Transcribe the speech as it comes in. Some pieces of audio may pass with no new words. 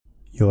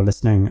You're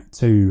listening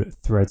to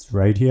Threads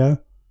Radio.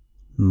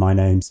 My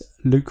name's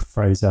Luke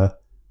Fraser,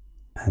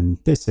 and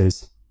this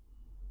is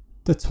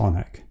The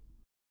Tonic.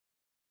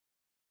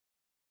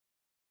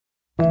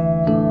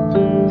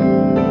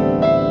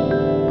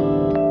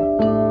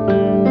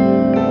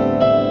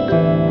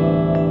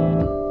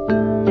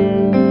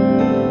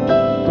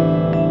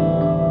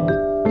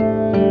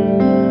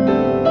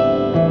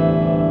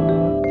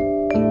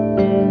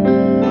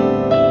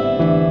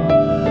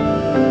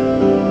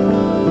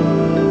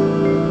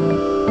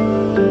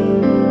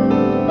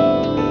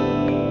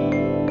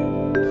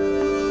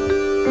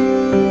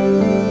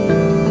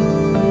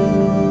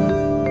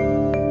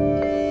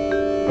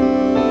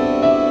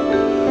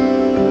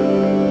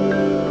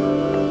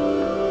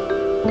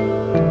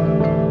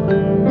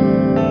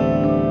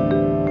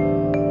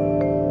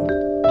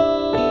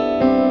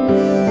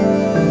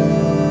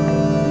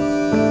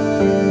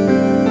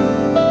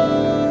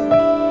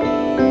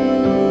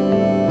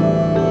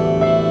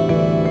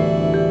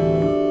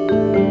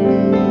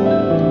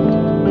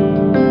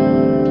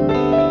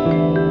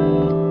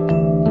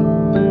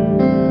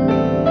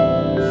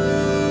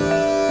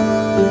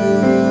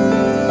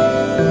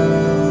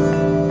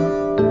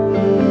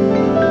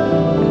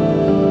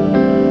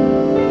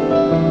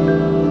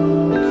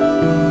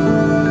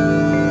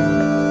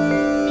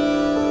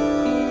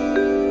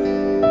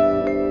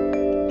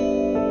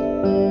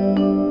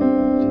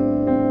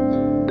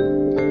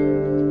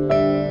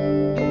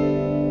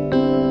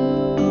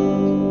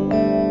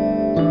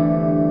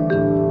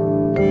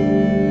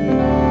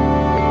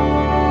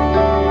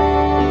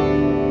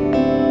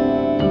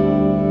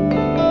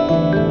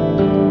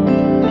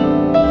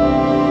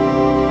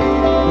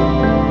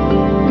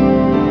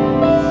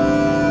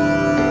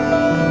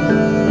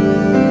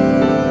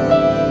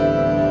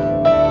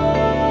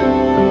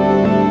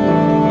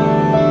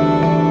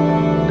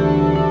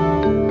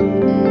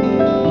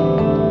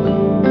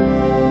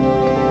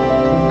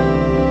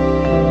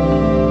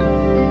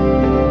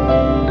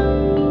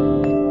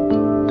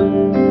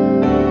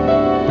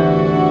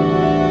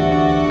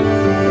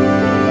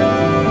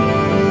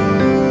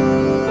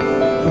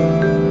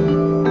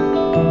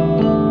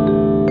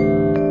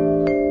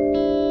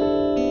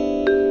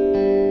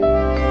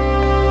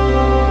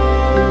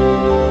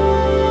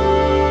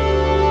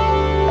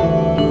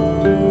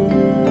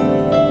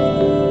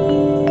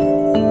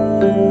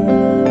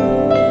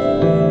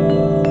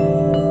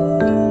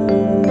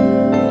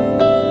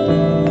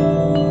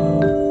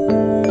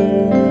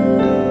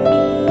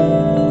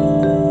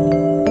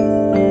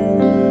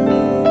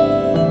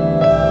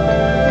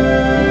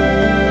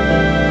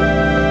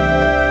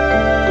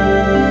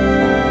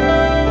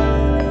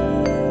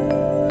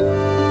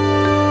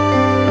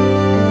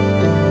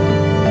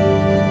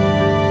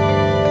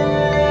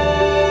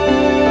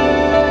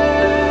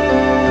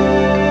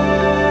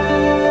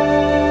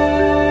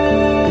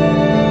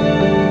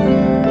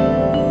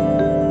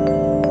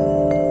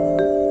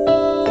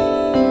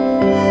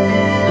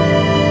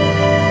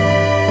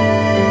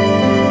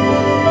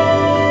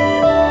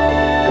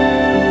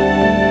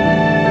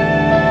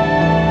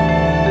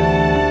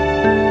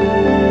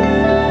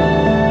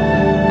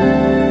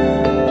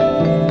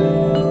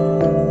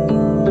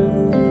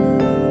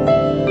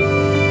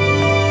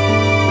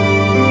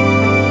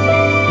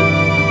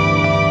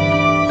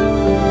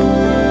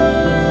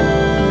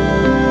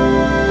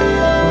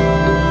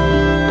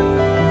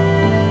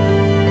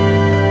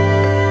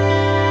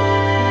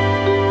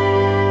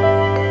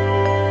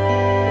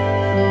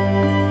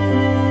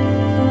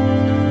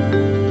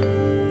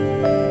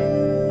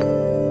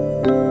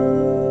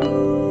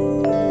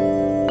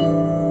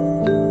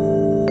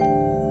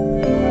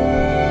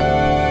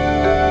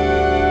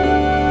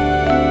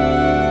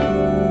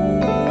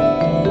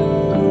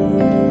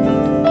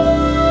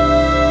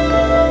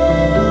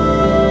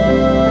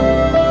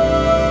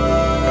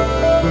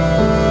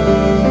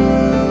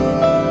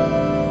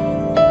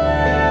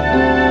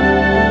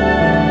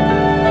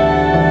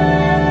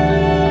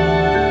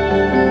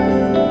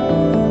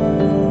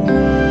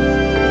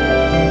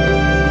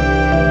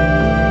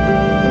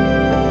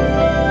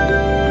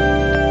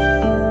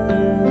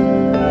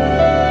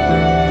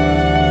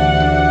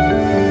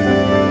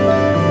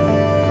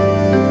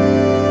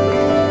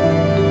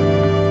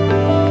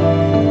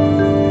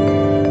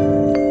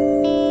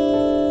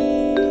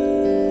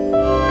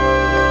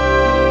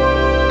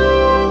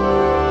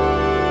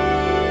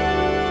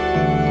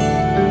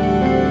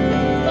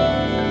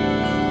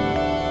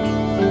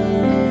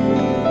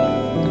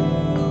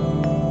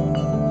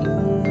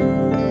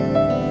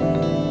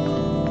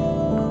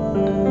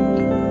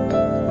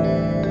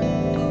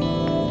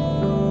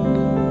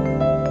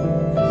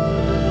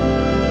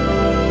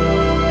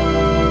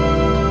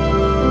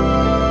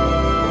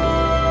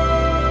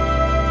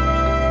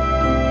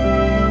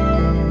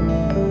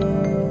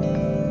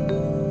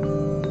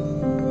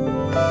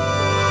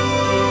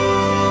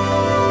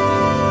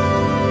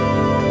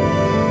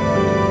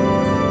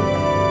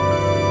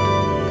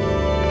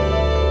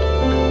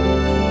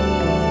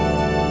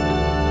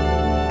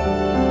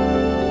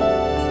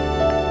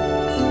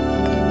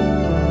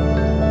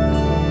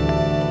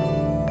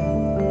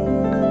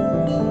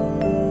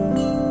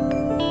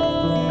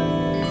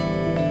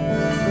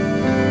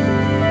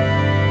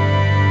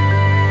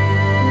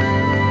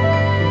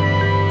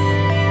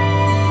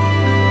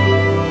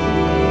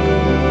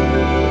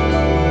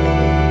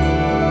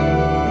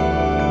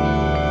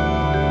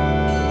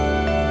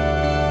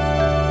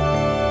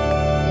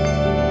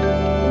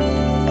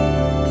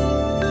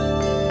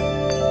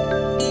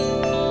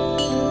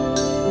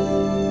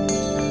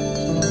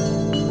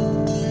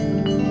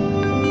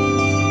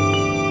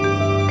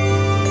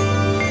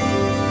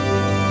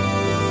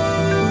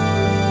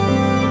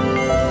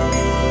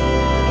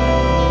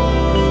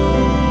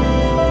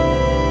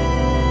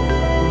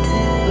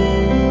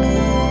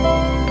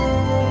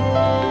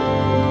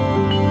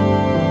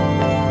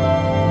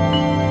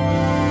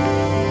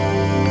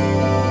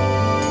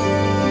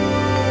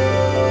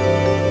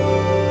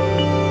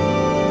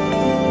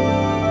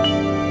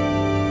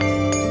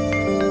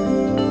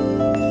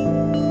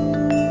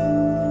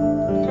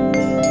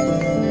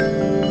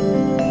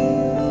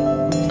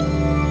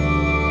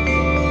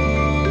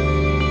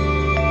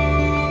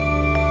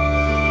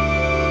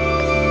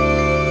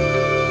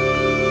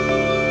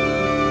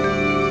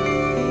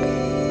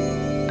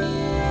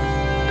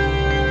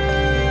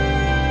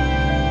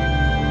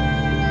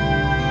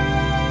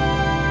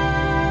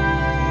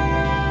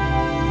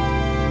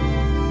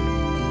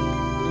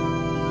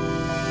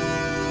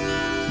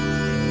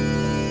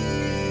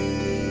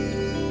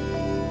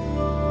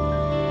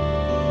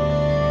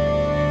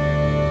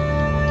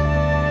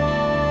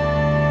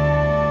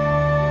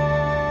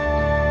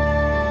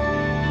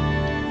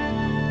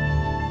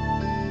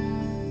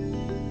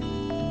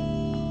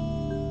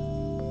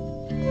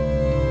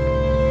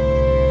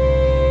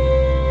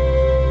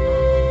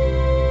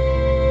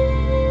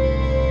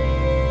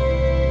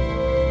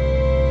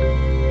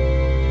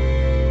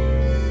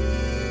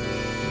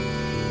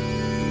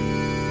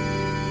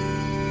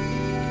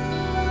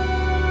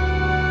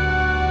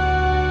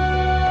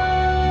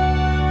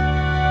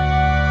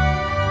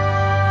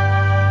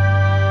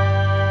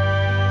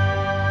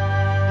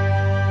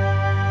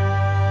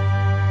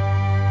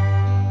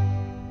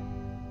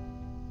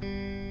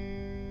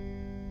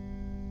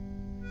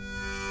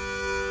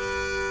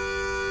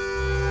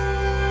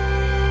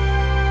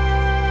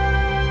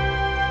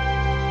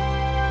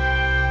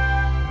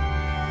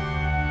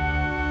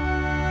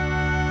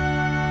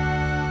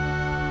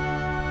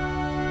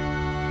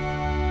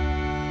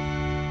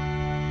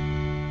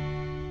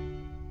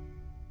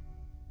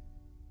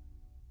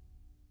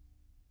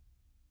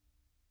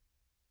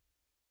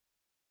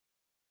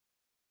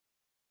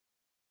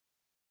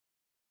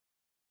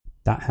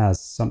 That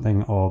has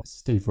something of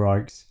Steve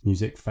Reich's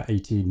Music for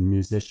 18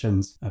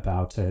 Musicians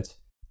about it.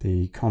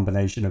 The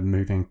combination of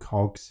moving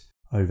cogs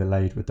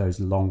overlaid with those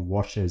long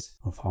washes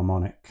of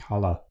harmonic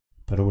colour,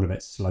 but all of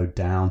it slowed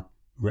down,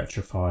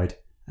 retrified,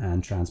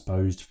 and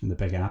transposed from the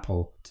Big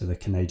Apple to the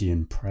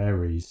Canadian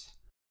prairies.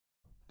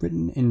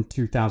 Written in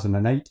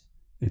 2008,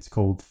 it's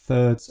called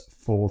Thirds,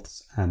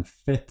 Fourths and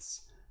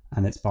Fifths,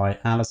 and it's by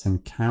Alison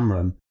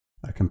Cameron,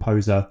 a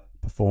composer,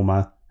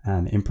 performer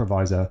and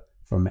improviser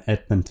from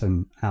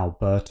Edmonton,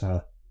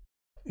 Alberta.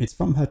 It's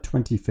from her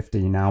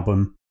 2015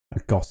 album, A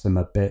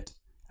Gossamer Bit,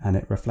 and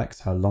it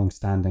reflects her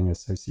long-standing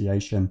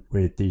association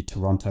with the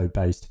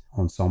Toronto-based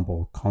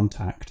ensemble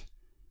Contact.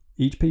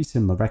 Each piece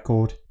in the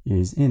record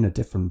is in a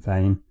different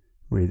vein,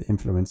 with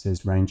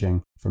influences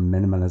ranging from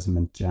minimalism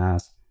and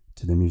jazz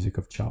to the music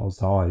of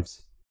Charles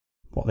Ives.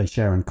 What they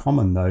share in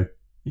common, though,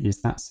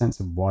 is that sense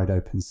of wide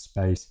open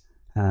space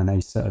and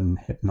a certain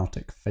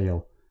hypnotic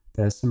feel.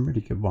 There's some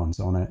really good ones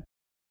on it.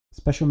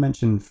 Special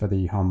mention for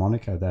the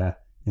harmonica there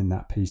in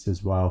that piece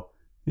as well.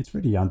 It's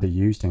really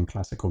underused in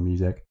classical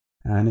music,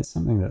 and it's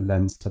something that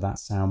lends to that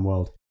sound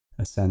world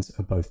a sense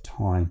of both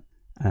time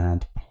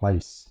and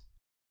place.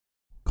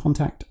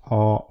 Contact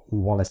are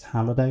Wallace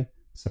Halliday,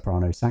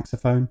 soprano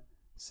saxophone,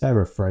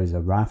 Sarah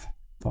Fraser Raff,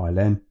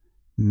 violin,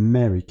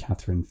 Mary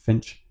Catherine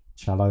Finch,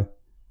 cello,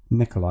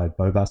 Nikolai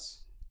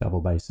Bobas,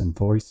 double bass and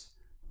voice,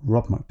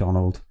 Rob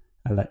MacDonald,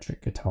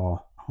 electric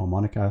guitar,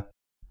 harmonica,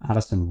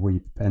 Alison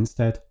Weeb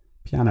Benstead,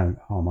 piano,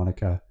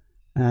 harmonica,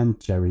 and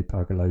Jerry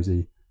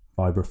Pergolesi,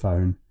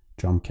 vibraphone,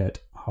 drum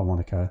kit,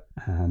 harmonica,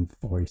 and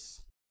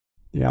voice.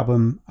 The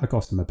album, A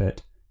Gossamer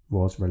Bit,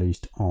 was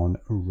released on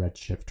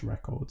Redshift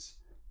Records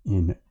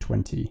in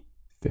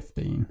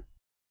 2015.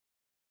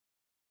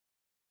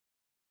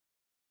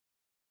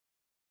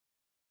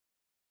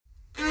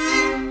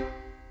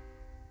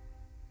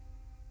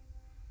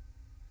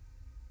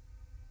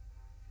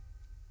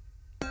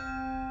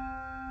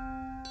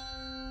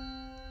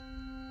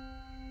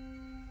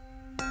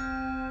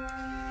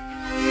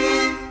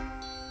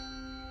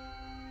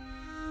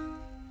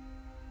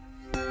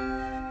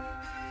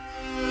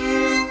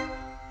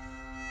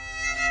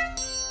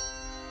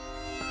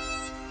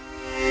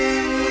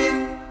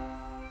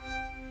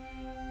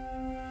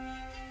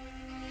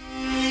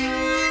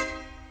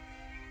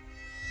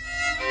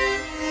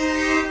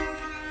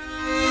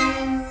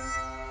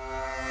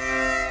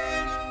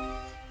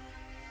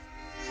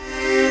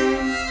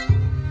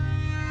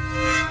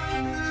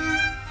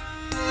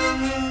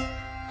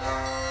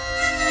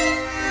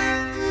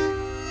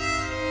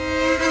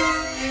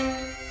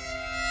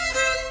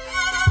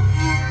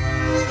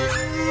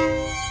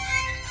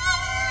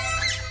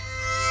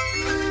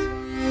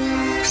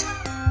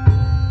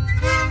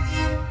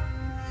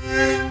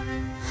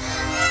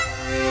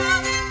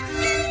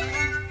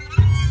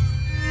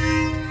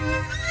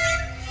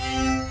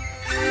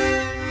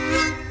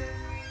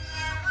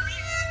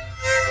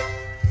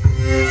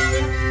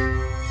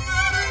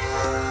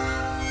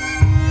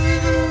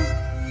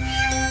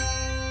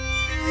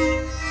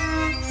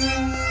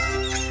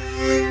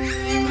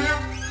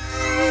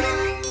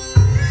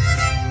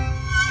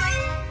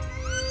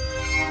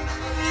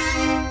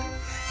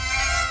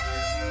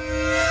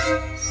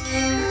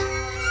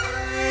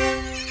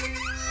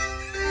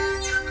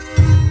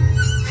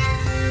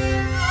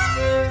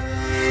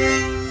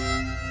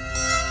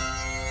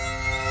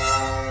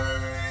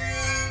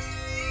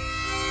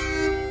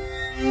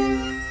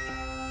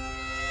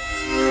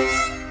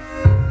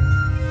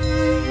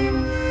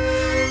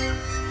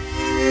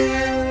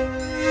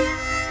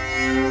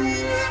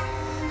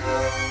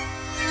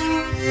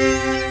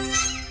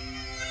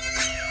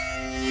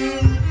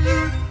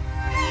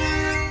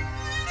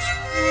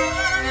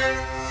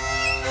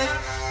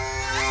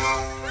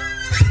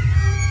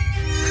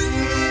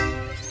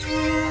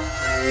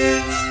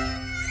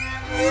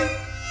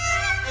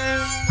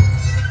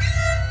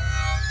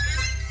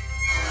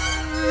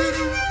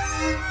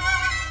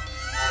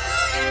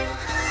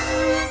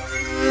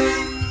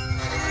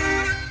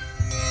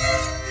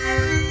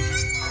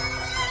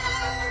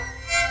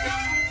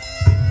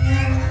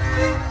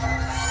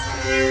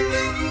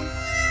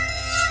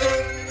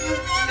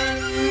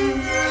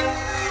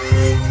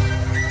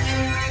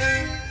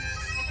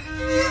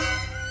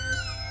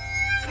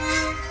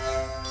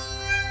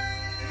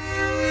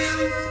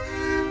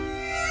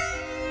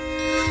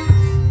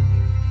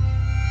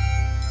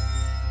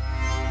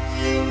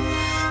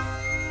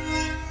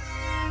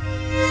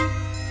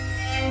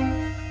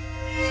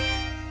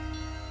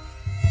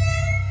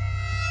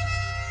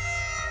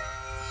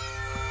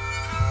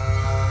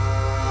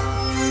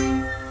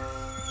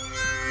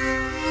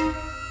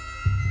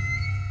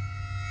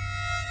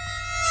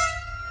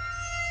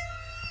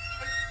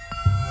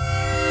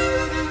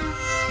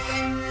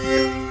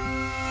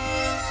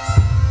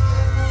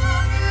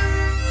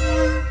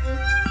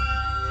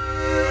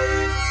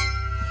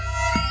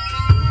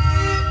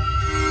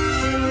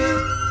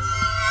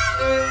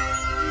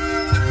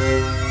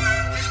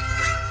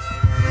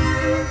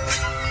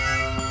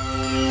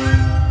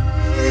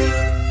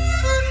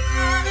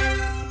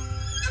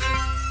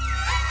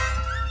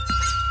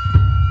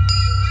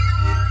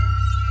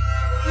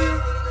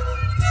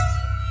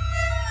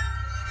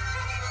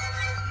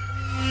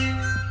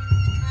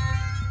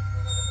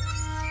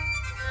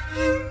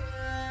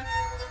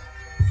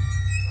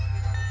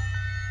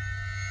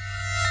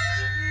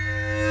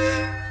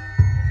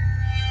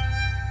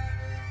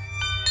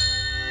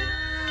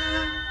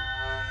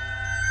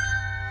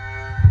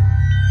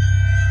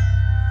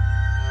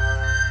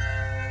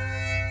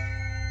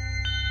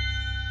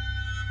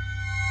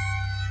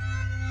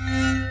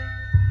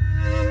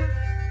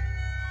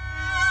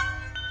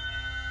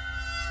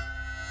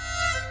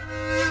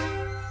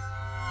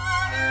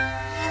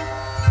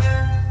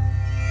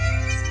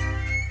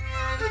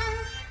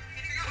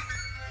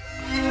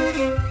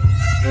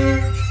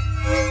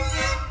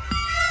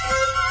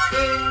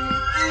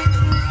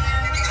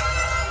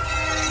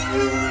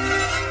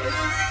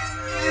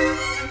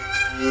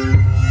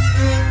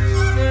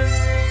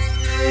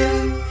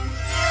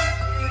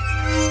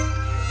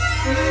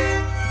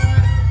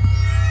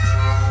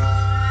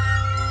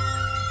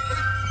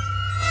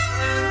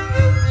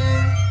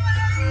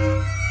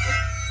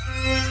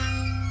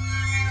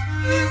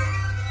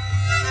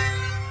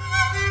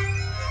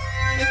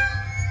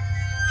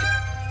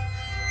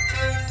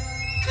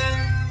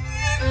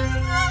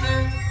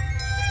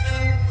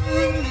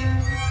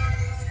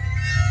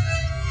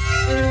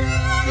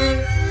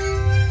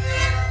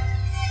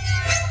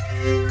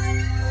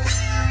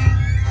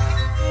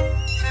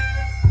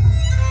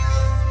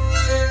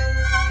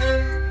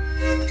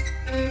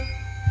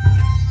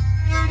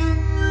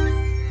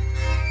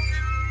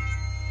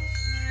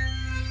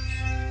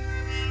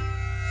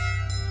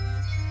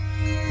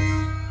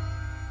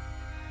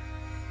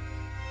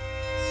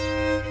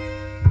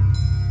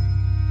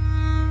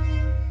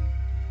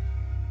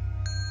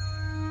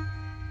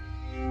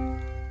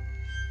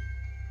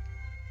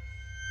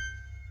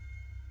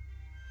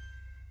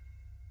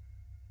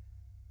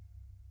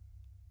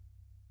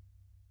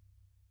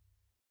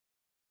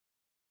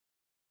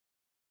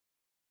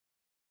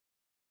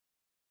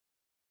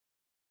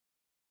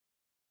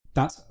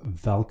 That's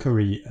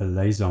Valkyrie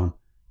Liaison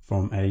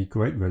from a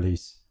great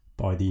release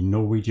by the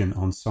Norwegian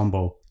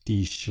ensemble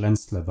Die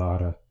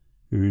Schlenslavare,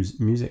 whose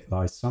music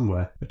lies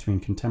somewhere between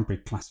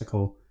contemporary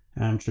classical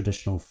and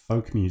traditional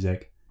folk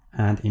music,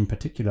 and in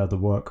particular the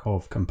work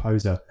of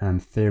composer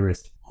and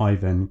theorist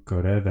Ivan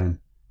Gorevin,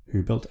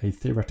 who built a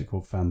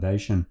theoretical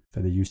foundation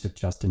for the use of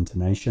just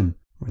intonation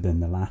within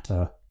the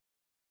latter.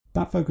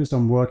 That focus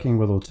on working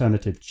with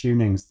alternative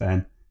tunings,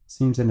 then,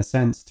 seems in a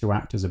sense to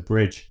act as a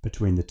bridge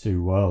between the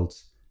two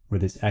worlds,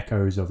 with its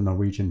echoes of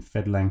Norwegian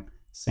fiddling,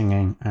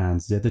 singing,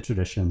 and zither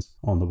traditions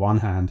on the one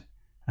hand,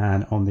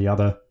 and on the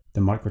other,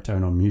 the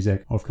microtonal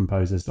music of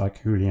composers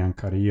like Julian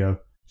Carrillo,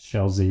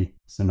 Schelsey,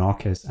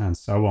 Xenakis, and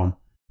so on.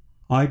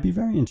 I'd be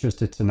very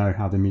interested to know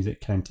how the music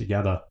came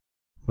together.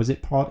 Was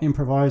it part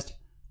improvised,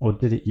 or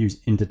did it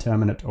use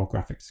indeterminate or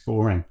graphic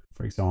scoring,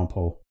 for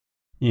example?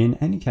 In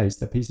any case,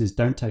 the pieces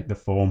don't take the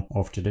form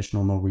of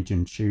traditional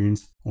Norwegian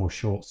tunes or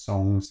short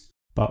songs,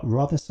 but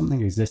rather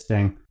something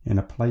existing in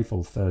a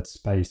playful third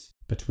space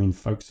between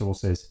folk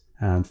sources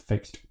and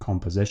fixed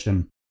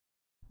composition.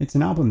 It's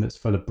an album that's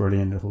full of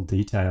brilliant little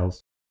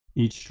details,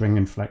 each string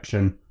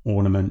inflection,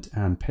 ornament,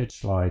 and pitch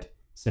slide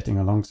sitting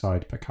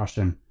alongside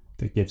percussion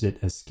that gives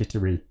it a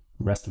skittery,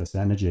 restless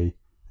energy,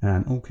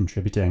 and all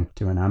contributing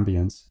to an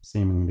ambience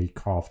seemingly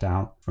carved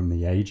out from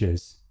the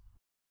ages.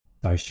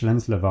 Die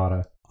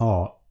Schlenslavare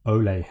are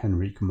Ole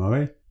Henrik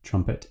Moe,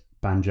 trumpet,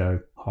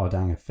 banjo,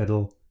 hardanger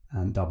fiddle,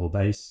 and double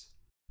bass,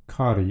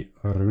 Kari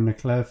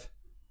Runeklev,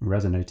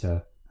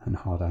 resonator and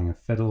hardanger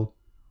fiddle,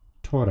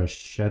 Tore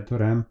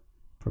Shedrem,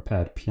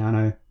 prepared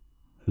piano,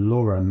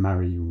 Laura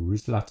Marie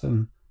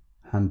Ruslaten,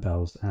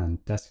 handbells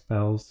and desk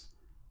bells,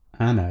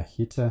 Anna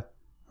Hitte,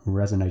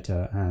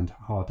 resonator and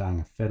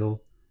hardanger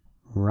fiddle,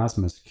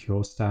 Rasmus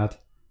Kjorstad,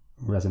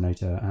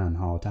 resonator and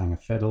hardanger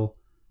fiddle,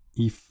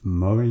 If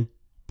Moe,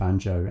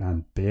 banjo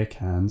and beer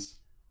cans,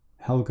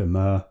 Helga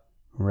Mør,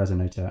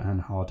 resonator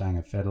and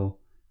hardanger fiddle,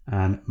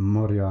 and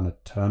Marianne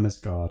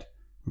Termesgaard,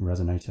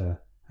 resonator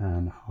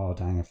and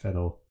hardanger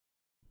fiddle.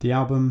 The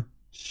album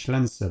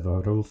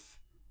Schlenseverulf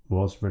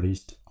was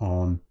released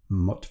on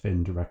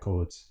Motvind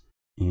Records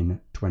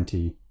in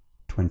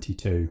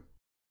 2022.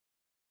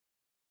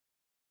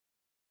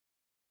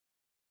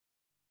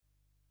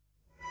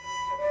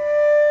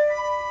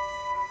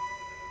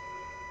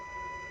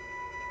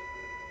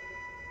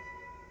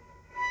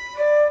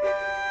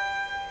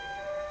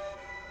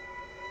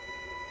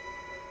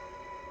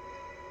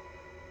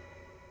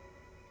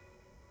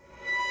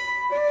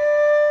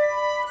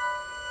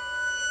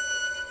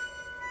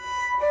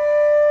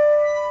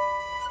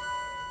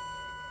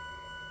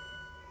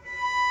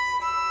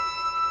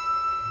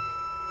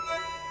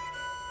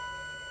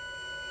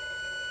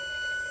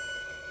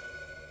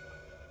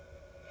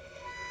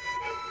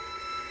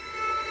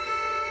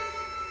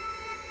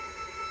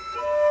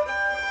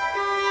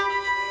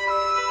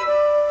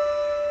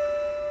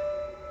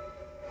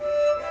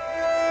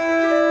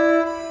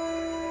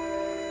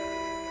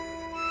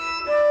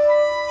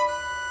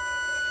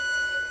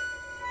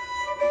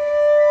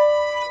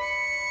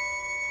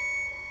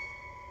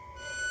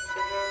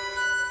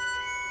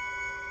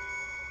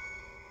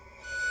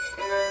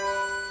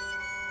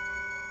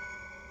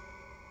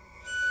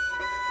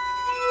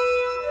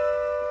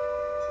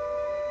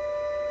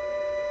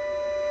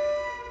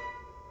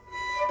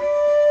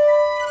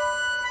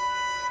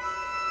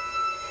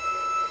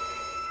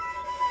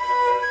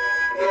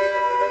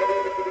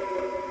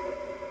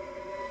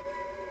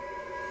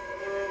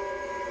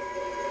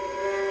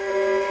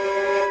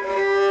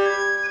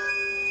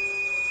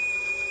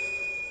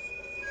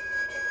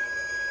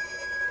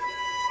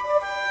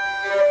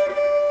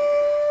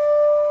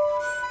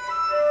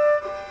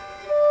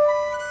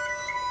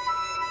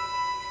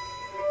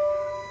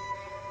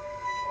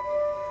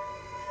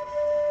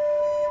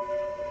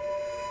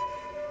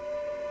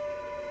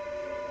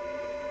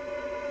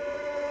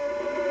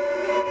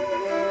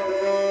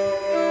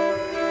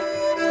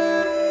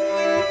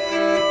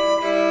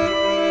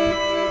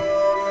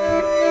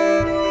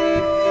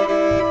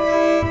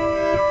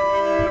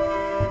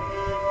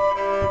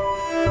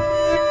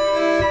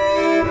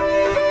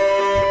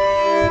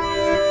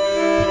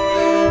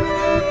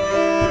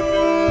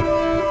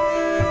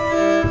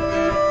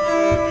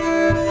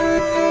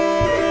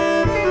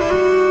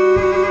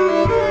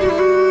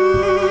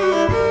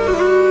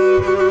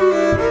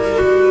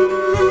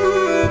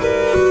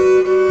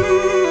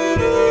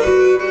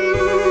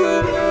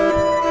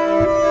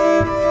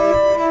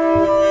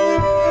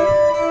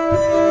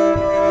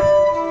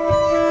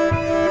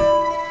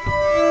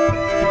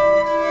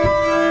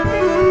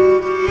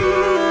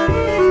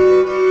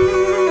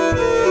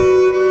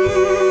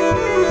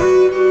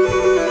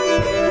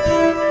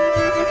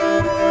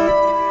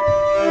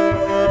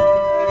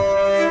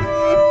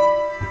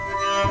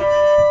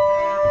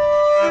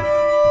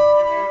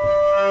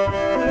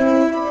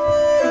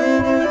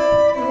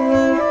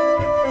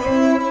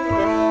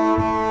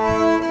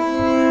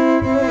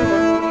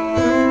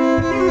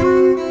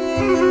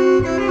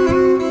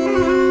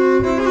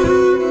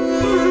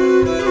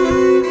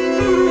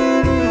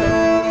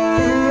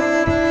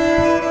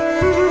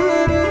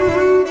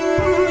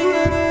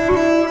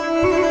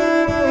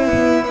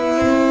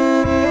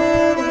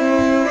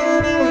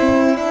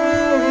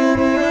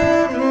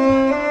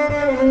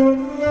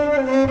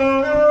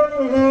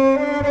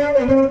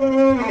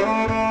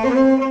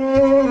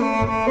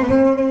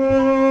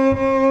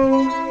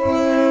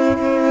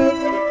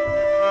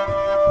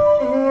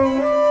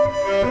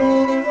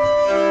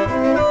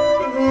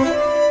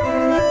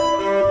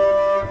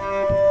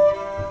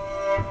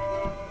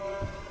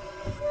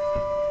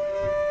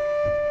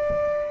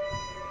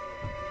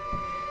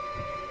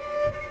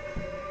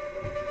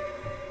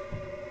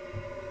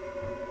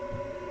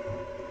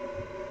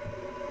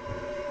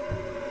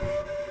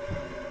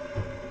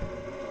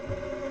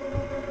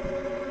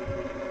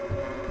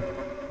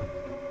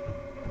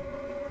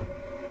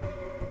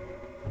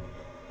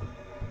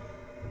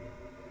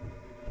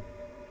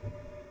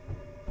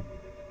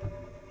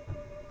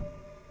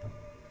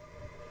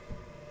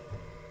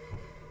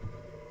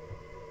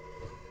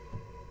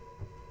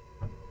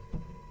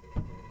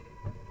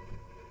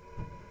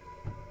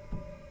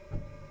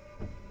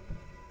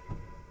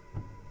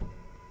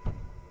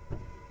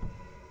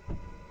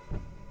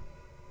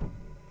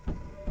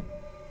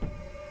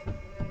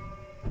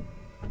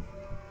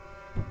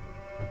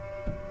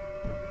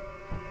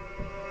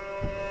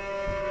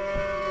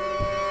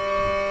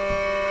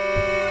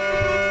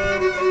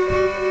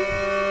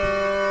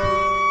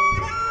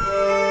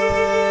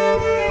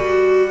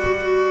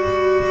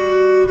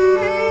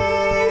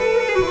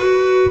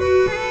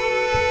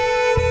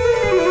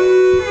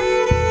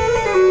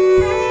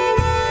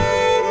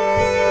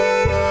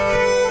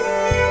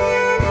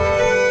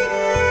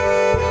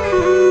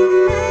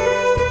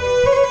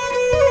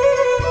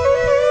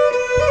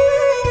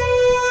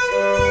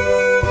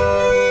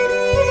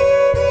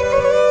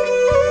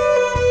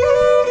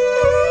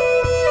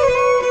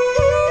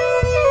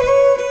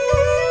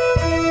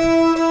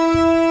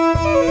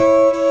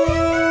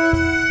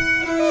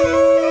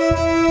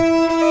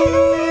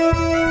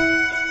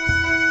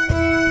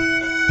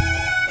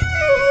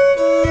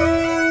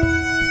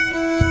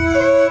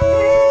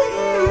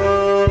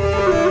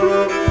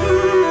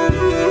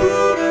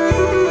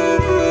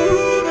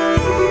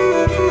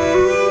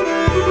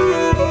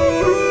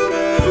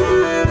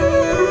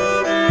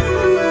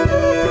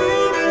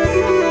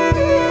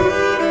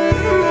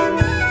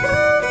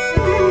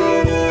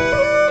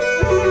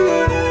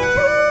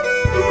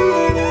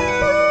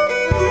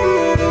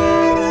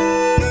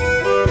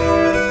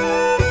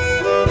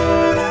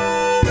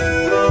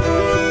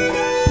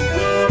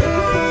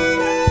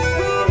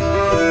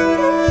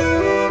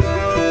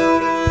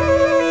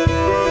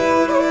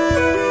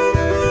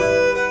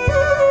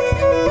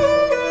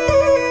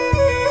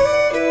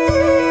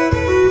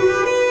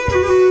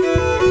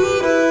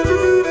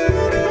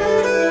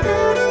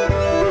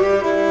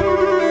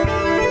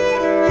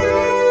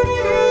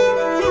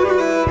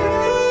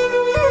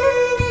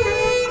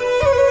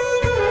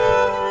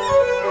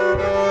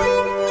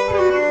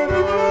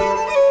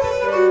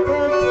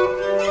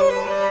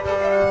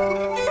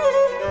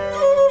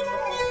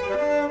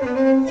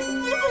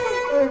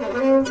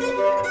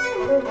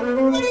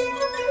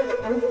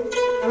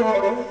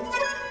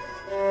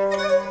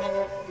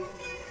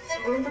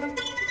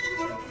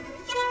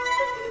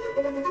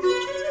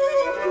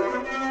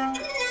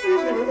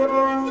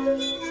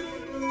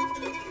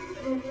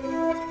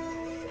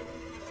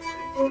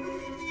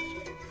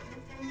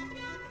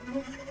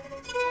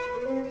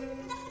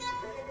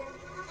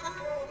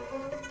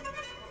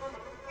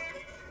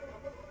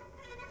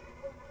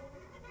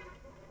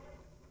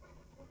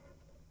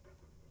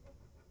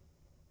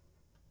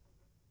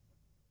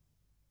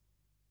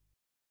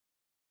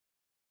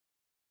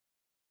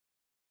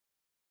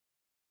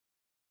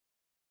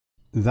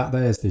 That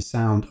there's the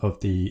sound of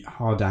the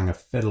Hardanger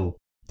fiddle,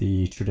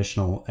 the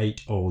traditional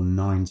 8 or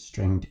 9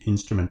 stringed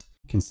instrument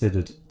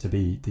considered to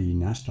be the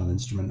national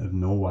instrument of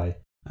Norway,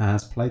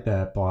 as played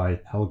there by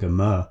Helge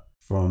Møhr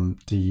from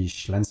Die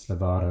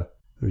Slenslevare,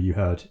 who you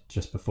heard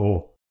just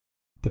before.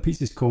 The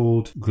piece is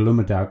called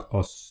Glummedag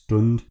og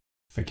Stund,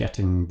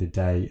 Forgetting the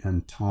Day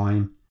and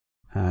Time,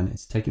 and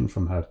it's taken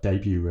from her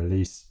debut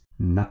release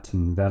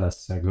Natten Vela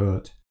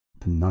Segurt,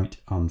 The Night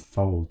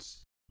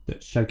Unfolds,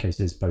 that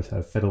showcases both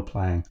her fiddle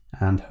playing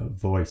and her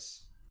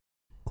voice.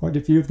 Quite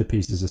a few of the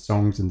pieces are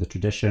songs in the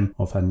tradition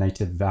of her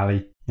native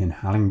valley in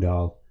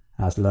Hallingdal,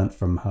 as learnt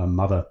from her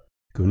mother,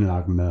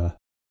 Gunlag Møhr.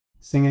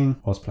 Singing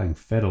whilst playing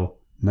fiddle,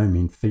 no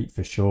mean feat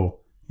for sure,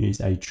 is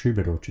a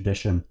troubadour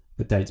tradition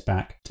that dates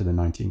back to the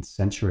 19th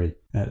century,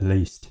 at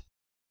least.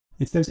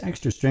 It's those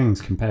extra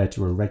strings compared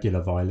to a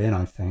regular violin,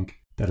 I think,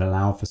 that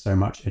allow for so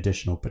much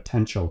additional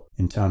potential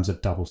in terms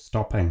of double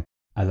stopping,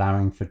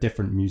 allowing for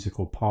different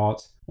musical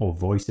parts, or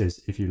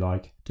voices if you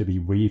like, to be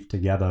weaved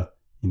together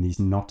in these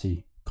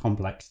knotty,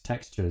 complex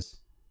textures.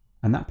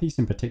 And that piece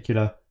in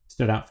particular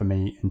stood out for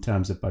me in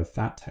terms of both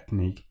that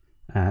technique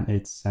and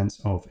its sense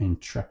of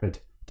intrepid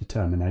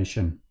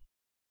determination.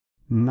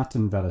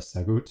 Natten Vela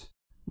Segurt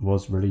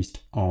was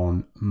released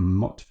on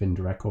Motvind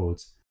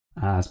Records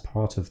as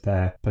part of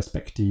their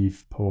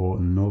Perspektiv på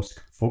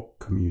norsk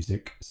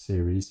folkmusikk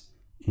series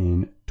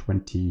in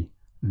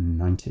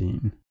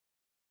 2019.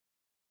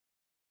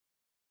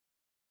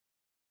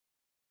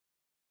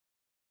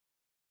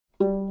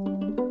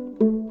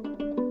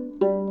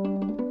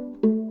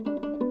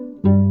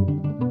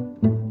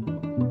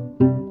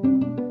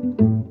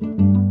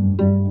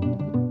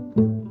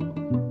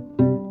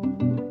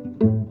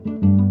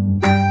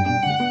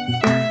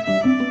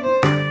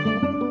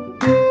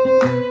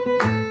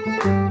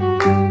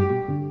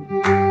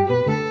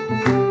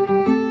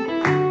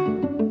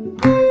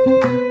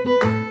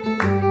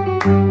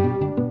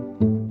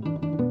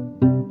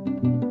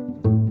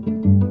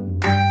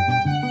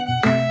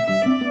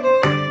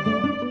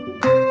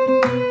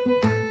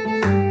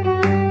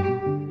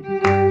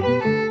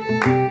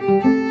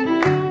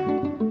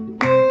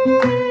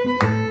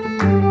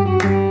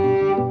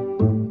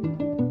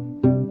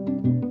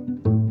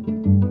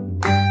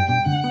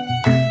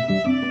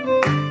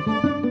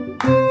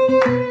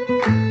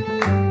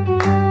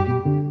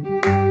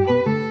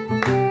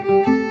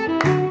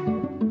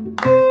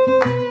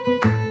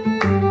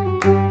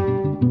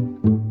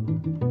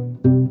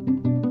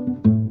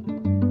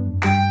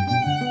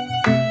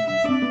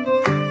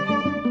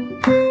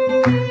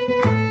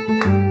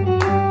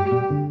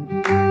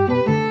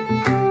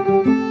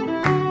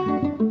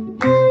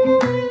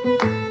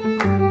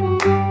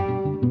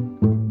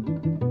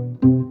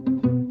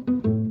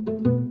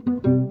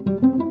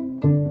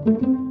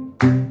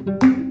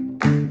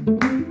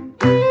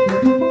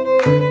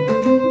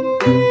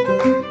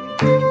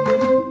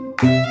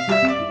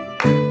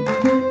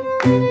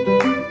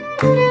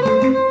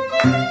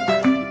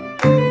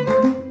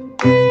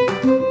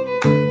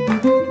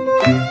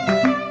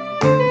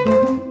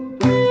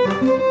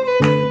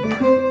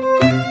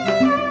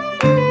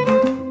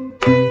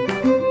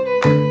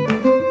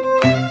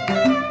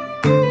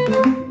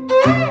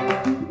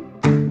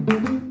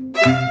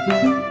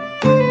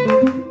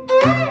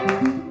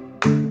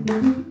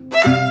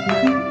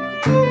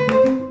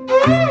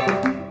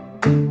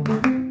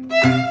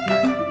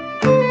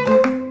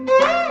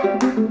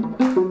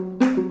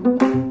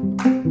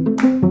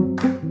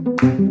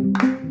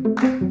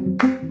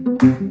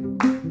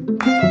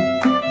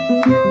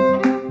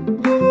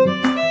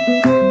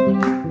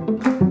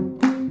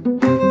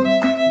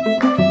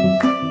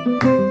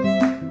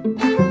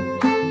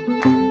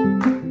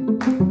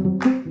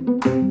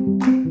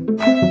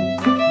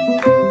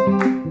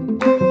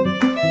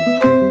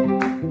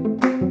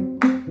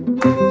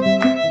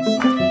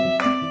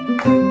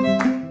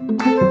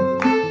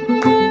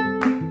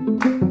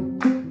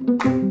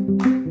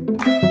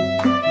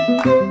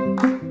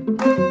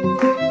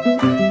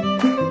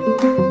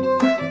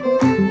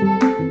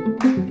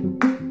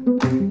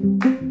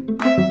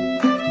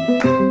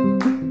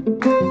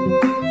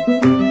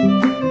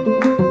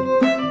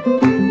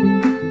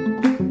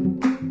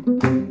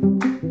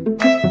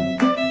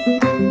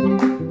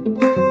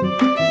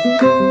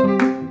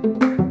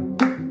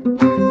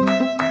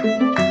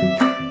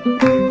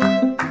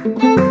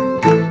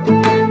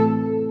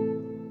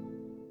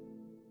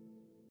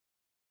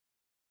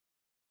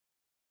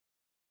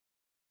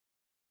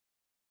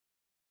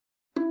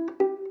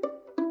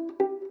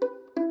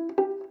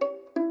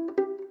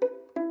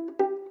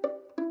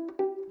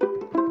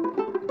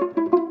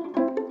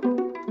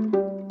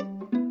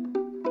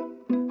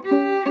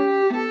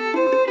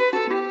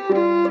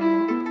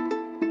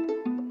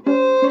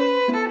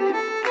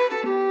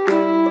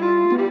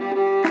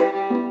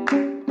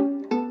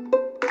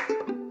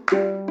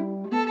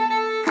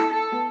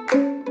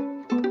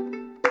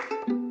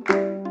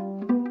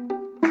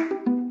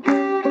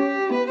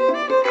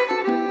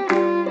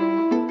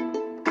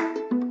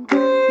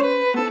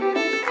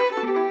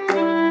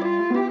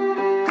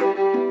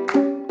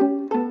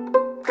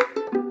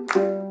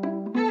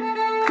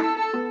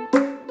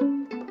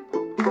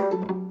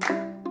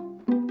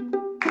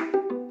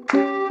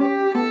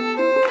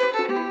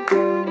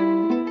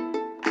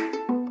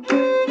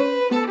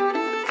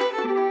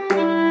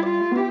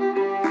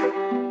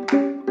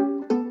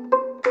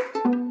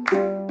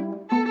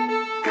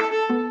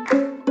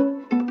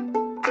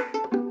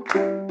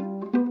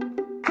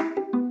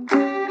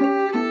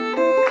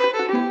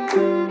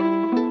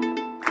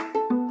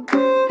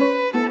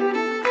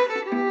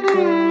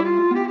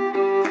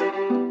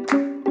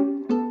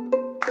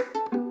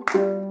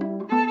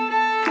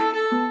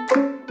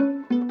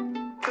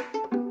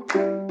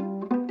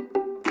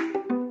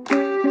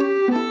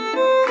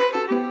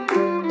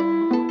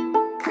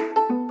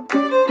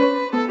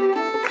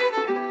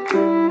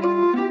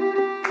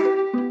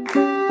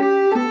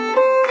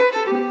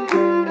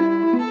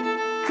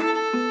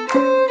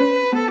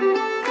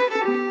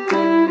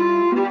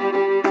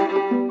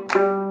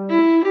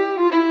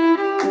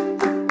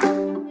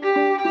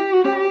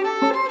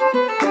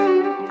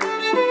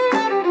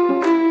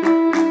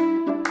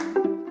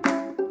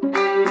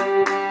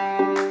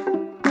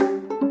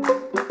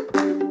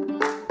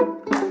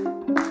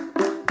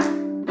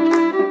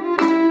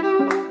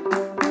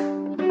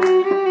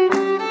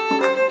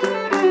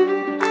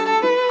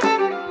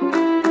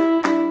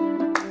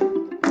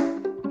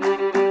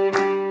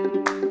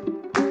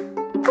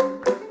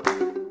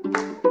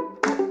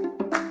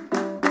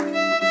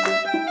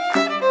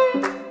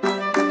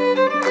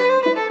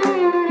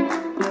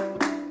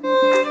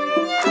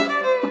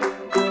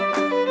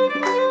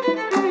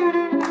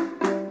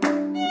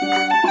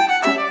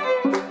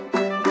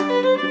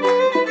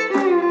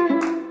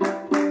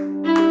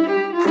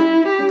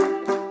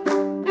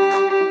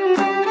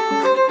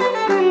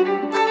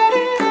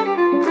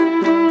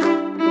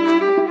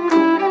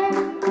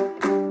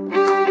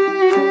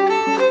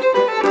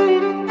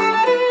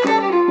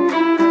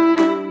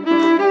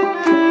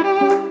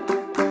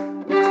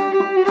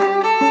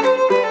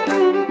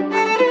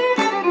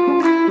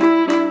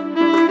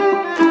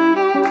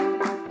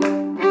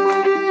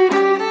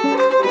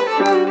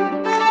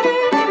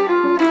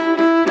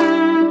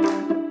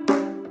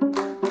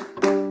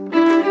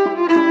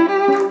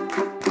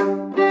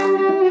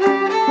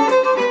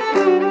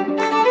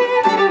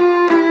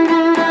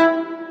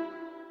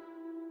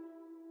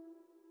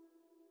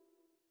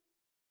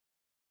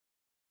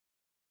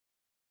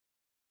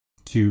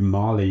 to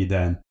Mali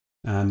then,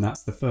 and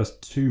that's the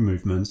first two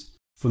movements,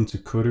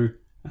 Funtukuru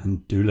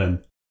and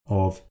Dulan,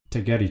 of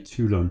Tegeri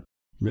Tulun,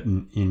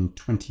 written in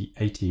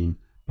 2018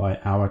 by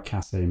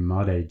Awakase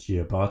Made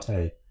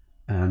Giabate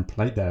and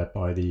played there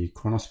by the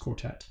Kronos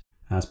Quartet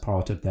as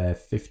part of their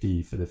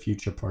 50 for the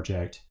Future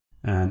project,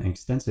 an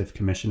extensive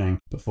commissioning,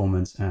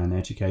 performance and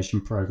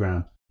education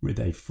program with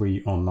a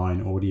free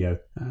online audio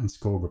and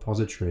score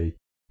repository.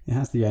 It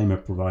has the aim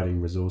of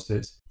providing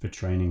resources for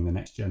training the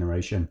next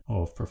generation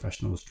of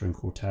professional string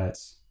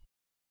quartets.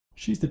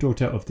 She's the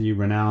daughter of the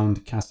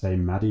renowned Kase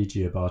Madi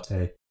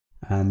Giabate,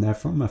 and they're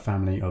from a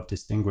family of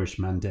distinguished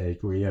Mande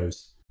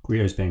griots,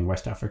 griots being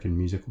West African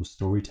musical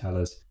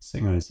storytellers,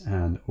 singers,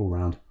 and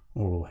all-round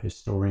oral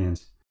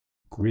historians.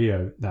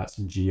 Griot, that's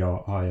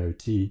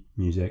Griot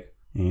music,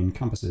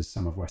 encompasses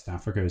some of West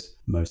Africa's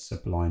most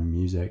sublime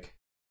music.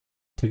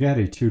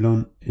 Tegeri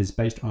Tulun is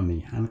based on the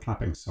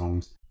hand-clapping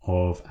songs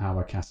of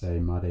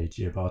Awakase Made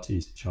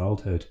Giabate's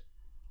childhood,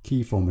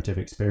 key formative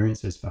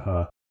experiences for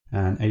her,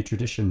 and a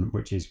tradition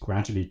which is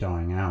gradually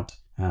dying out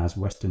as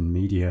Western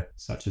media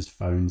such as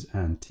phones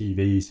and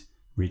TVs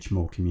reach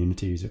more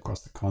communities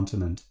across the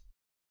continent.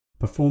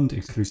 Performed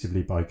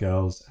exclusively by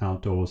girls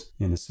outdoors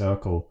in a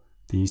circle,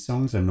 these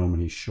songs are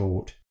normally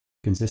short,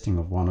 consisting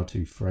of one or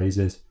two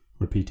phrases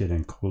repeated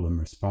in call and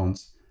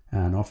response,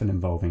 and often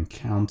involving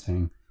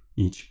counting,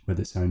 each with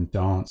its own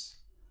dance.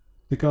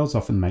 The girls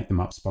often make them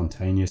up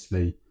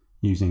spontaneously,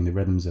 using the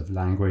rhythms of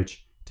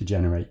language to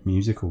generate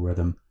musical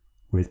rhythm,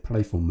 with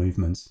playful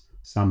movements,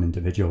 some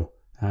individual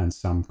and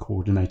some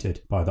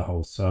coordinated by the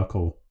whole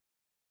circle.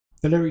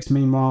 The lyrics,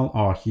 meanwhile,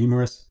 are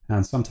humorous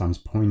and sometimes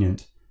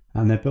poignant,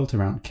 and they're built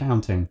around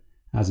counting,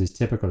 as is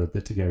typical of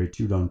the Tegeri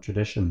Tulun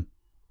tradition.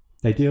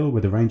 They deal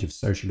with a range of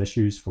social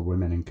issues for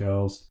women and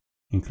girls,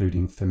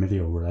 including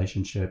familial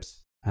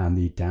relationships and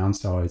the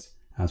downsides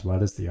as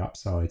well as the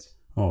upsides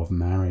of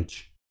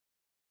marriage.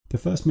 The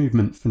first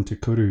movement,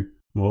 Funtukuru,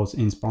 was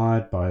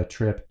inspired by a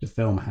trip to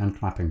film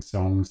hand-clapping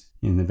songs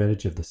in the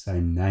village of the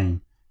same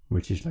name,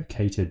 which is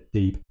located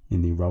deep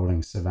in the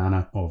rolling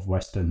savannah of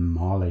western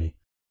Mali.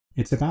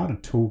 It's about a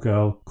tall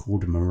girl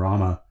called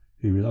Marama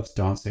who loves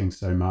dancing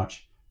so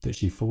much that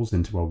she falls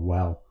into a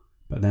well,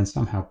 but then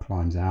somehow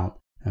climbs out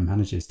and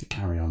manages to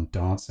carry on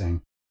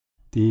dancing.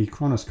 The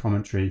Kronos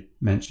commentary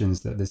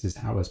mentions that this is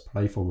Hawa's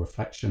playful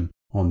reflection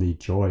on the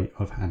joy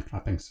of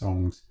hand-clapping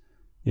songs.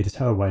 It is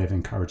her way of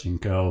encouraging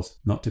girls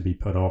not to be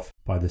put off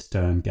by the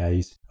stern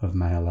gaze of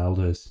male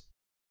elders.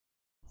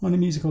 On a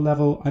musical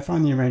level, I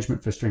find the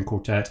arrangement for string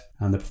quartet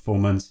and the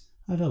performance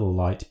a little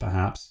light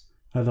perhaps,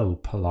 a little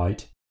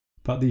polite,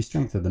 but the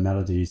strength of the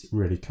melodies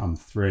really come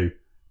through.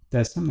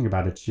 There's something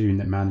about a tune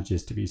that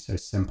manages to be so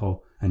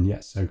simple and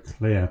yet so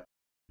clear.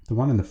 The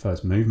one in the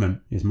first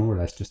movement is more or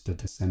less just a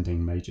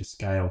descending major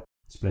scale,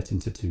 split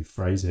into two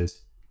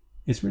phrases.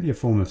 It's really a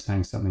form of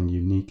saying something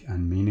unique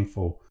and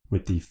meaningful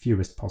with the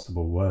fewest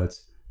possible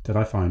words that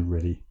I find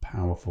really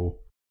powerful.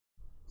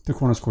 The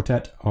Kronos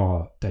Quartet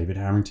are David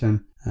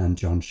Harrington and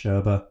John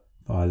Sherber,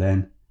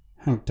 violin,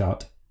 Hank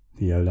Dutt,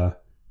 viola,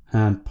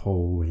 and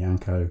Paul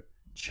Wianco,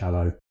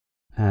 cello.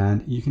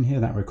 And you can hear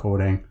that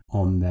recording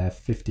on their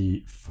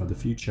 50 for the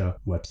Future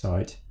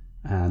website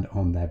and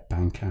on their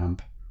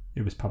Bandcamp.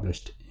 It was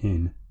published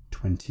in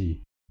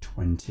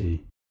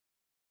 2020.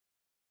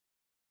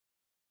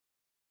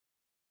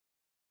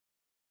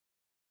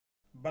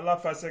 Bala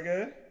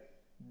Fasege,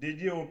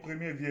 dédié au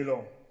premier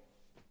violon.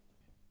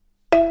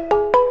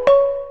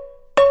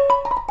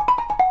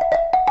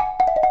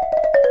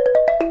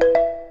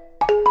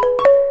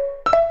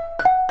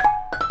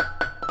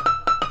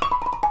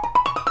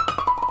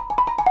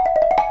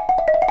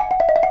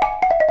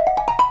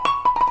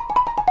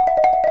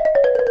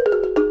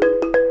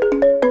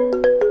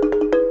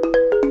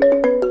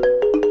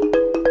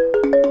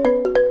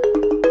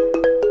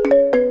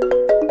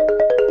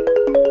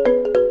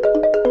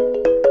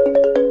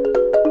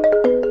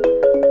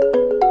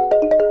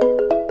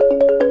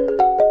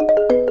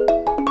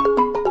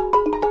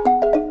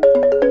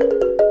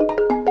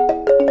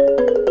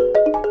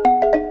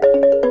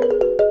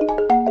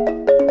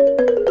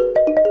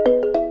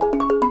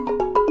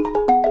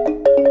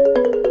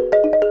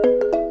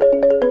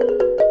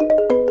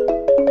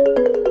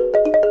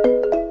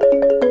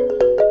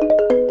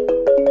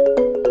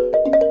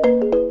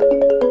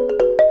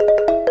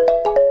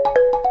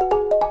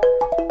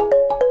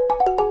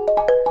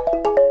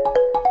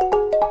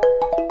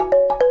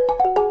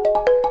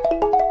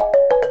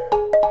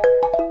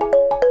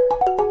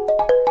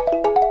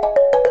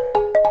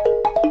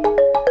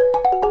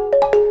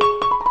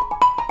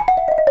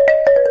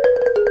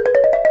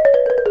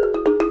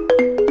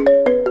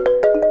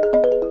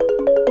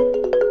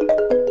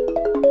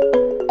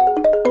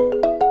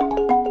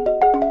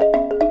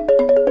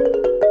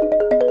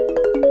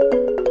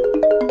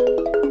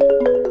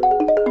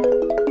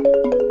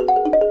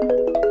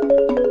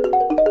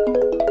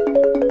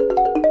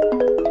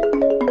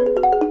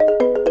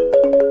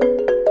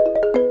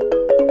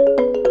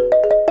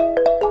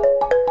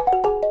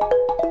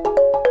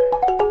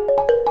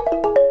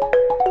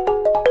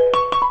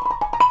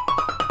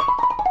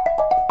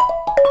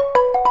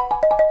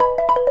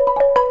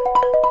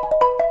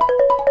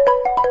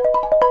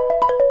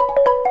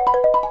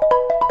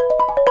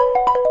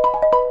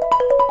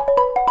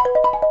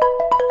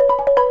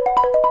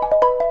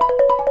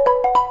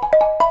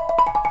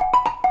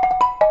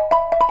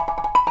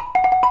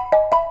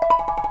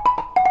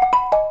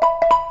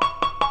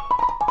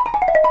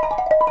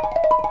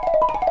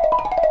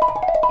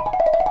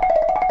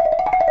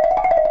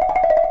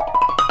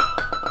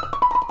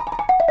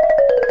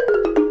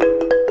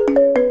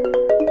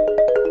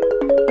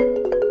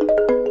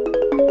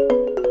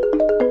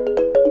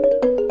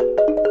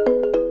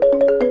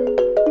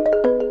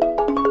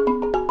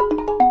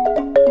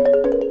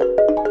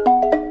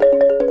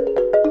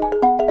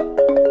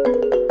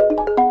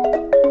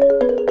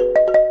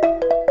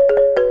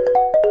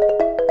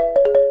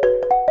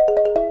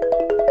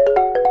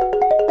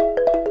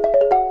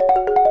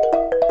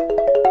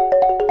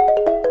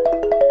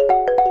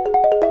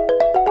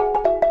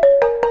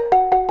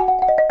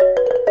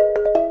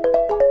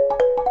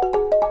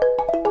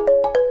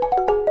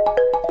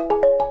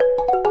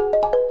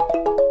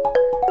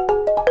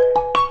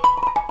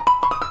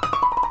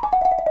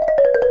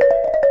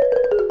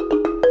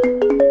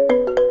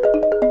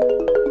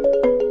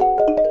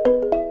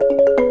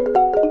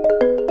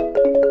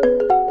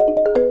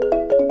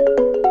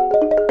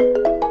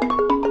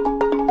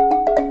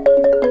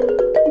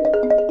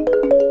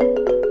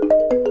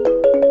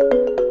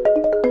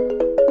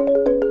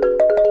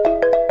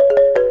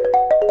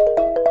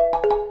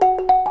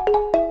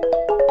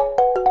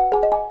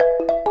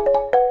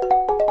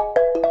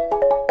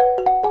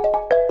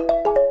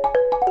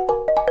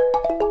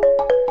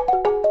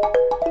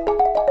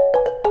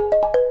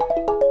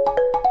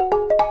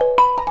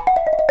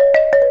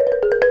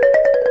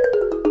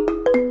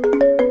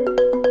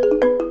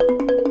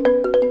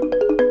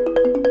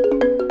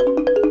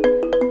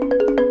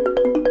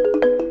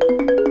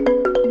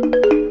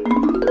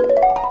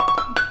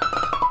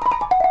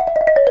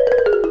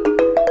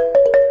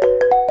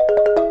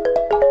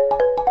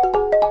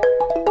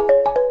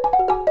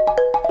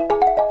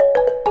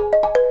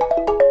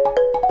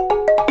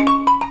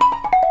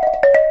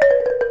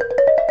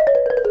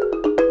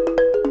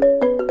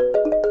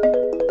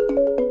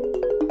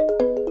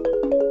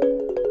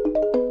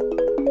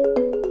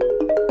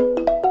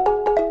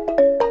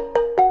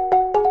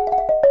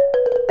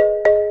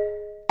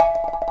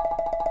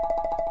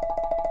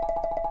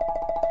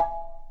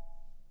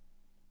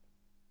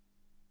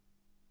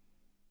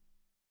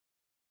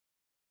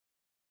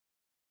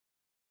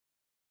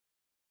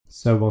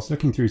 So whilst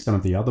looking through some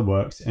of the other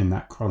works in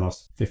that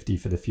Kronos 50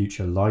 for the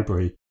Future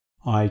library,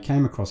 I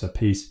came across a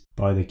piece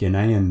by the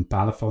Ghanaian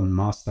balafon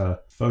master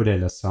Fode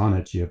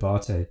Lassana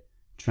Diabate,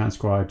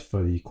 transcribed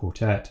for the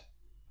quartet.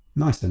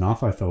 Nice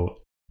enough, I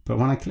thought, but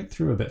when I clicked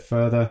through a bit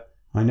further,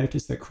 I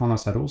noticed that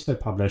Kronos had also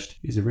published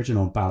his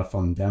original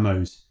balafon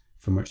demos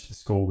from which the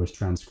score was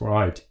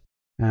transcribed.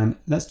 And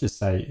let's just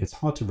say it's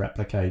hard to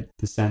replicate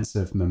the sense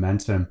of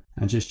momentum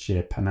and just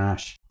sheer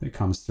panache that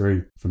comes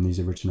through from these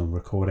original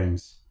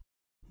recordings.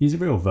 He's a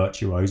real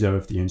virtuoso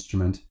of the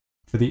instrument.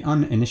 For the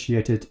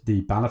uninitiated,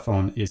 the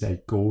balafon is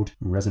a gourd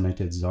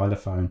resonated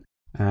xylophone,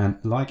 and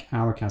like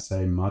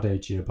Awakase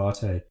Made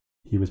Diabate,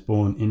 he was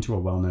born into a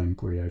well-known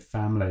griot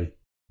family.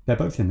 They're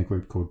both in the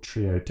group called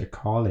Trio de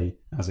Kali,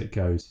 as it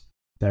goes,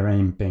 their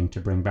aim being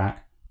to bring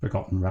back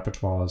forgotten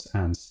repertoires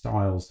and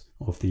styles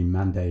of the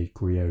Mande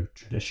griot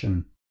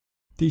tradition.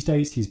 These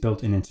days he's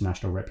built an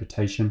international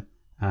reputation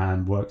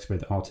and works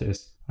with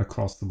artists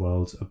across the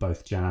world of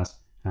both jazz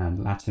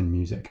and Latin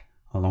music,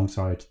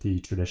 alongside the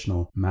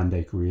traditional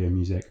Mande griot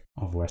music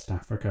of West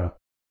Africa.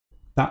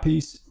 That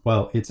piece,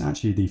 well, it's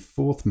actually the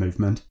fourth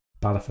movement,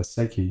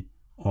 Balafaseki,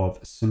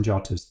 of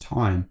Sunjata's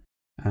Time,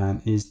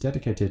 and is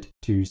dedicated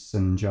to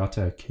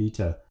Sunjata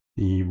Keita,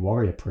 the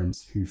warrior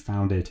prince who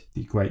founded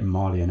the great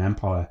Malian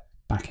Empire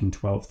back in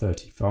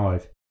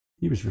 1235.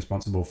 He was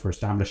responsible for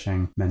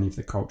establishing many of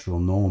the cultural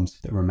norms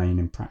that remain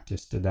in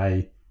practice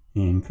today,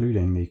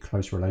 including the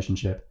close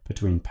relationship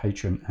between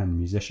patron and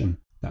musician.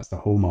 That's the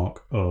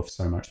hallmark of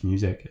so much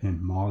music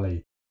in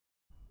Mali.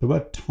 The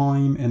word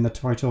time in the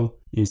title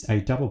is a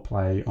double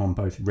play on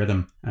both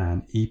rhythm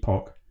and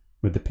epoch,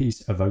 with the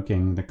piece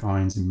evoking the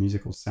kinds of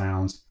musical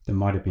sounds that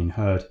might have been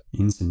heard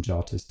in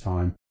Sunjata's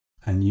time,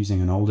 and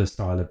using an older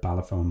style of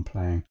balafon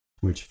playing,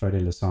 which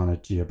Fode Lassana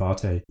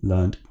Diabate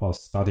learnt while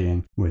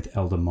studying with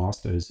elder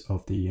masters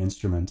of the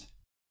instrument.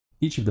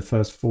 Each of the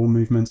first four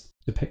movements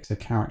depicts a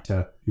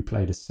character who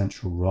played a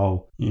central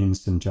role in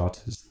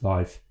Sunjata's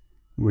life,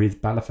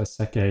 with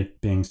Balafaseke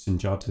being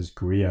Sunjata's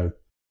griot.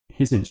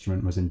 His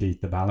instrument was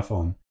indeed the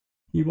balafon.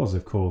 He was,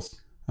 of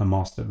course, a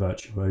master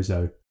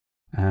virtuoso,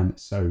 and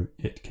so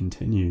it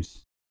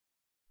continues.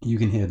 You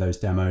can hear those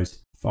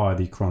demos via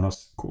the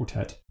Kronos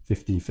Quartet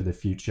 50 for the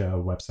Future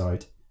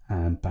website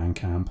and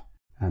Bandcamp,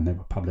 and they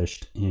were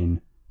published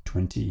in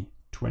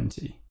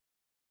 2020.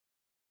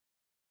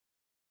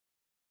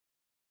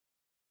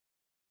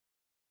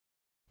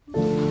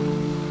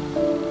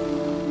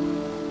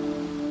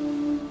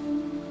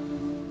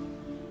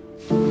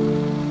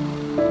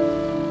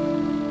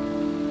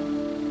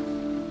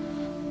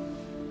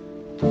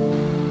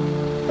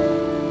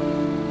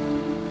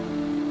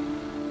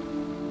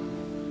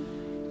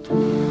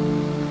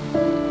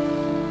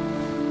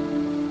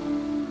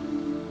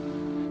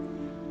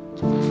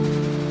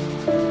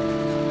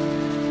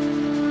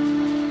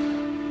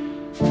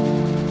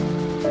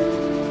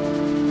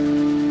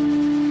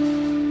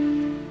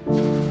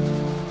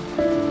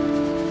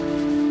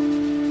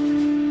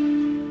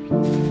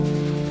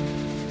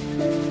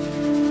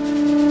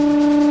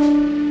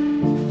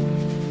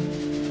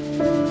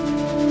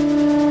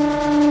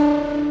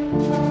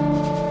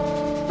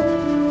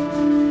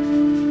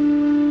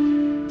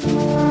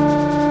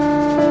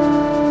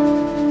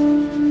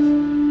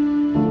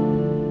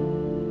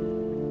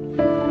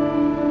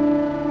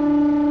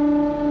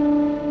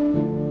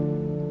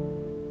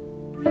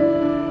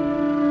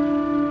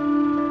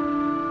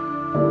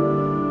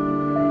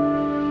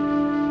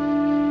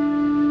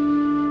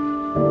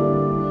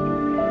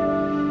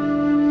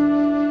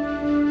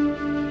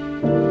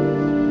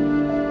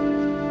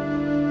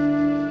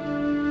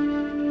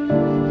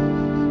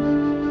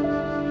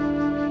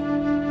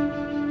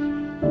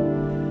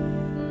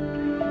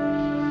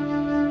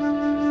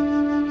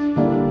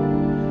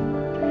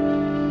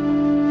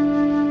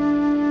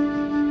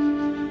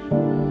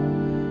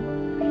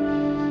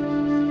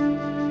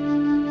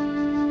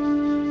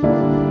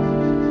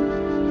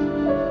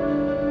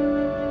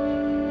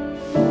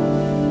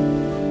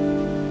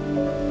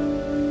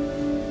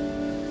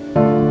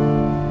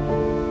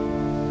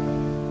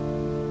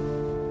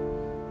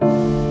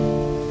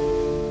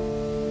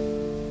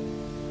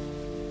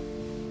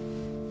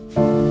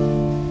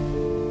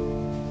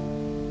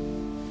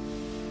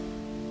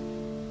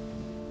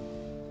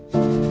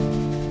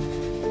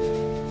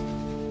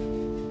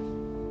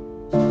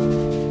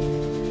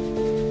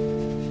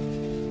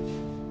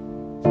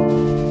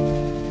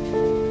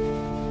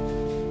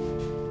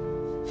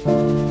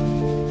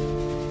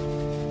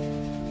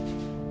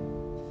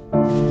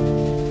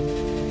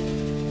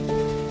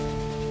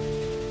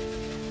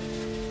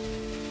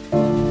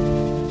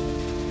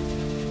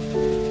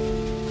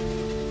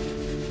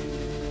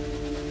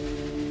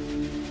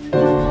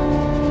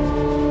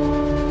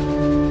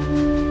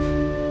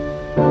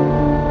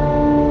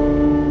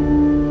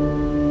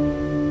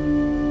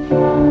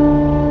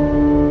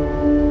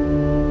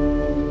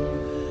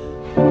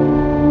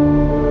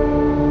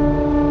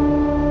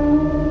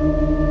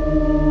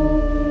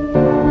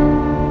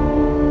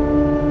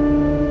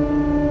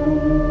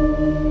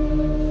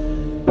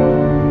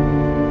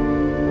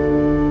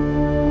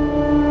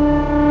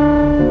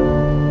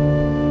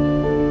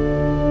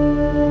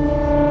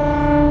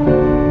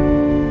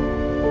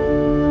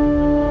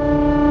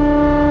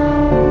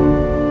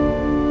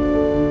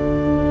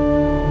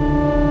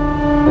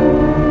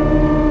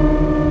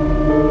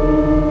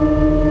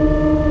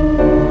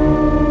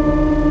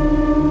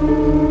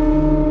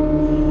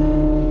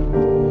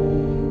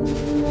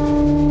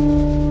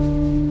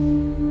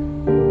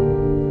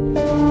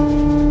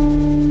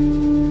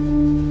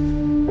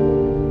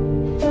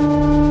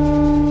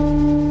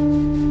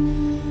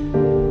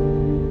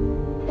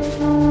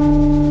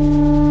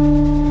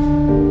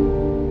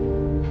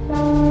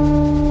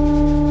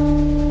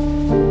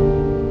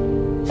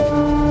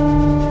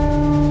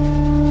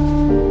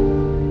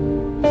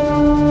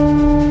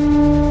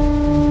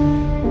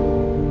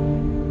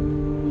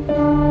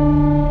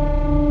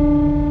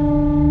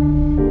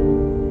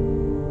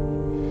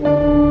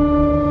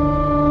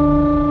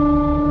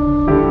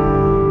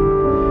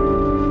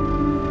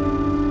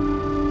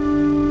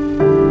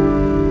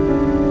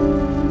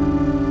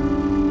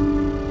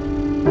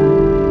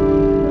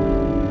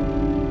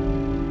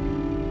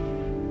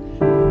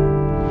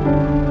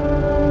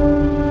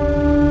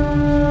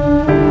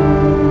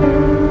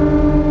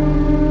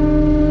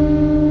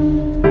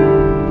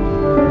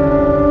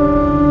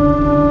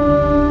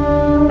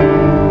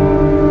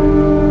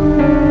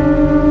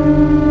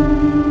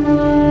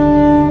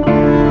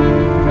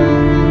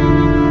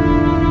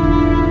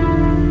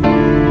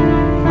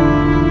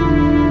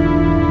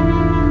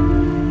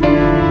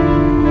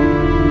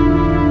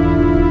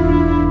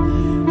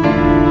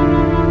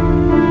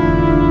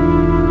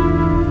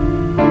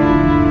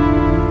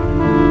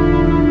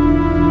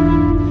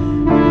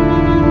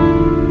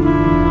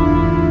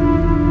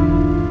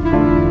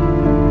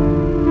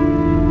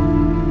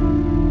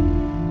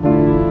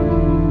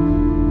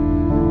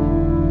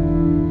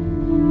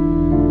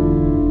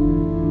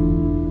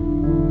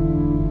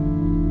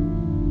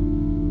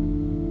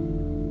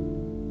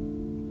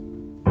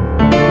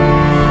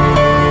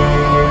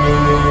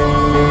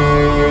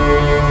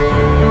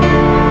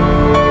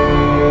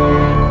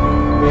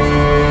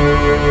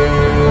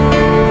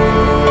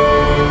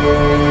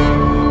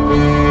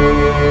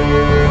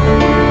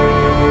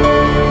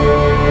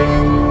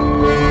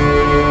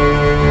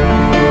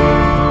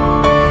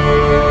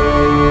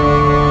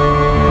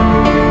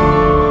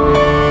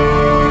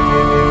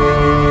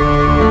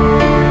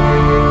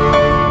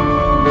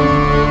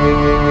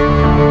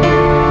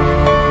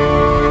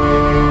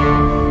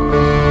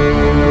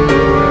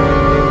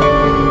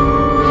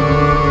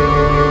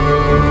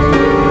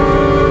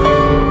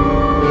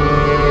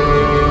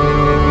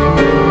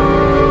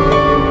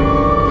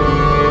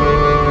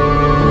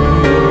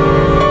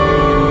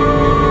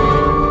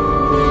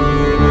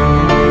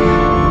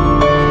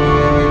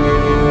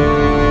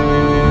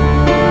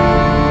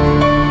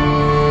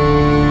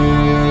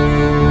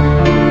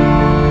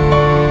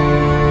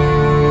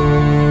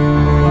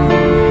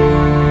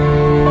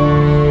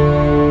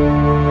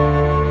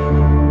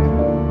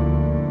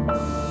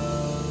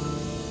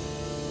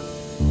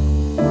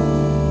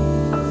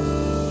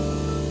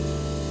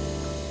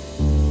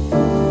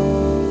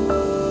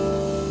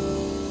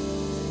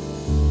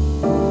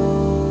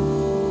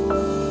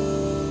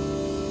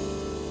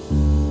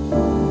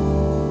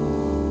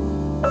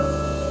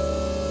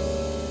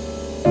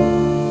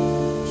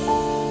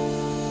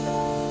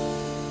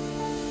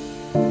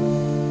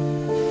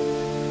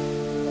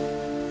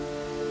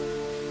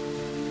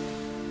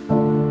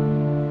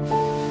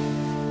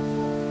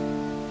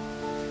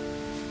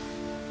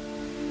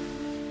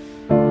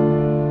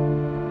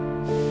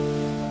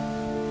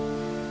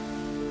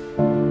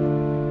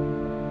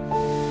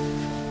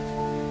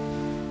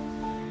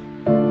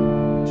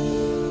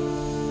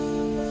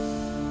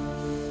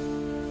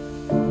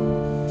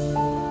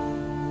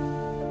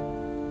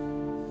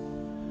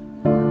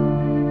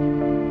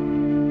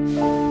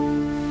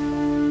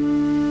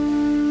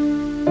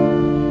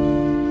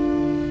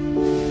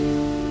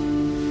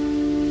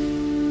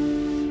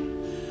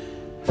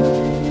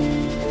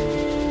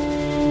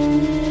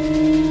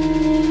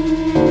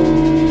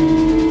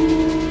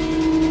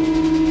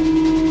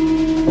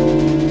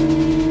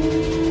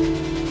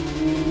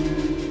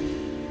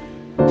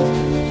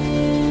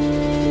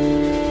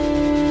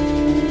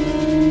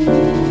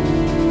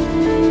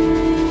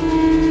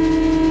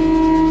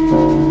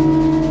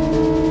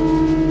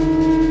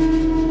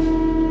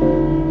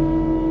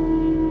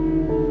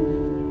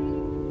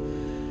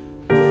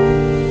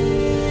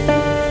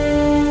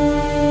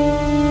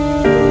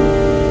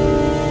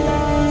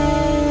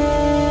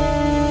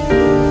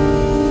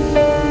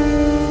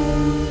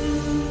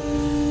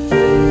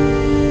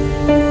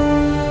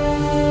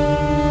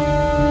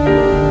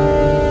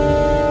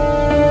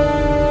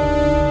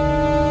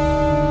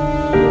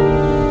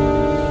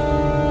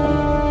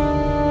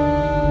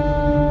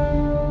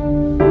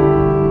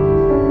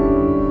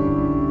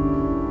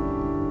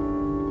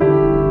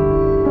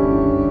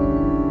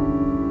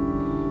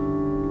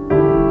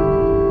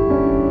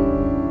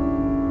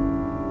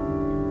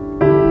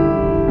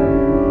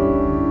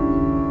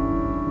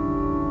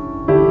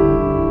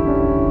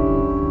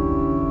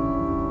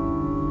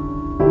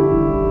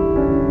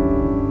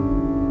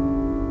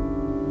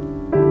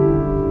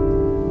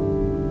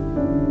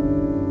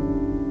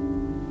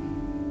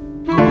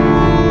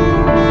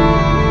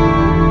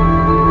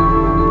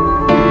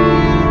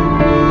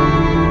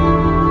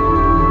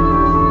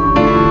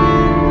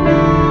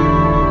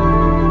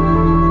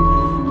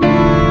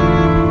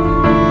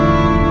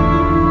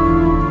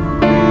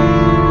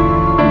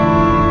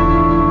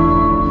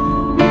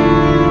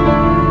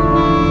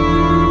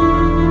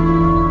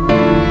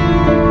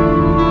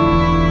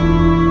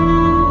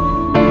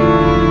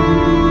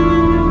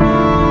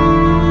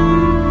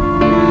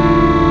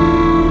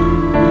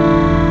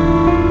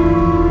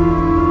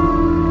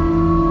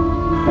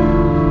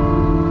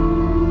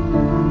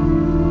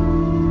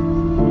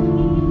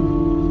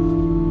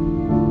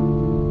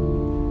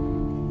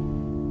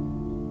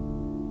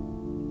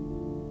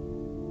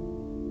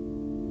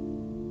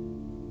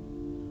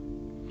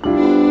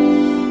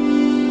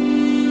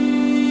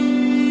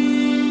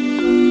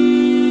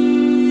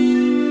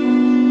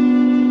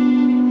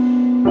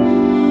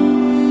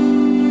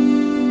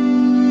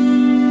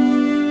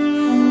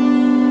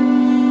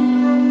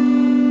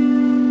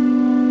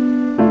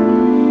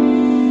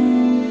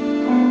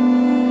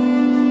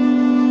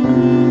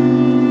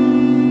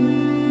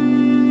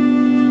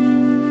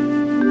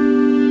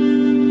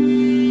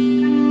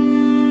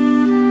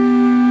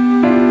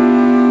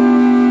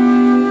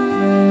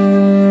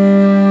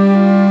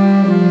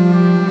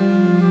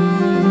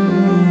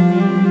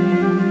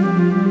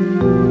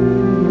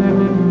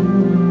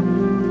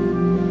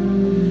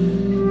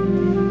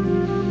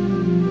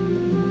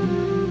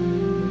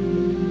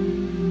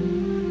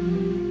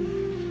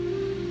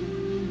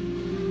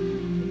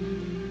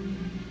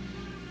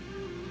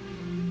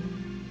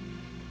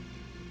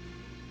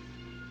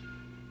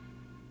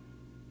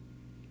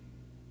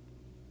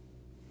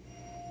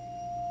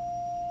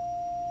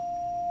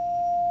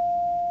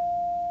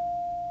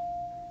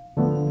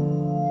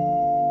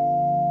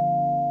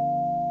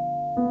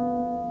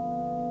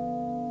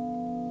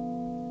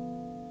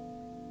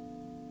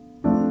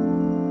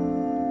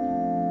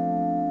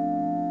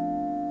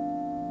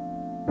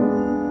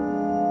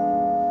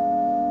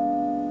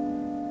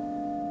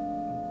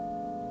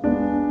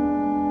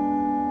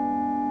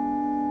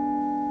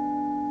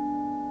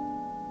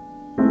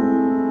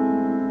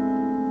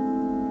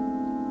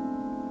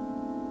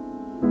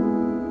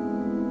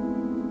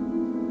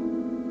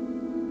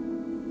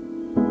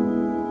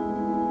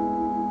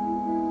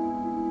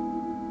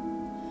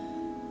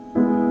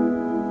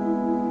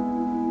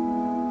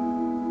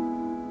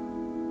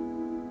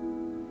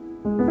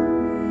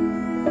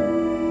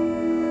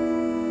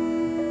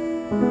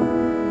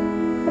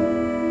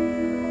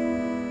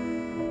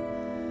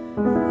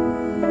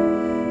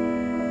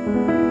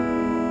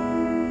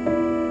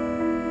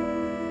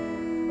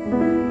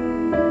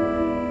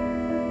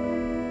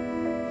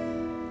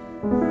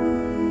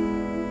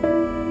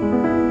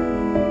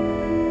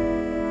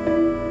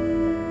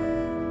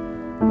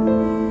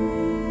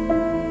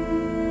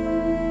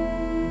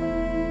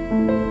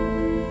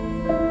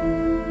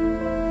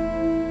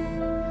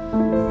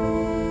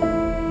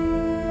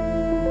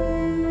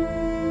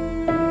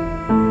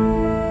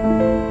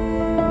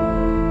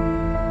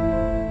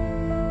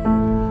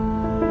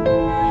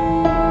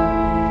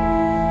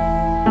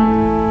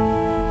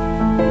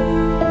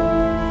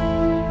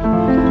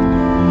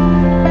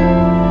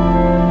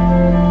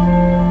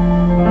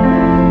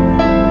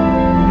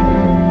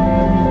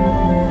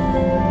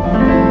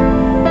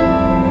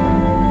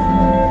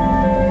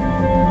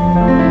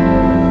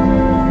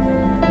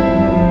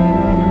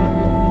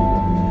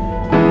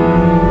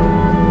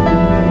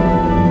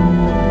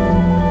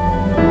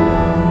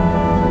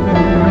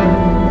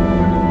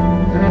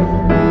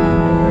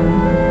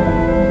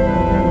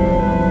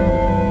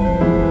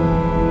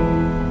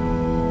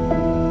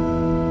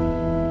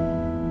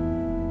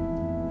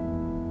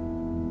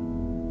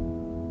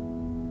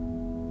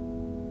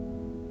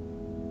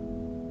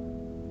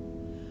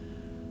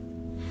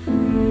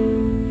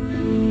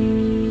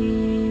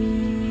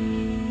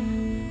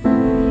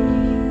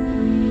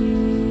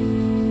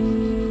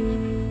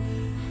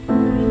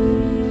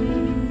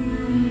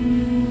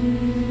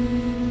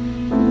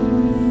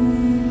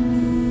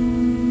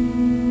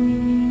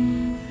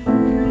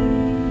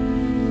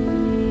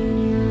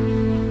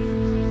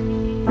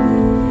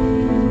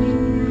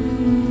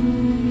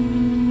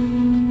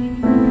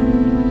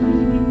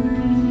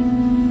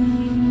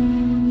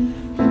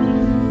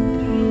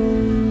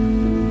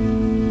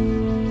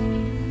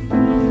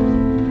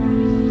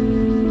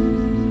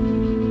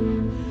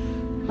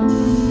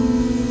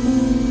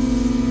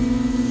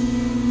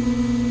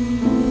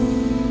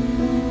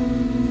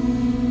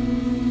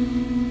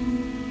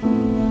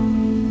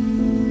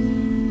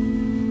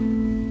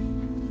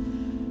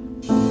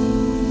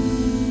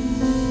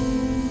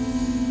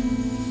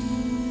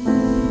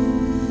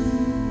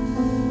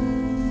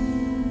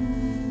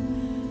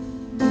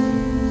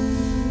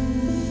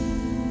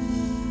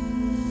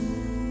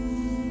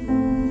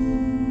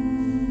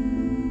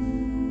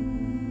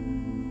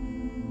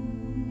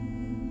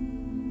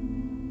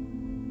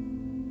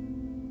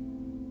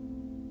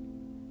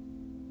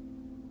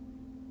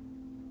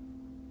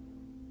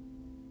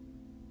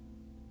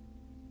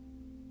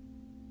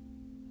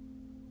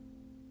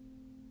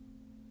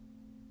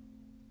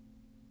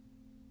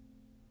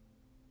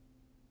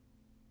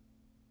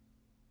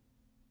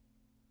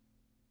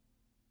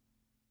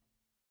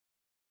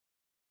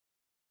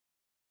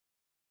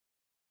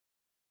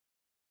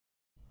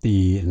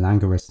 the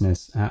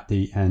languorousness at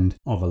the end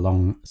of a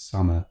long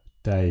summer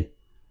day.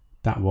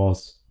 That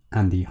was,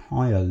 and the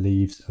higher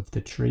leaves of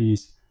the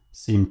trees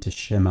seemed to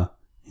shimmer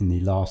in the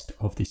last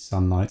of the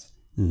sunlight's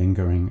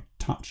lingering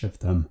touch of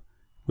them,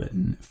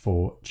 written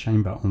for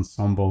chamber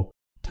ensemble,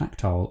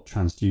 tactile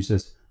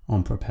transducers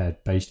on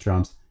prepared bass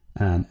drums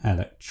and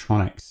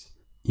electronics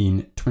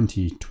in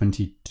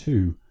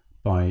 2022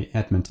 by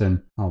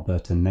Edmonton,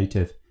 Alberta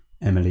native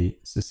Emily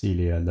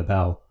Cecilia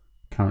LaBelle,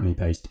 currently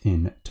based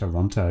in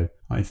Toronto,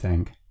 I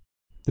think.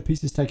 The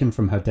piece is taken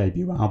from her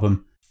debut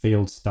album,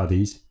 Field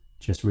Studies,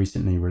 just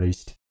recently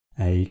released,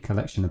 a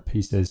collection of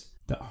pieces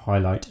that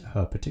highlight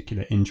her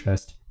particular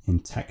interest in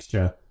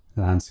texture,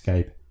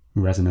 landscape,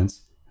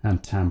 resonance,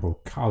 and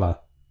timbral colour.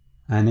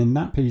 And in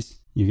that piece,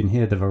 you can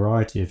hear the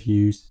variety of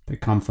hues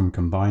that come from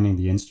combining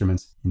the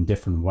instruments in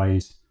different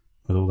ways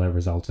with all their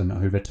resultant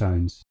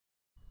overtones.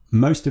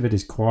 Most of it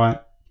is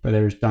quiet, but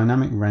there is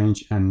dynamic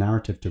range and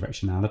narrative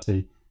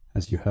directionality,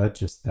 as you heard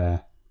just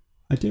there.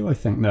 I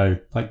think though,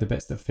 like the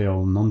bits that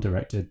feel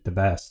non-directed the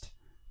best,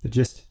 that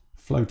just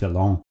float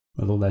along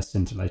with all their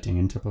scintillating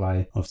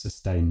interplay of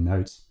sustained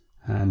notes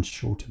and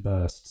shorter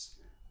bursts,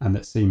 and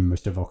that seem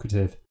most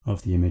evocative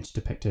of the image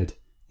depicted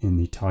in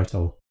the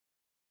title.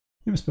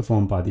 It was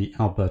performed by the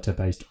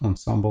Alberta-based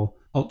ensemble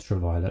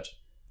Ultraviolet.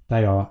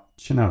 They are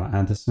Chenoa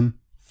Anderson,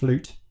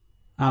 flute,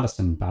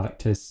 Alison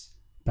Balaktis,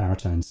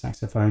 baritone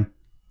saxophone,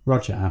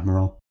 Roger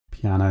Admiral,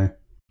 piano,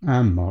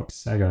 and Mark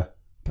Seger,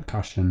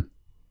 percussion.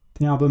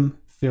 The album,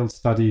 Field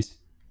Studies,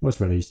 was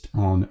released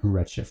on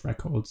Redshift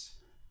Records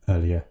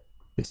earlier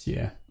this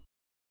year.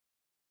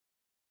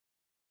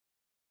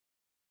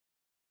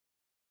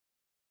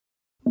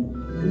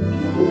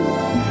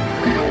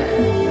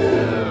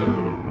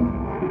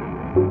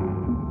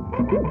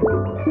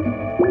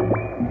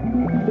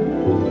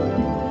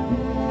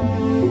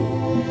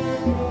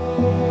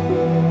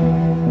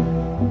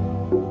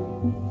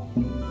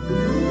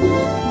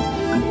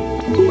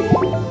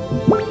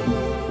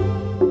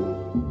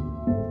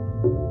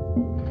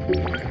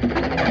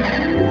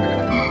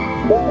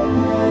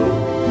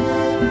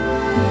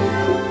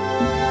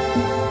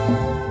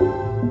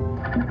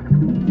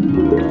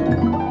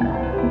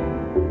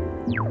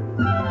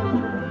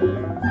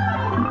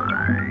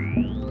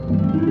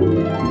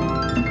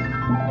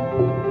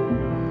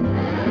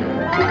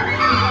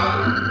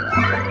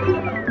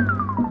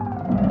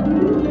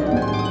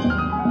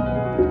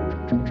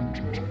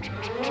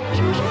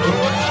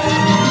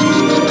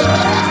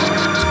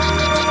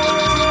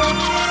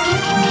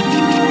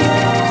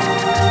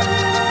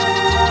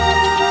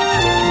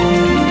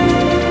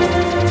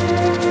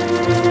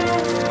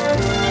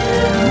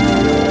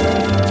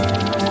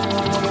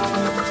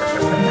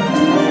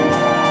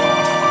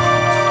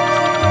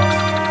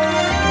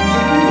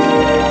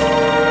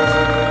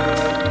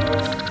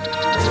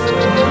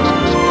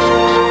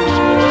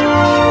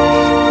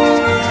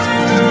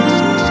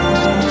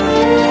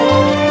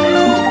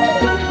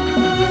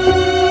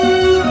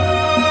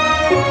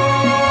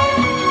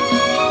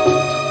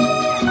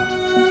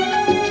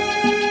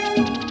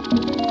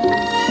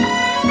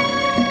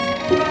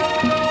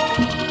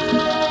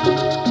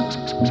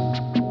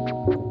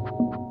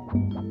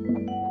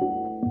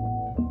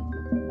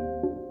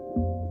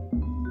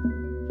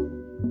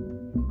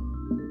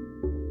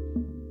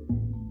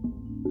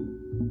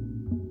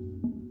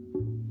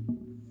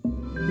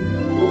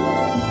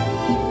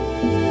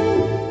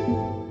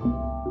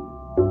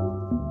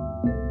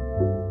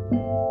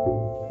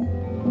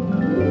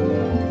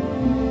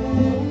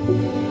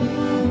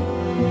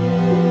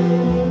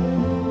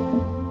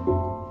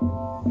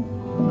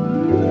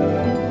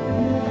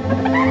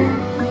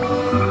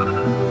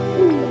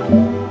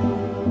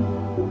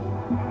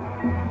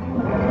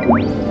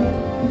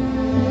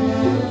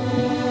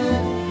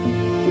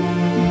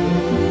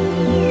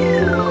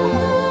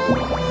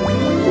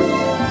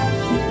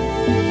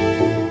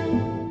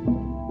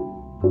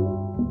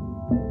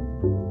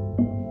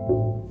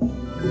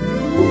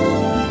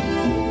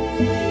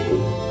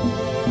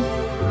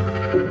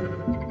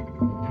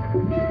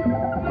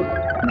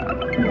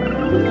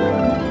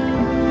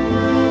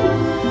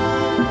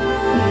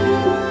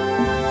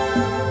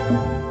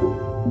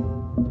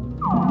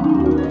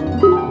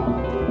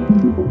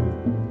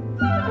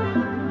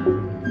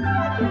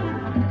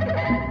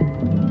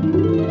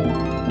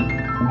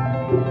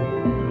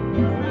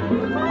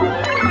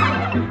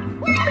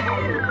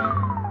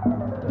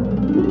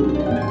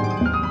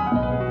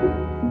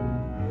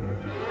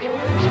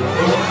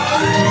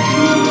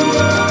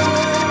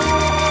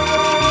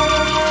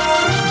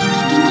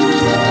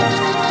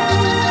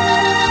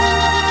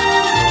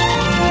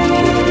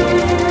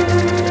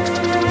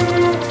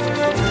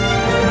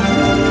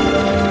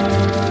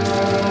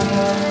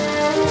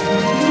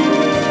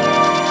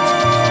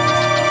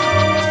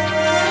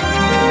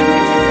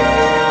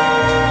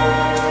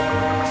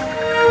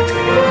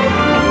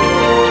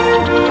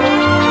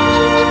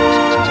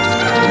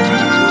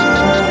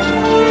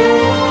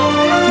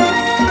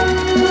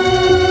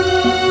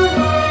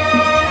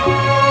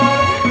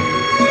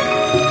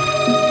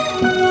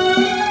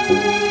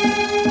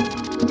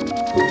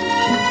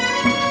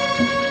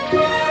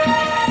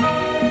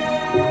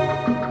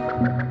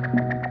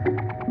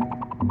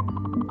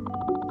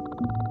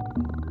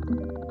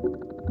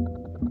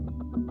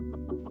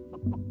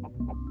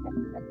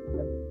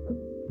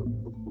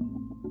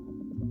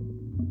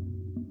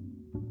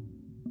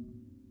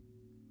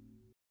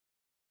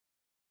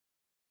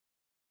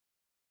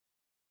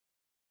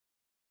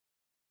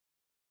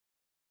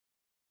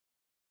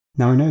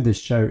 Now I know this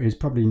show is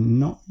probably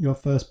not your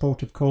first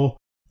port of call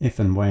if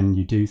and when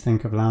you do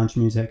think of lounge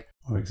music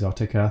or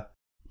exotica,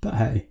 but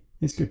hey,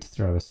 it's good to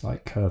throw a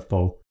slight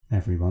curveball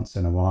every once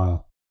in a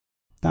while.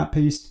 That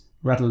piece,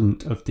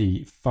 redolent of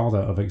the father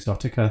of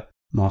exotica,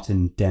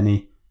 Martin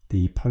Denny,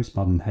 the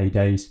postmodern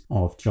heydays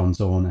of John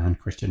Zorn and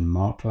Christian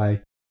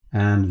Markley,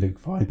 and Luke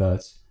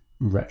Vibert's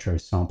retro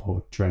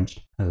sample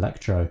drenched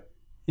electro.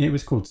 It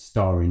was called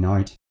Starry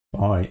Night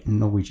by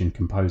Norwegian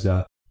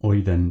composer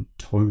Øyvind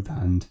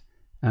Tovand,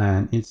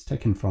 and it's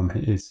taken from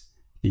his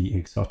The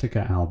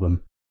Exotica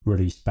album,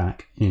 released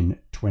back in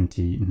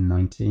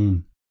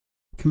 2019.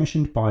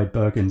 Commissioned by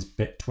Bergen's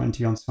Bit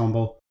 20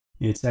 ensemble,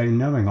 it's a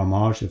knowing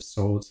homage of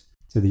sorts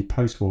to the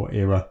post-war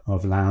era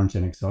of lounge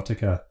and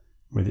exotica,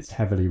 with its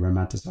heavily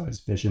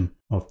romanticized vision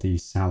of the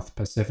South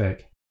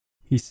Pacific.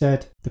 He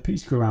said, the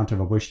piece grew out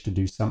of a wish to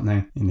do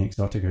something in the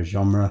exotica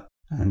genre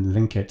and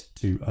link it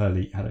to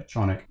early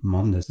electronic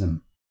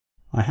modernism.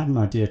 I had an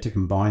idea to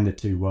combine the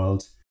two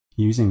worlds,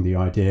 using the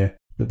idea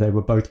that they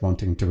were both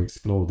wanting to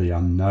explore the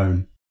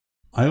unknown.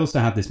 I also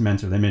had this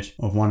mental image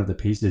of one of the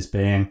pieces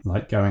being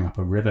like going up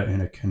a river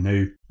in a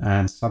canoe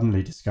and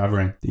suddenly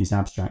discovering these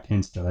abstract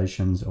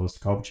installations or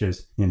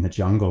sculptures in the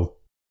jungle.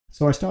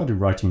 So I started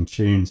writing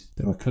tunes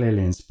that were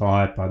clearly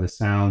inspired by the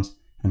sounds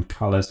and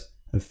colours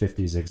of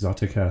 50s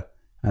exotica,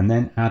 and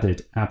then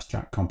added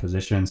abstract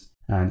compositions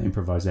and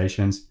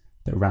improvisations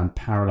that ran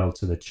parallel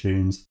to the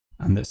tunes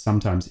and that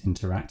sometimes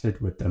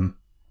interacted with them,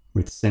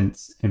 with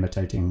synths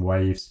imitating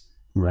waves,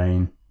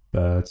 rain,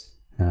 birds,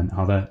 and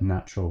other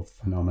natural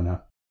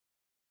phenomena.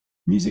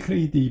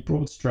 Musically, the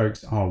broad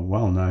strokes are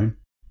well known,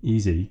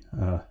 easy,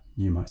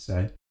 you might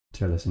say,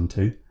 to listen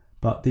to,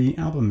 but the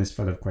album is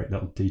full of great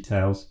little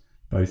details,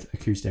 both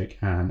acoustic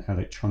and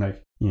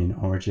electronic in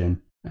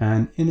origin,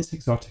 and in its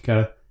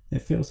exotica,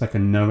 it feels like a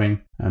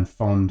knowing and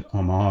fond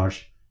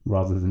homage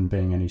rather than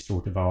being any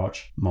sort of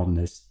arch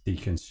modernist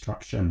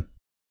deconstruction.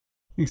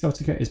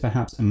 Exotica is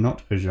perhaps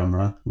not a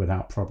genre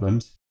without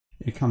problems.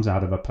 It comes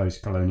out of a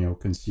post-colonial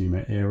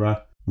consumer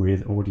era,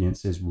 with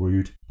audiences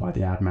wooed by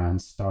the ad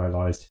man's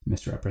stylized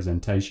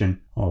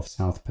misrepresentation of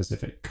South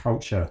Pacific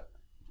culture.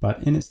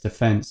 But in its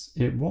defense,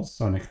 it was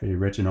sonically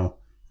original,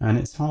 and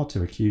it's hard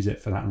to accuse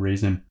it for that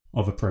reason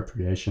of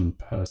appropriation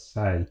per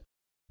se.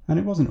 And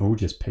it wasn't all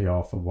just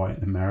PR for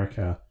white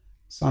America.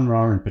 Sun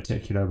Ra in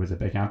particular was a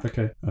big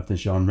advocate of the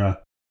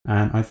genre,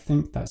 and I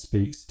think that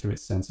speaks to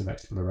its sense of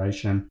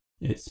exploration,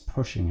 its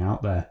pushing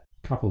out there,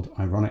 coupled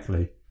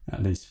ironically,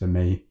 at least for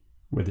me,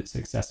 with its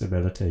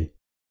accessibility.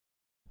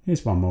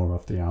 Here's one more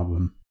off the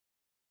album.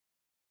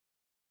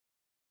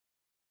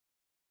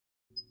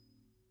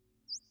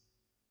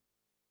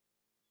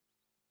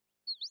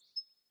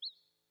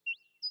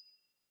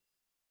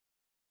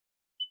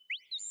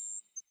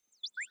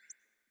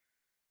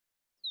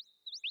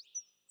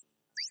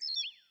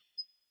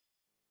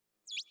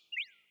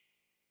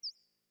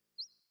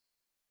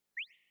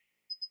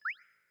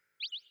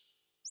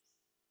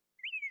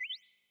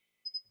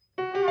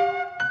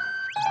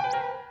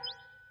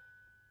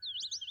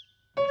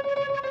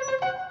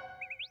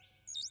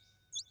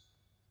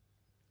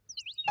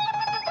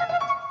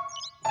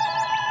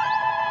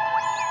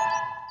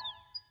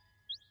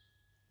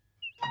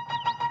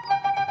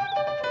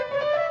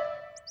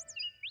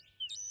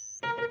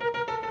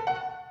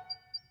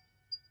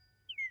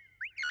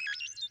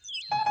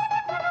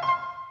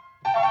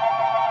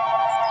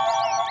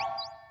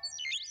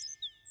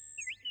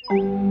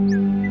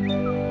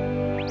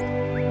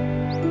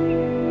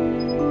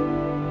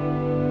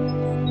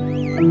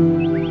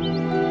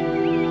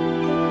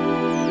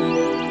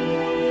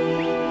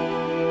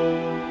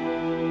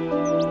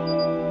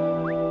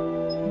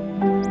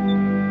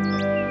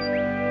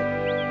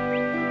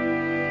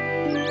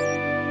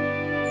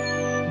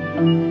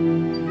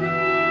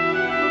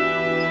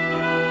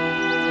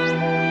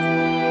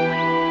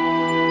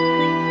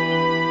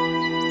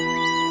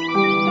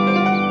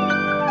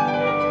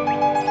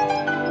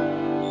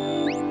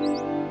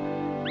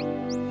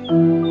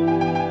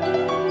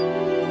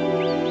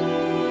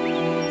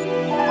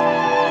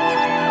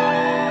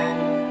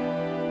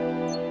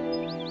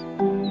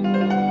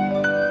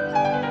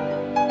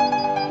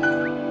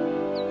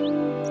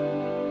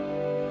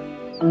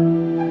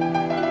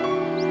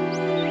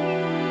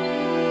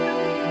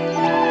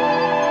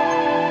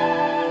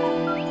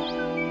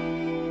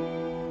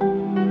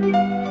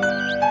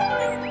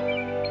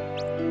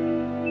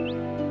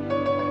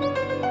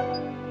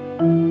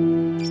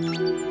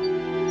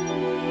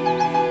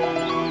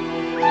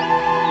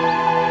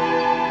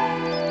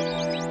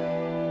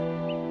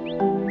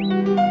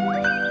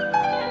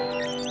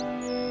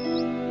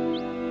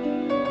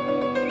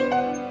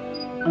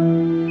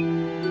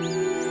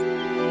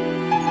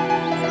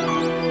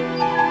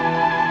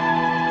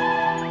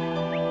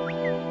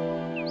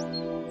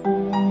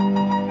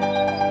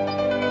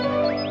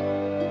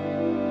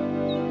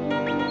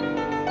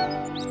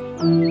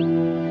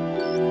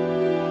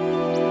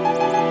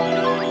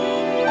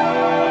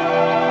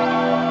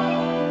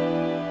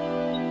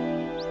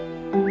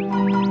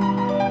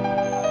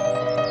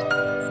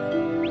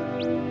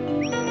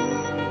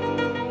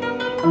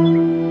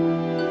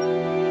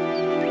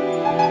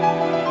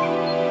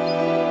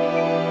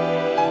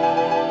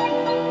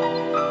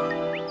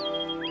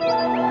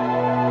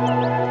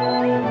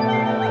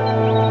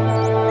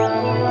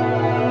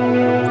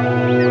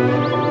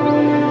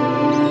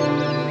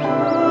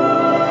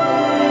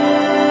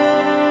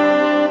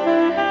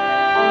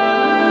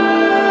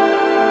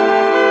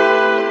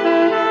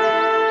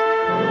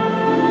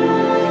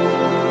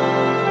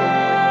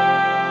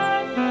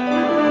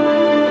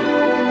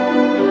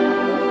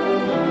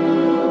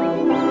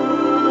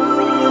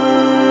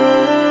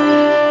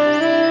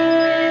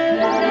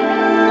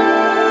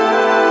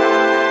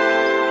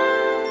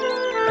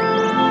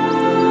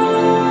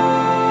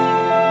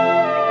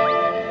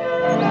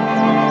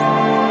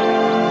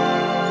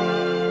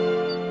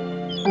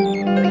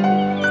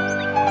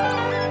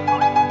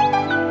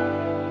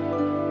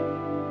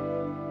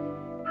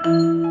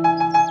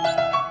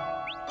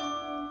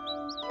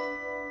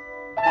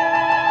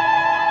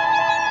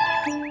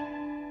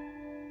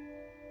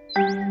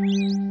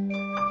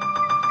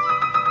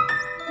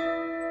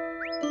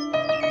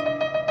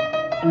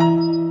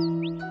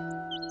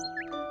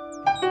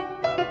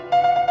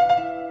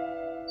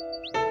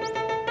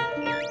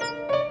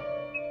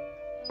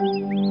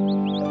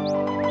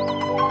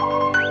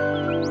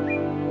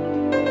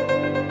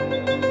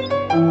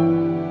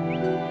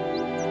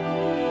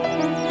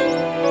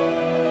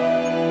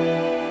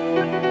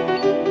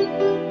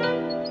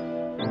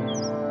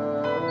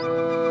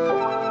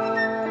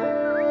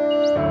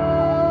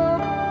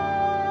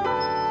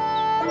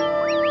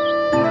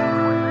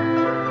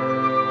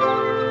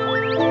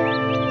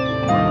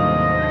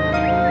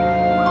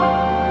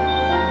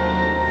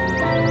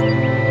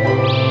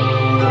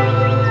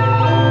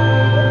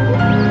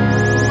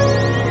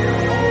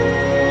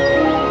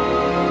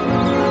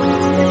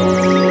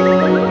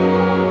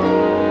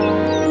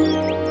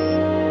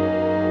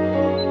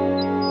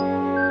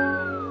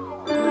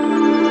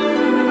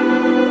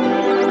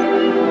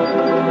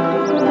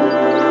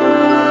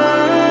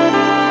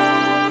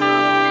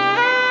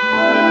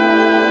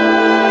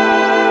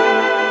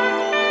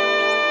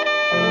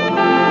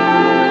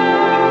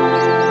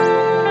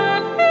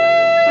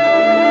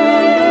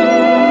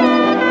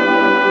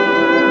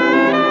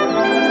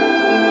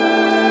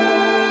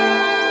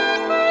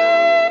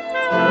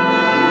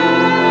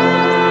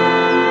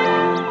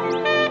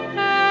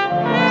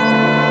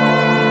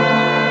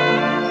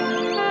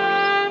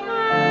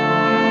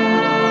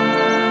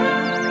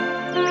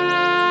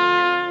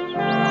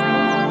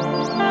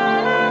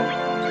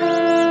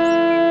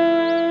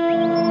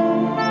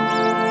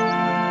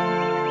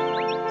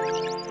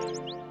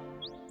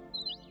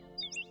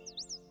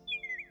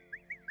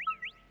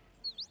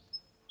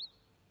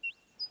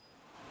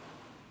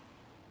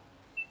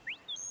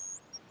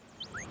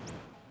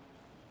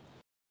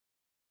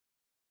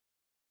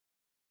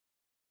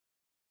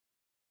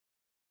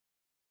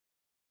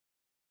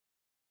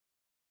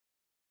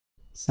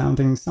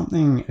 Sounding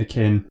something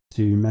akin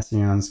to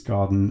Messiaen's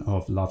Garden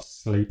of Love's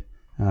Sleep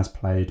as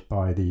played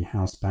by the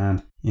house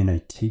band in a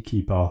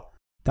tiki bar.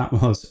 That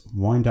was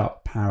Wind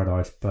Up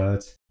Paradise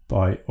Birds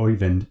by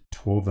Oyvind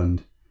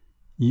Torvund.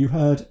 You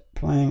heard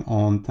playing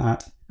on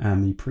that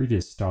and the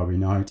previous Starry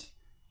Night,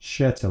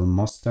 Kjetil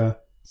Moster,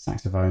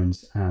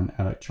 saxophones and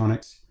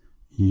electronics,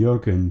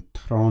 Jørgen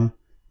Tron,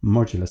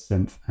 modular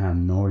synth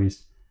and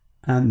noise,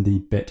 and the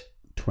Bit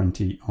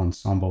 20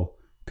 ensemble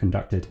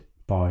conducted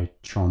by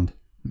Trond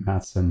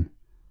Madsen.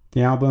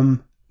 The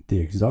album,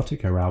 the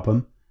Exotica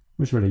album,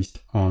 was released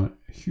on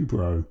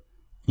Hubro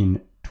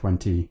in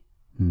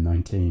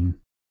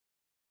 2019.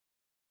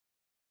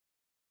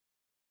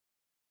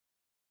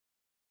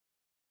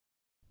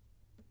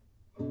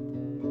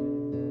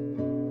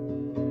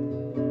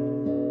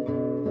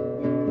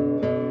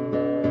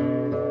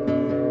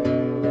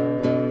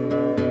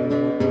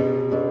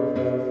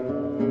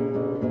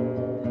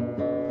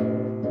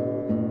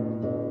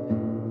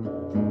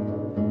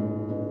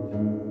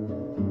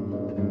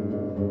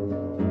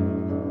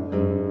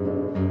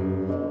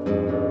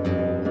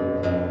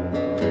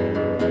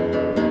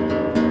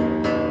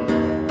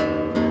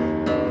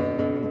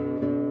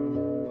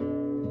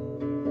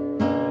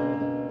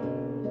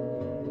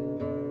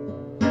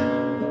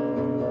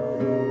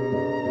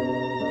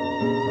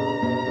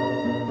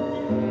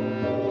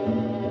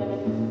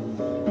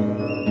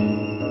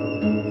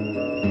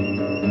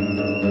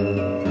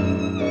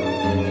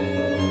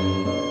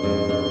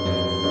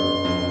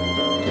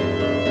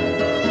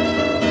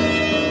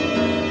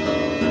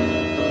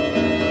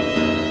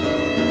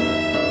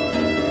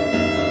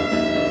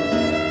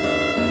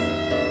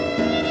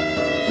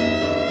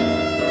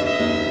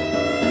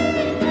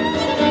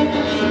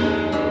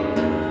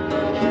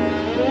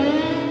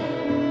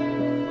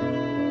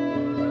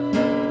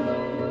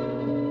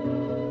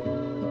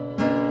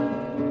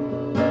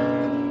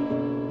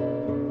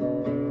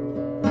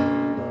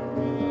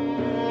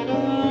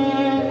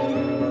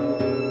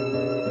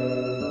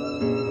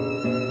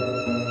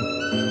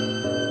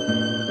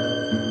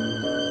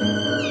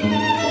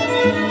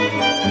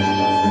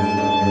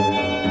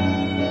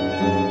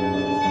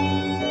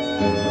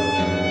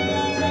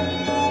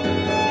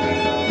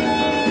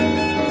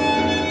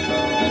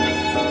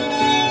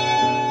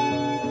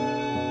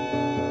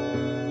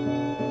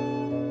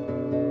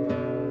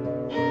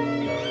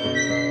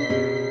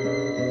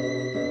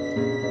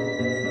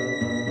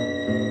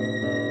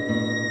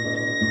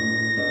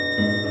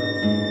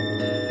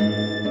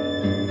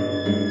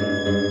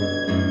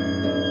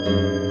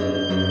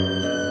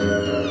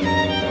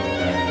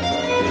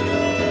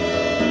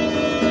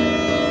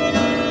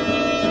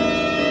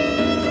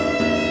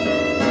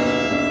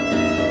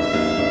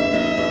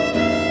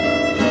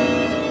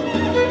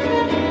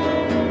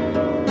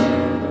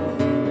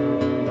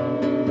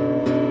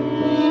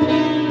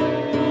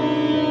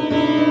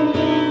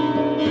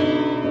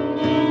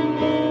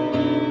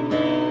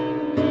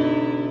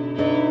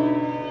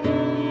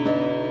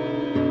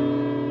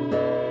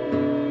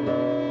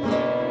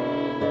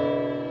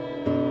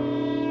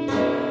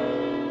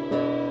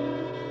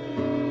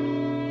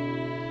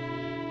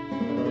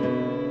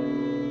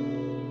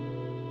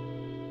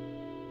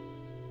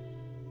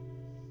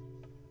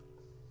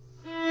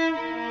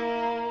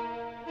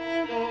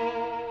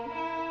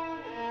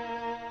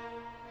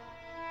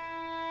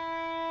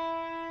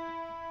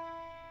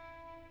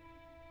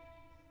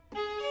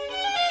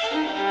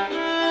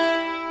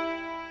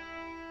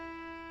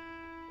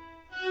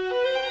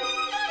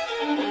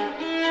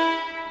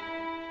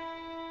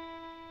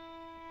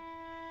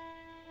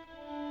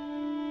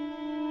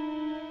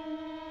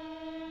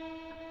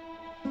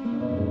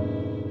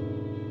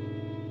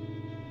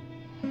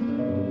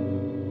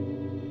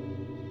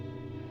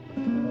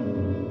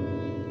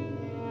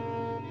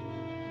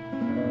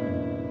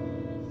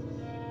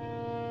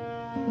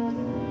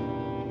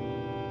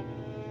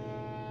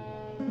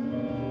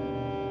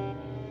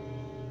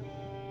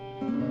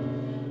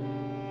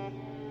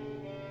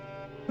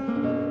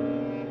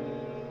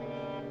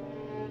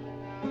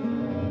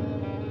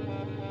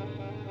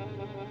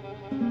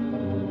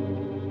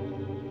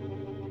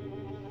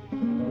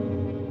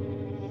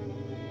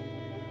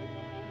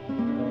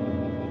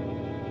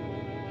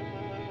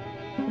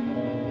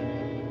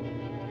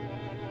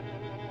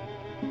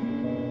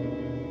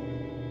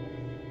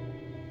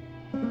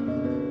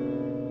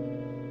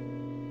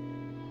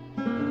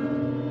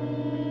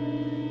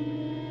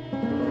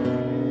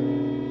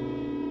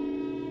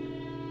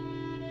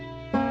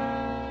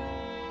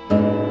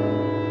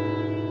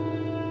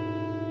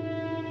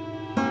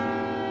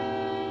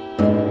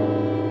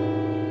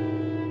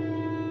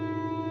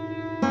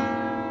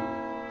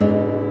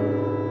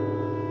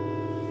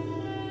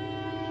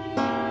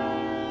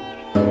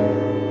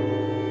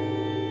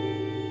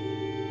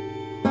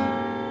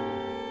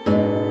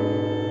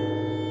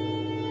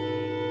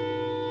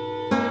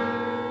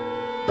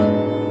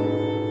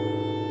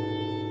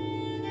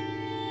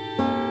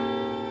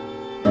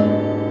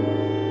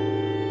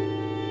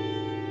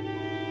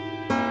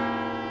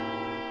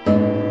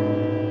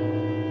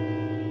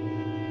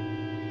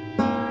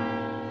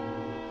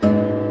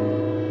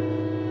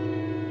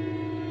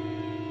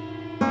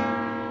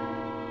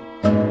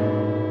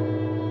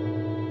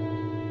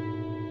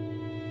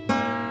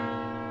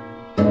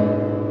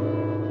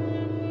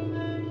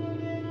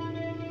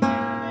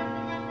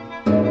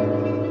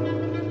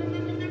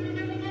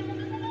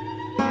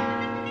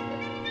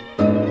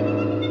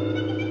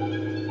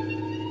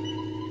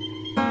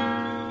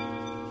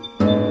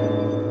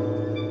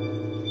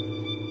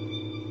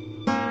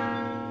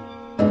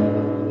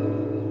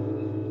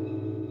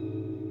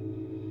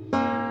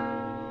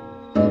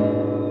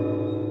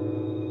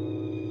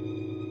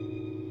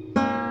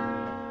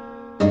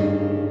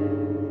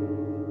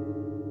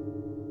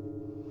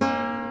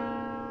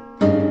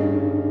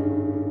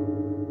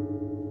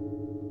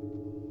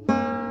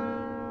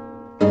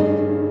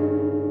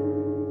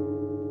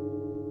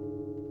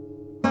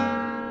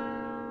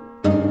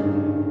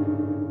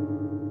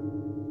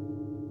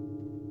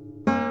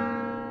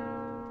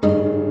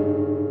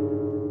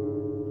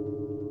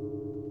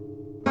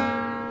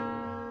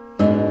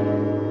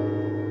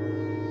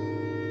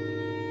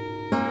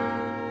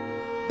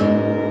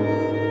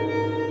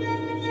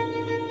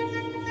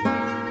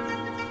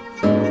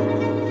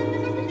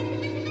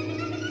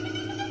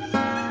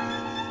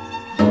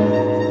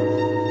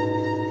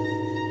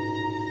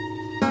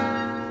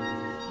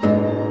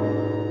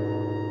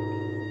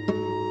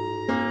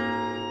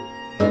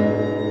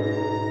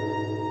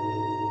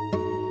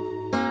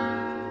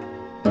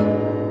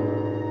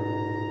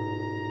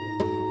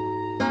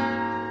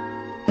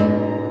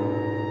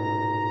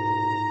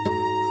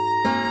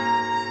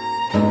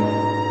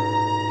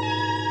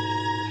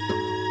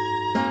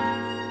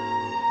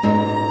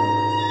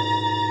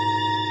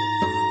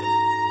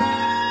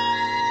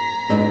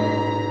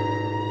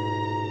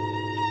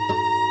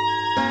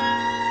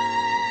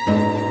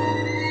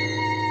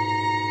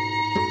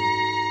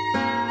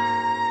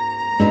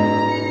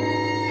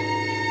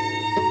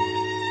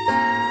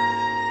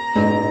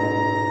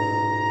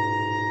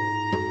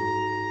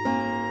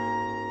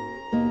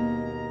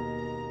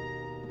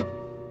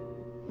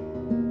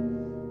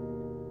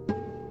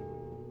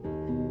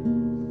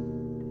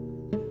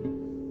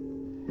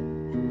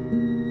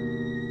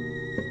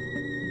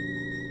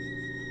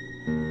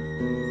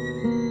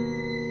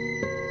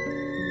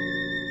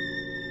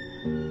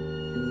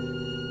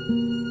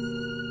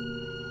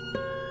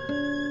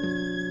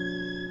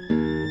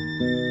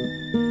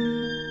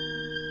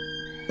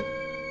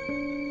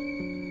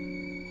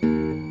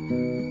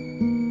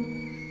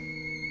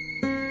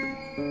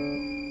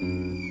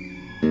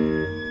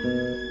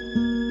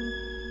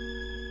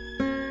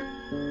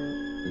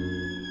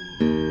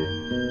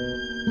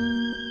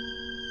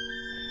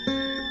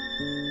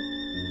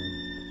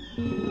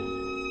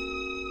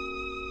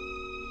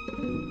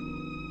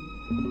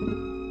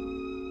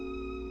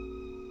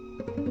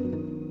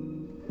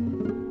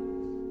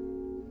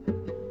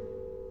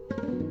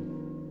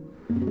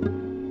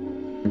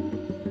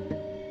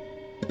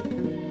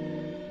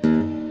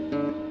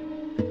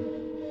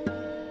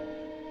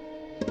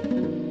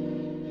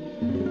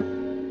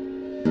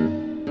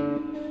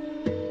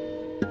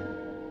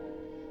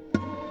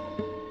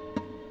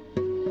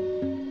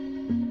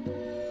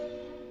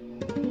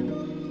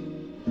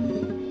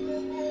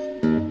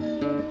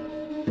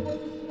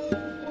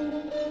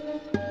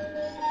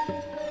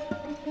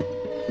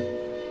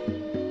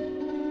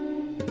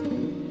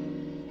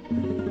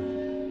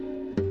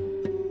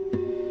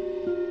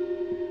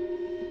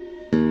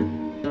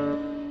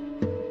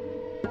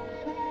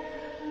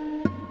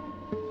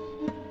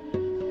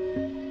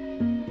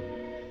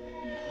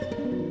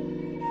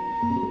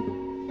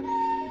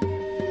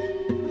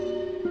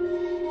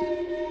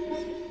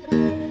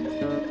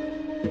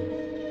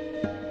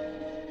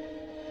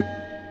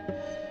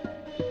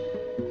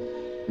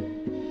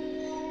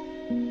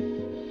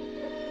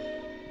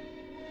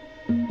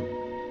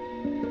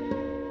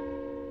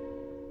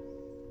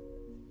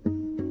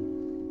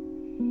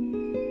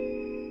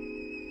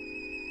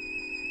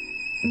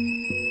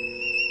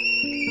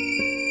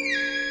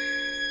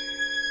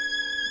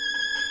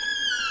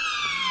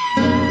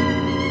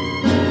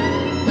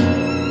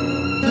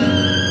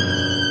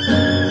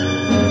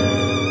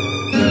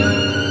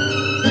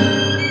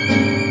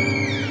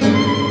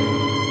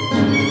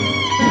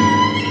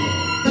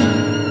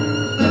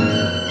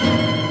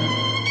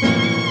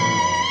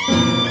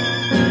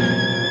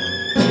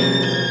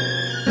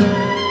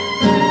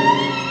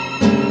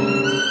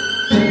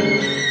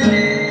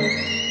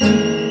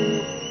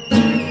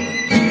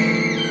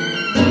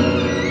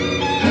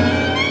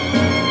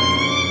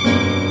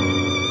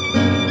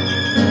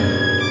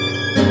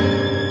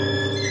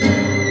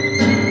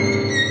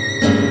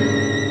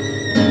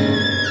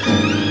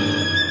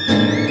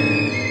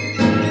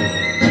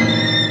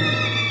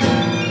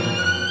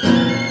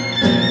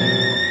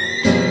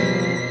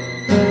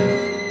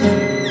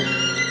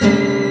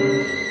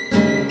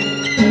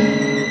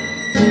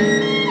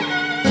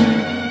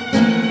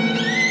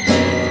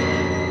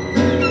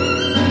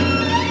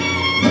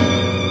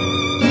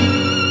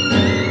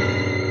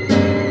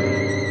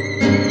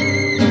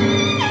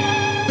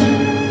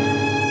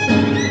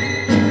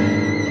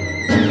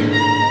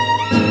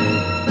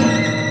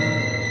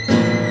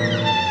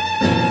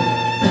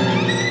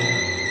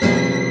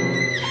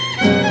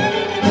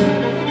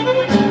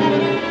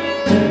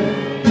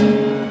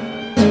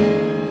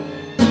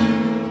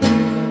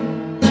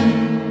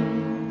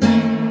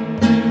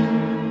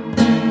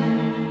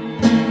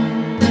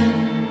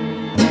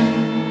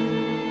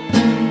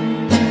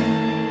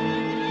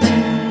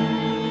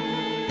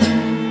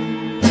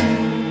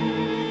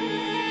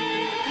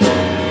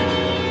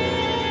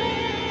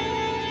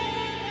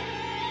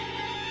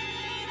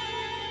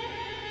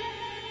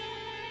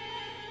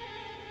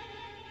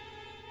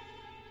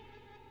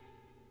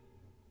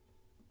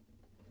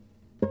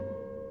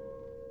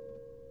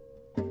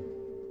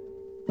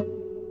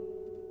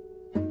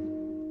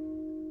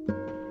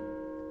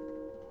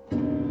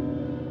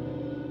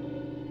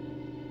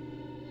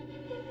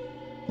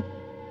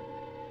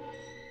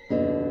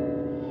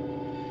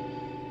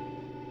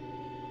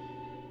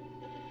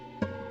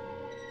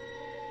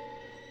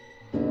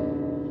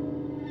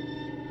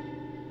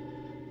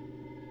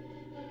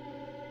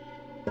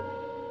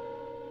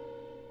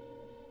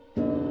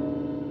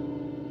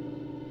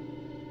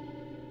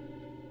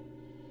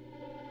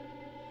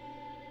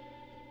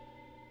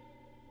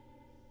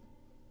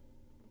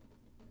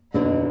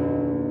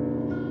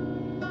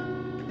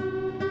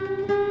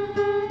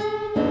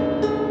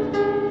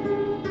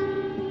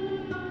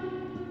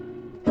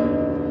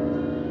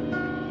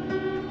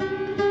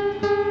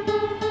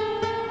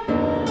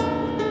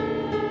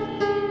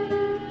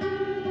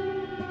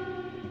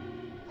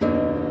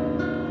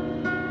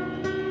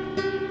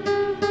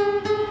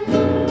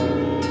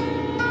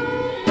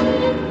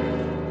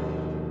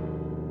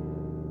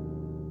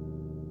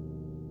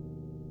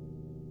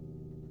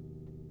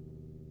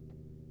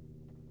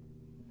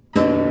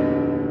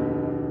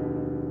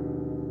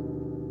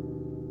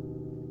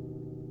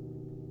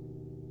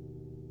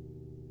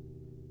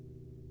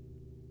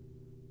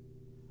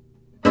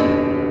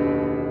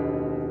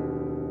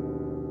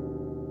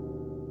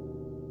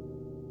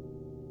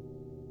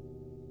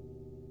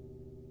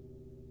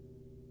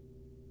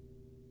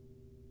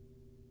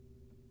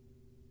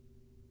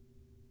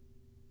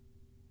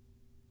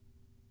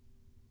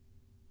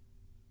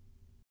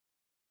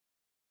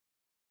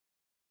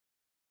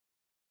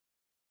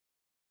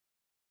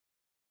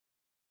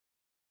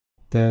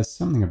 There's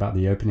something about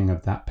the opening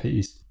of that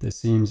piece that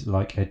seems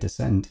like a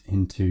descent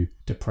into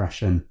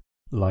depression,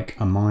 like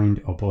a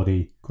mind or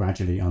body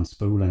gradually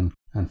unspooling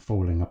and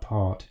falling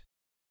apart.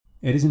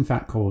 It is in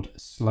fact called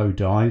Slow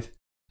Dive,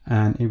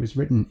 and it was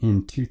written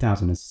in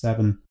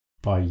 2007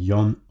 by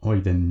Jon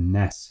Øyvind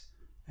Næss,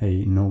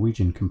 a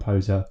Norwegian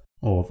composer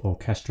of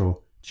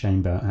orchestral,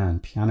 chamber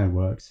and piano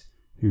works,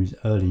 whose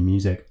early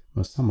music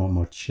was somewhat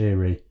more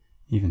cheery,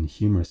 even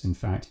humorous in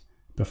fact,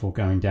 before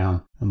going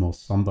down a more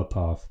somber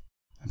path.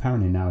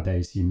 Apparently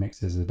nowadays he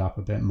mixes it up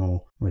a bit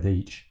more with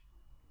each.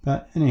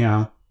 But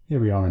anyhow, here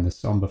we are in the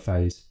somber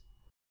phase.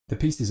 The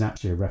piece is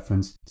actually a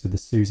reference to the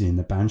Susie and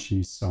the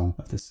Banshees song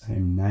of the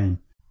same name,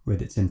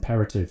 with its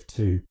imperative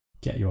to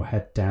get your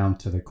head down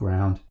to the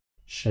ground,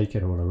 shake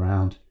it all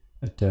around,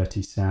 a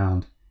dirty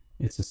sound.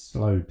 It's a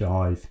slow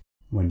dive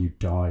when you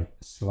die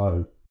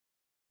slow.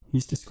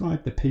 He's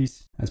described the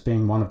piece as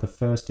being one of the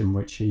first in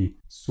which he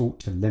sought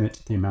to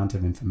limit the amount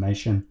of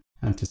information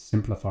and to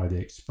simplify the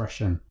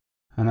expression,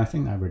 and I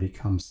think that really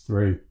comes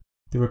through.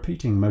 The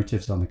repeating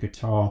motifs on the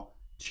guitar,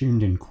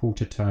 tuned in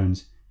quarter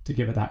tones to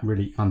give it that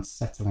really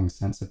unsettling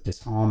sense of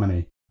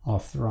disharmony, are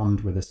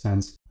thrummed with a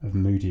sense of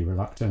moody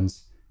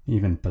reluctance,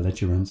 even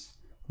belligerence,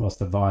 whilst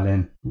the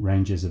violin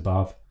ranges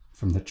above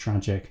from the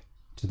tragic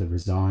to the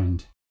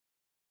resigned.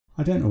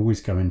 I don't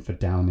always go in for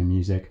downy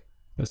music,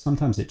 but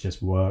sometimes it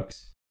just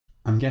works.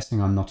 I'm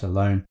guessing I'm not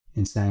alone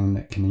in saying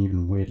that can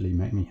even weirdly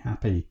make me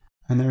happy,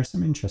 and there are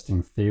some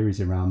interesting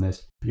theories around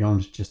this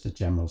beyond just a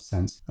general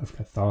sense of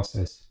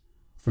catharsis.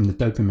 From the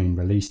dopamine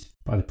released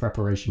by the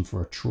preparation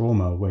for a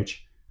trauma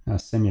which,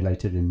 as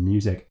simulated in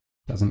music,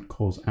 doesn't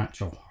cause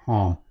actual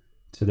harm,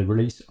 to the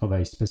release of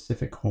a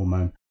specific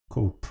hormone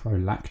called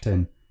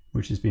prolactin,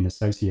 which has been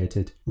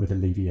associated with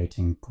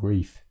alleviating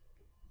grief.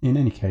 In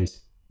any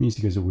case,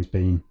 music has always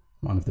been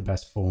one of the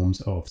best forms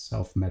of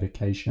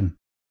self-medication.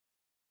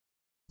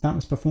 That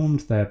was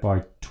performed there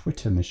by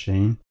Twitter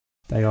Machine.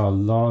 They are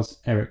Lars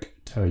Erik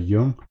Ter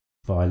Jung,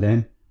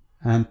 violin,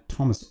 and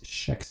Thomas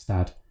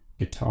Schekstad,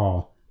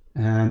 guitar,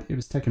 and it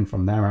was taken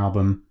from their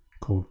album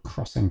called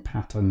Crossing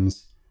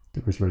Patterns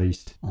that was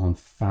released on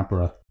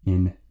Fabra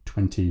in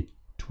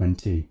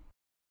 2020.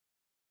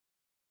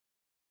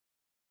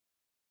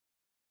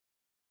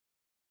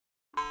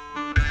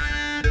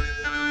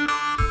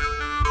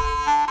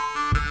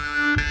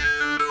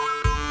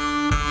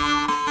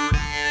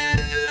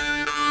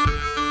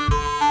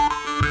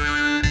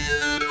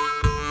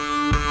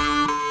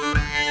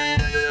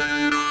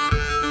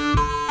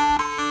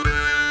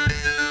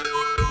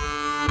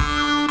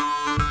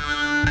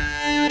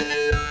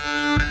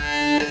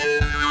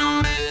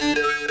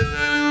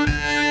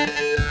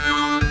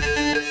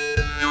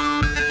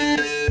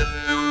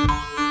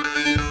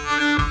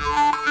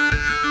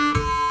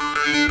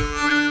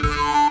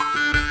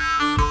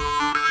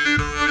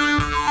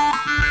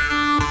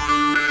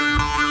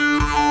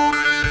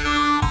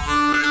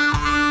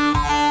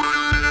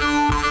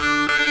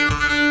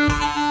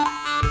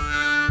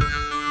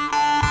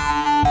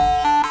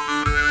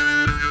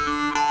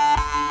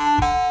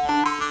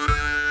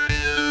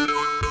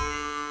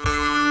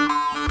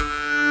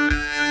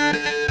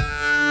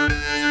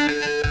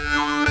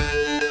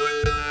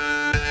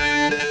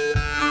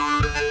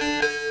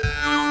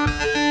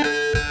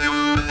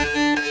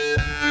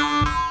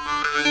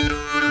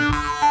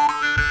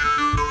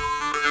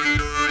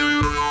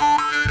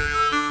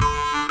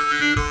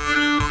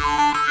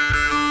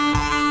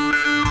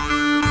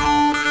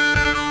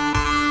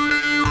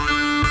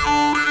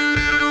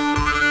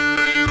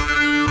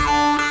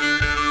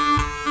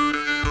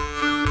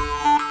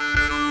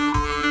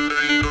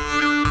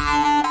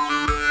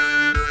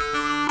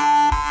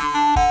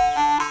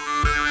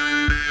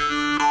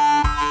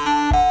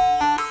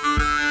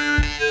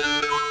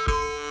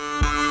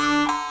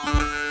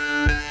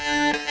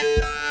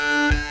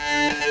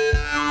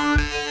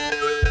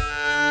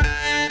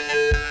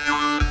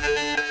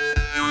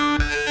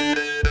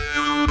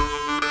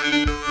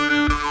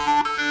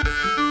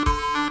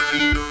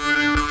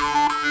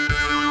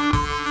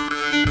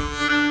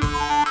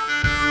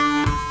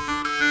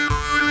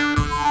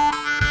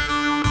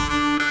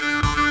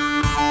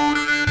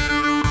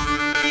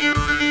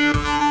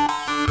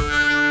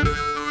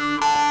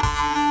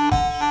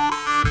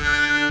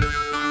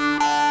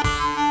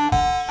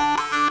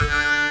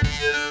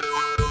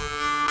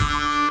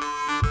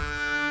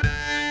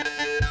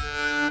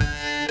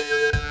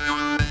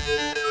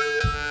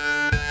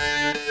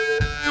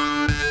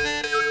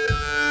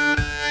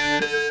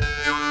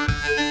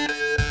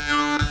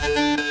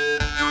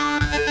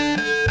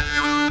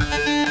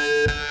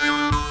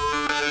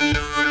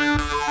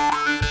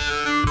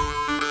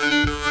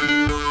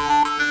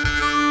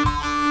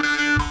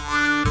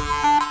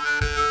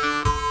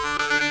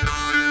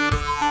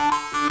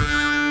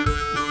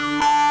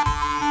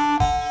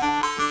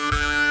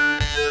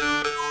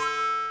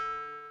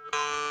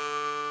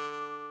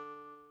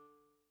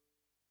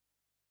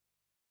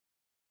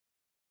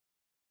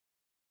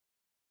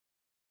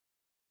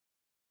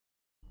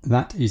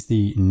 That is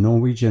the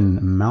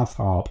Norwegian mouth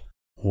harp,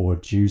 or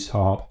Jews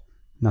harp,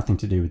 nothing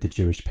to do with the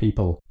Jewish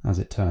people, as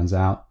it turns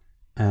out,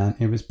 and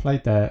it was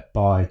played there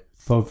by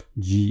Thov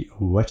G.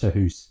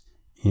 Wetterhus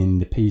in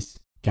the piece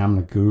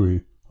Gamla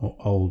Guru, or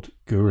Old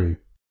Guru.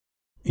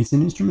 It's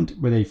an instrument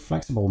with a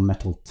flexible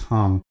metal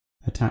tongue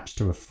attached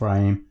to a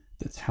frame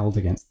that's held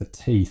against the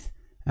teeth,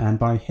 and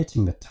by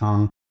hitting the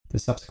tongue, the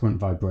subsequent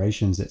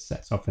vibrations it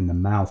sets off in the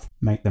mouth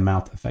make the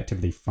mouth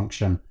effectively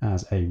function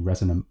as a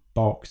resonant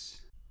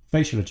box.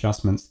 Facial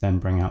adjustments then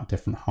bring out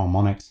different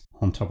harmonics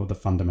on top of the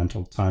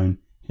fundamental tone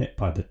hit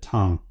by the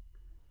tongue.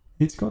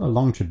 It's got a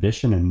long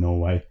tradition in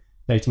Norway,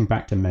 dating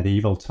back to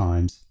medieval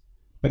times,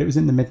 but it was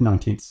in the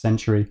mid-19th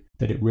century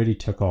that it really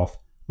took off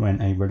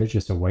when a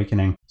religious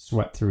awakening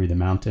swept through the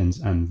mountains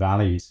and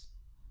valleys.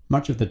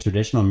 Much of the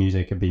traditional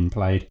music had been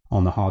played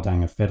on the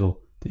Hardanger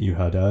fiddle that you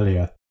heard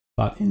earlier,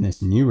 but in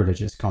this new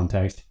religious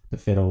context, the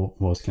fiddle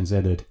was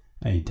considered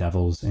a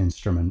devil's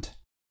instrument.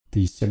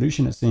 The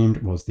solution, it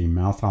seemed, was the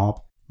mouth harp,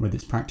 with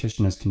its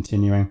practitioners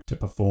continuing to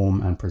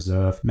perform and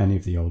preserve many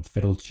of the old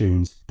fiddle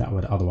tunes that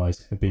would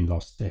otherwise have been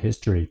lost to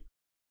history.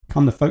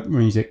 Come the folk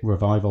music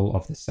revival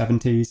of the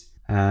 70s,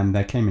 and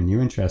there came a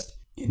new interest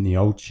in the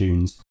old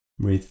tunes,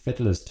 with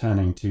fiddlers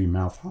turning to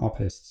mouth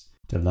harpists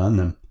to learn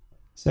them.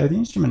 So the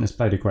instrument has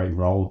played a great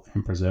role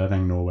in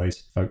preserving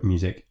Norway's folk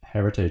music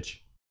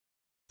heritage.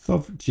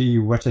 Thov G.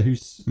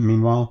 Wetterhus,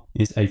 meanwhile,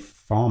 is a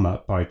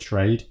farmer by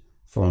trade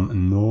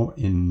from Nor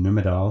in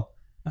Numedal,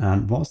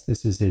 and whilst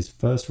this is his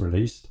first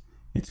release,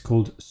 it's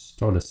called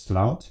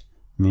Stolleslaut,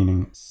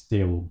 meaning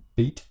steel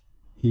beat.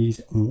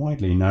 He's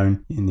widely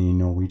known in the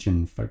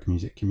Norwegian folk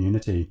music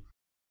community.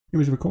 It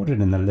was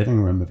recorded in the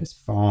living room of his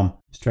farm,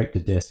 straight to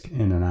disc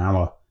in an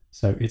hour,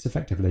 so it's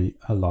effectively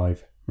a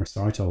live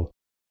recital.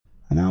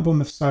 An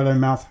album of solo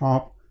mouth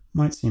harp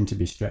might seem to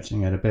be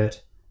stretching it a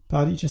bit,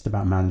 but he just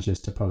about manages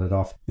to pull it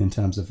off in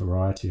terms of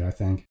variety, I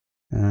think,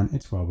 and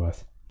it's well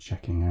worth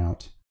checking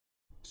out.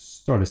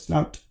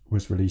 Stolleslaut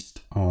was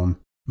released on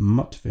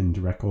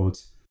Motvind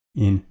Records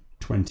in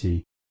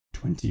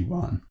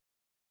 2021.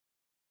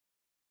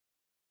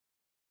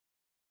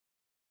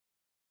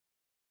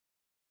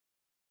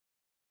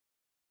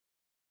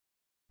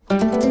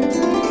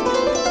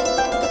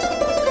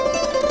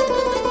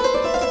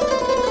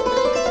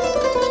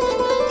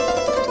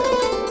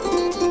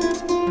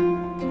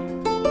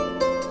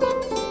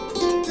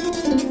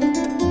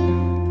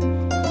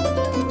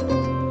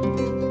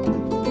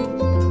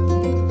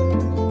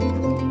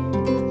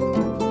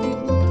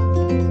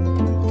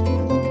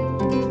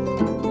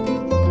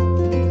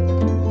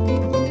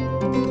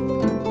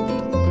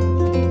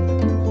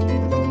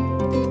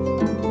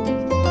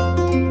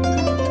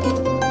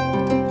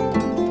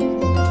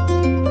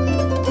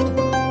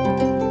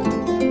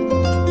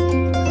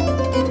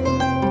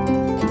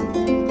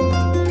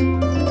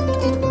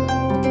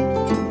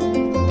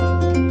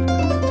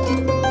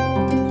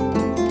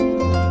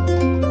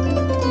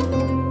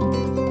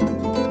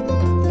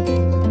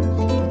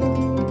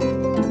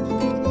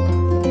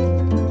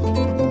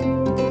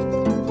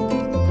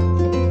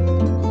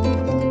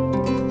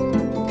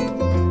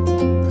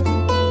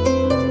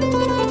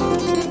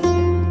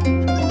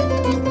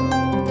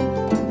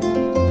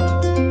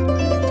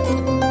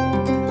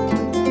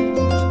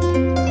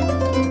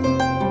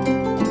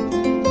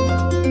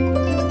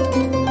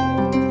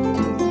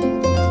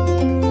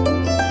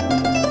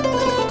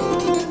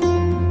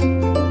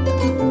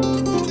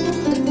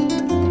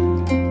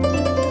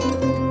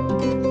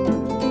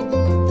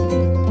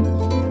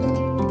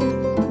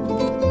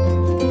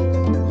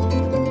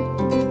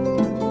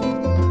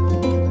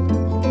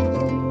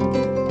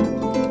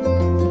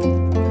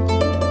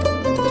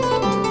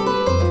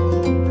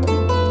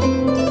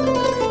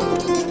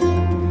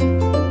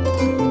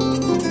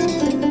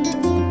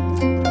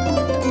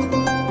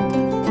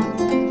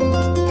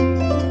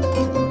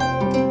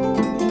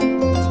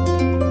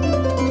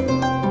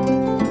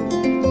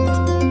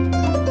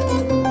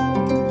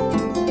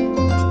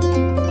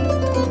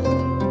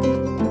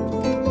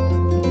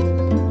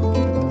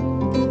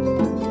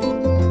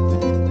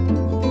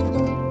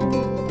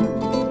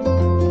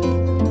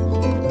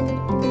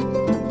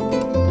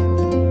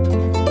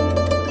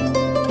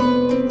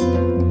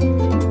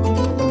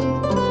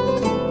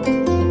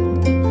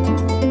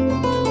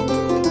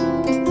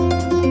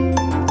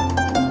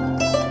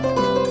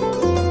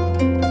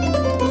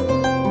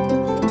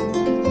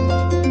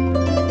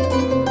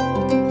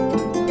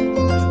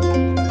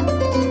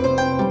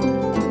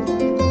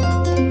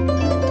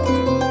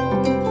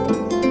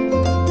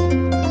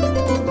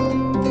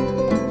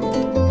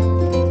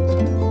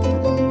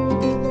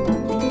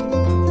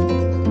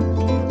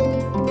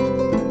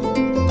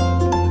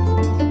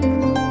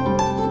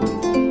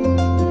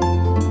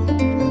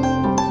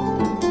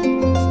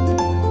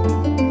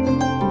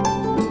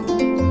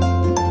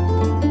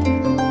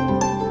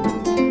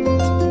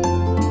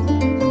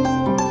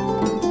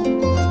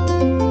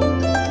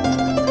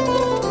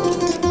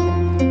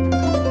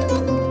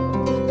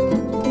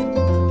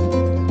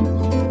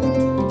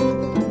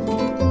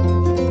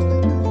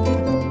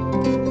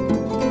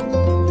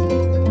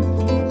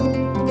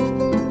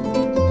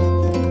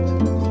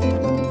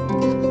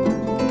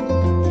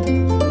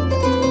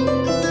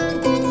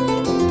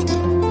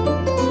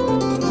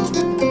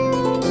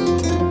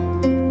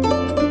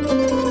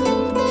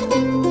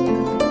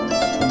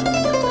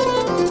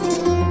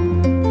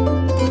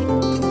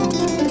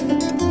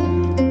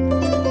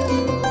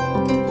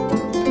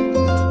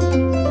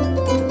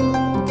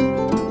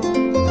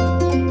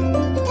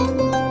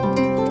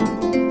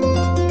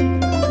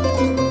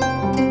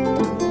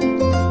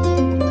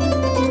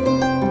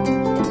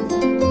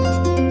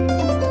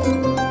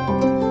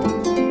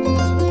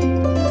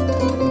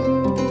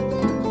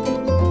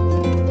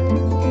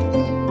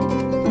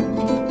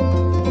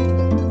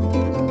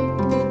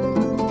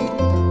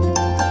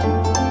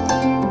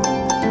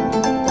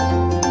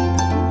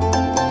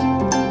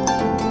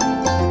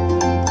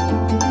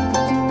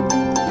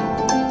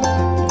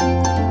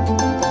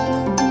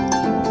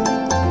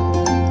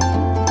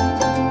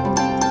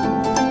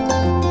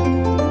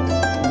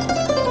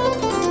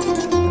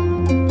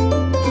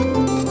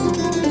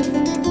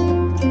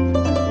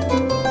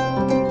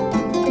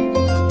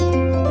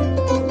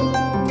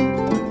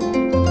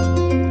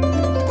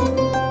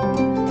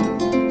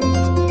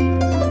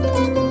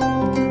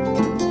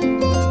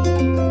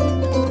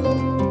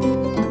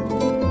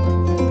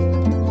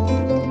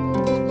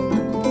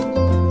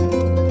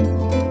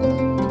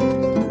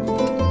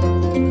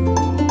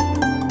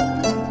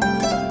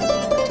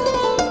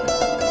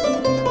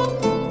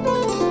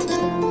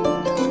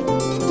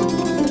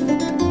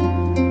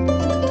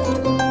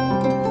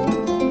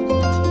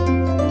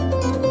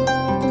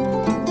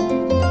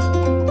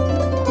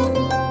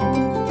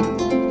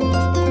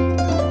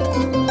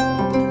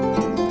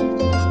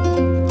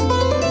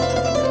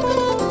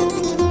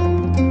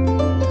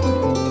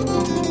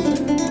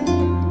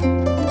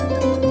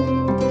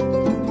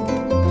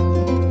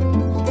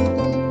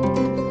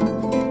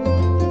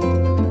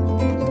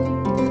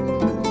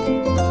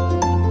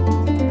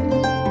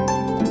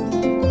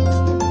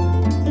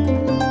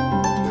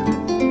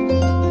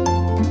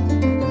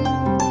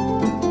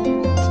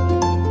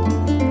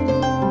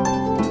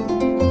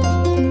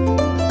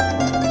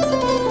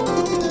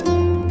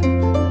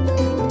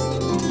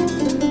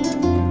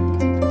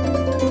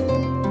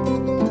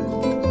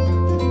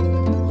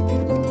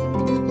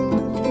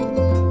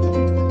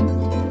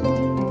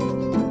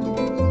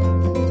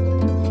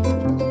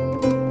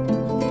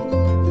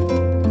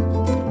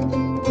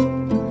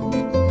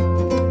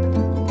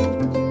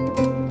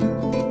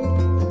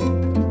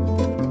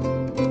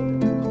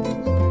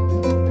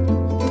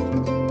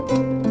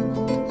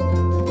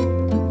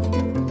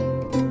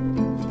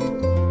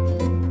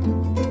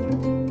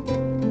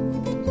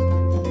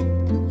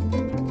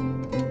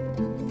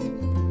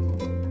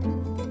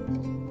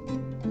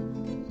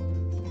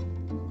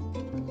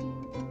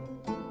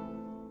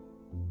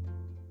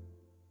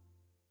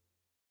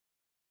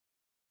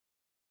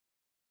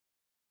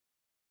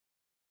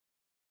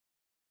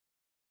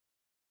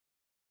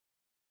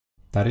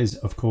 That is,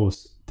 of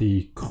course,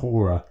 the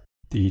kora,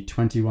 the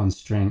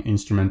 21-string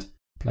instrument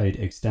played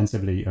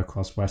extensively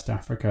across West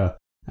Africa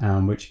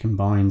and which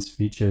combines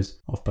features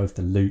of both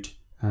the lute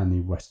and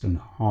the Western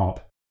harp.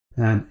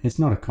 And it's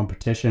not a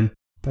competition,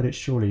 but it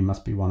surely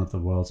must be one of the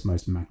world's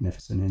most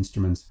magnificent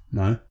instruments,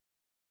 no?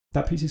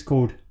 That piece is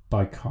called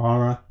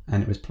Baikara,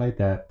 and it was played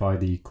there by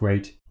the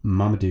great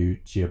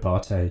Mamadou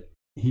Diabate.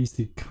 He's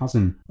the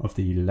cousin of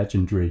the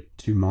legendary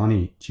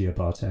Toumani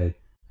Diabate,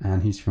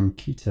 and he's from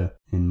Kita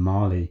in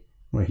Mali,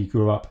 where he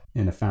grew up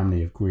in a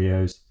family of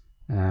griots,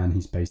 and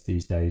he's based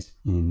these days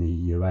in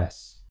the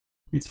US.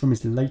 It's from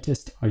his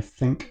latest, I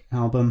think,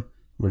 album,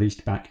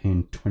 released back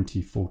in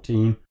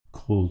 2014,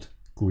 called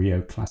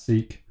Griot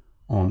Classique,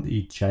 on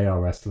the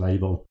JRS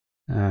label,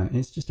 and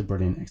it's just a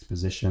brilliant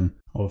exposition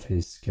of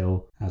his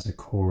skill as a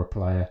kora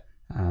player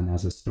and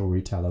as a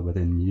storyteller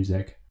within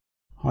music.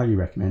 Highly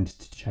recommend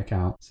to check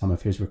out some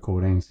of his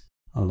recordings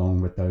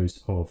along with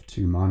those of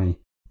Toumani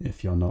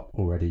if you're not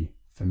already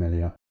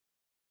familiar.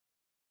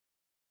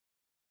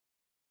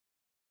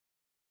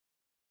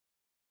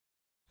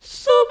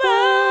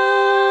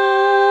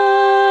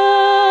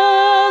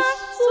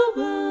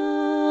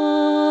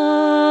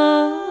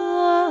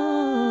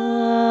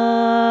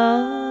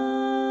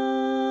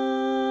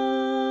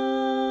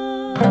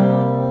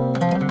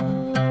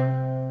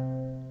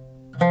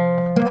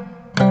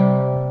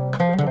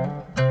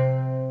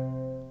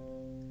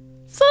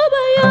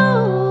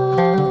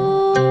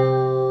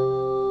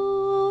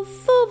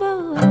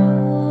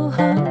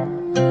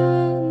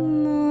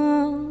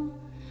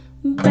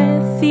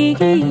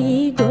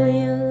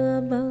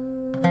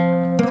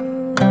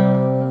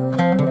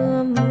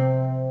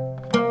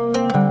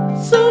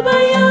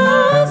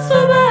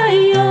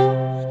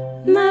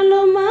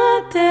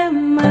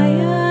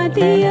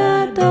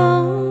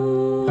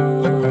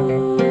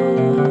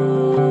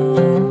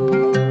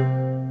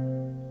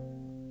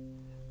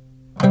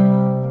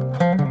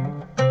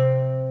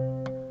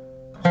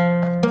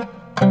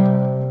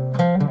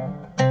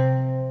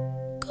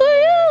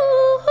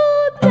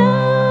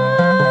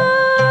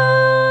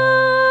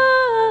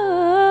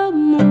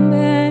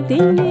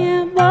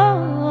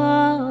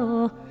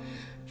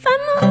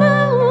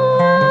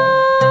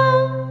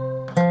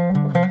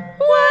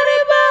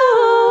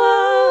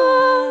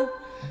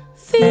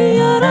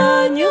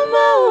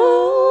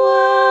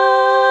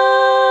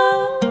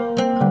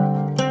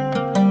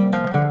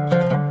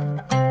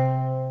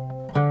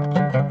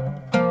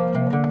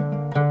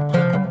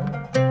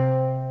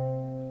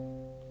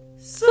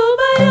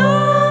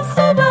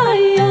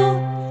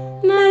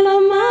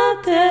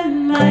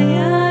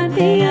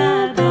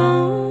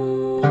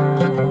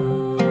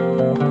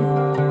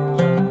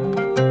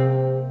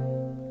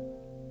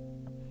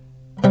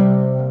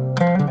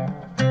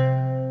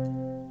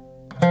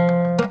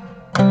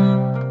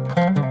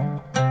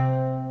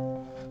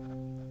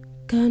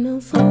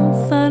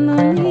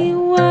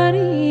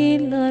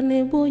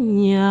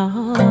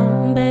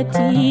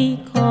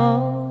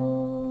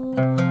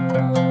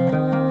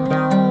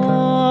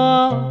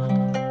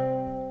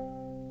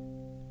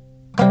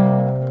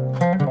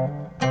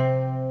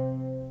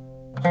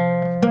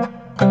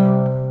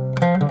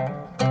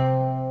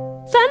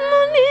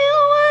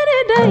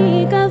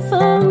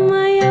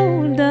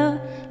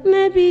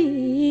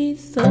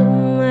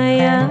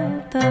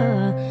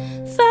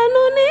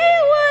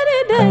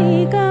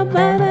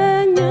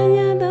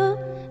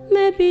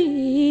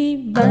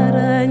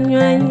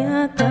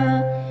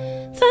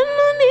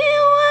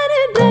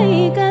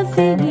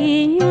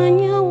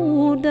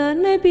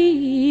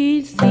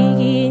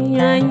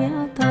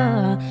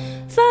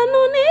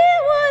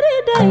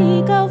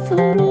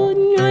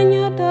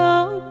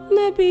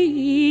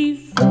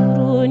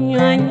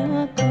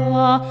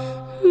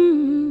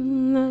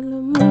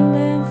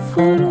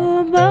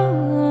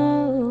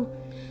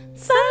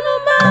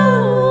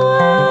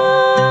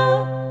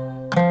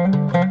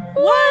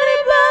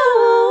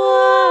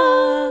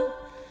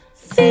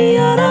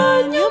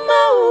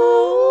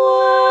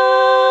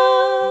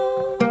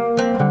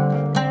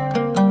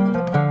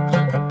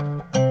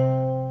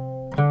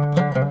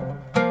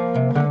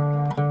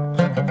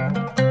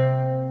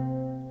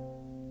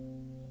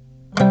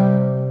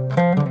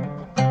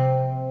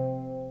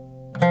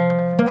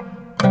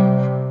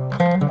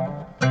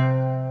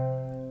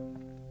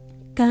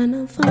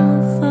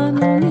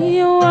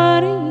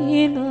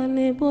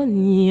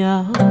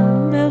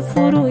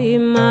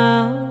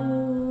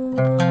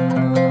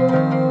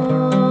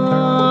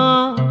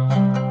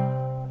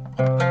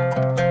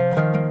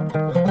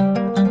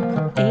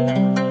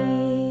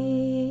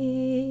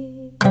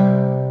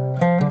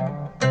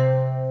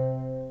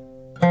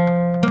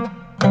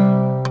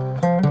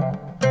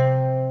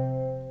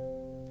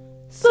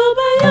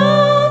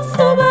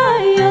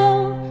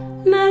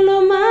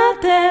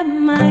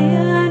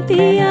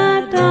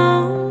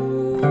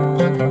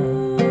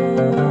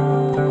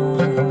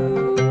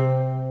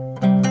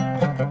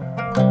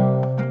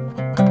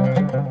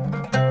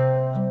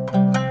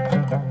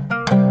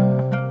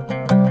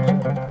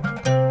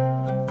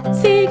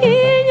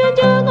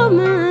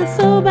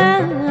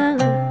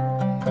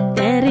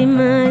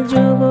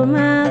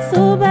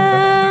 soba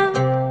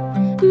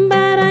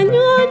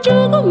baranyo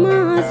juguma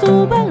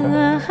soba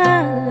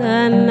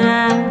na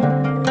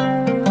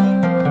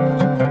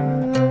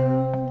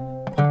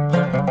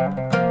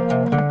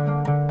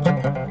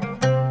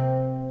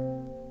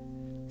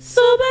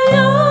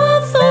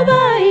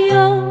soba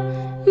yo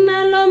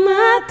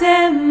nalomate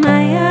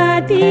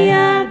maya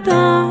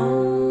diado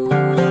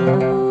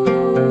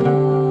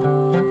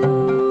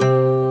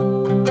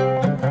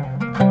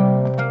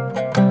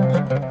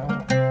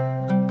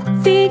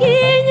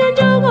Figinyo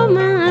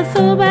juguma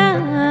soba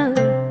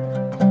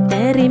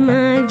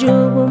Terima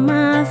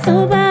juguma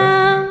soba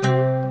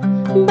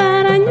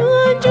Baranyo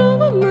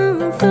juguma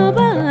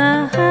soba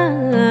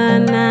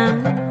na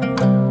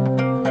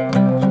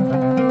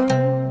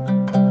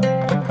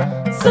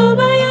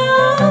Soba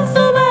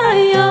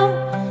yo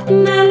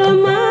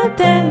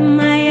nalomate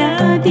maya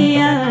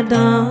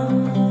diado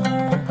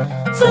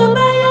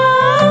Soba yo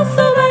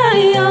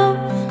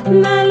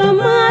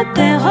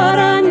nalomate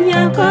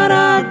horanya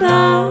korada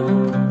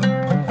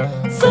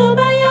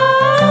Soba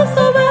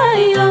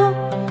yo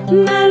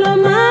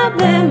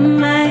nalomabe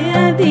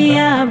maya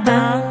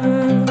diaba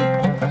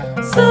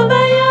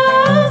Soba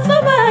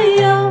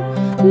yo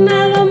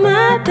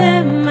nalomate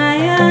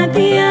maya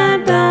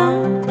diada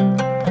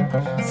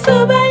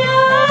Soba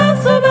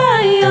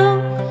yo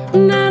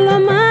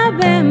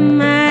nalomabe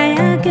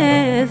maya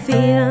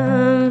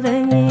kesian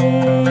venye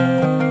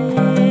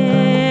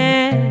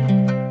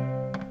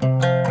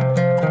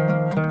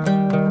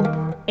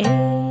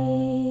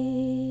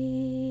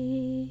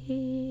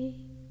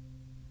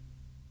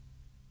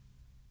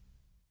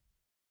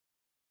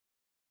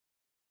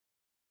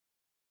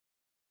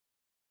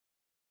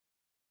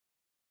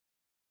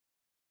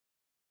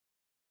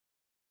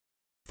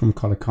From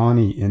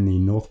Kolokani in the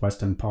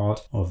northwestern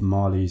part of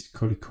Mali's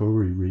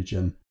Kurikuri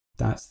region,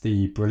 that's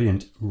the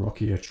brilliant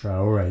Rokia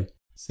Traore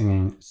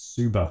singing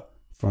Suba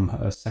from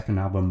her second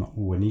album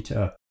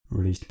Juanita,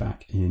 released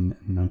back in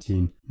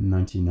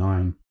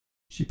 1999.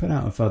 She put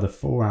out a further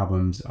 4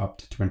 albums up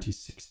to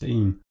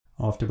 2016,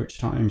 after which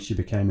time she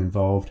became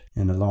involved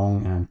in a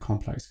long and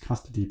complex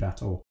custody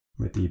battle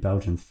with the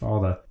Belgian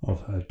father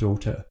of her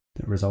daughter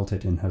that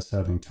resulted in her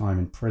serving time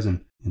in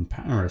prison in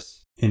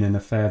Paris in an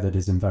affair that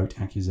has invoked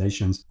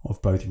accusations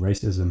of both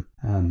racism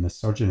and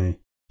misogyny.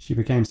 She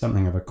became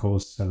something of a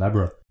cause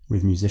célèbre,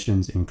 with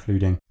musicians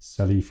including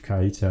Salif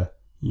Keita,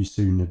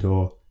 Youssou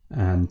N'Dour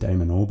and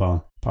Damon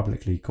Albarn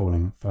publicly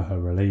calling for her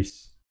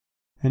release.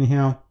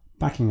 Anyhow,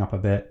 backing up a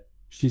bit,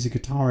 she's a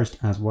guitarist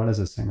as well as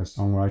a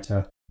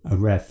singer-songwriter, a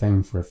rare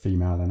thing for a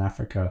female in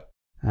Africa,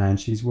 and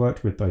she's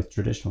worked with both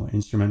traditional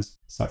instruments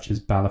such as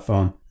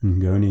balafon,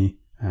 ngoni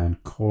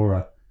and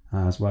kora,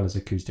 as well as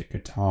acoustic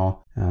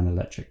guitar and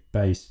electric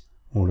bass,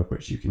 all of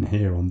which you can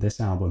hear on this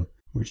album,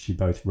 which she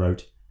both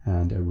wrote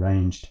and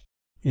arranged.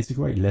 It's a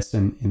great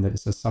listen in that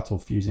it's a subtle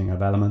fusing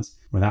of elements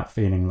without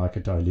feeling like a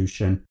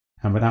dilution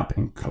and without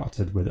being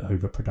cluttered with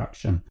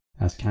overproduction,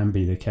 as can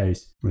be the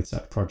case with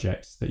such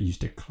projects that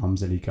used to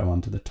clumsily go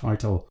under the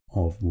title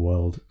of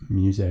world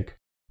music.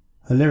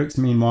 Her lyrics,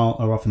 meanwhile,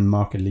 are often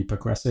markedly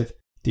progressive,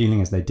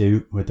 dealing as they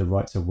do with the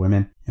rights of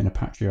women in a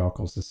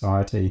patriarchal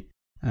society,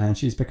 and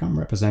she's become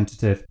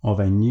representative of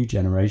a new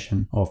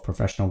generation of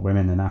professional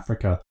women in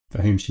Africa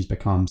for whom she's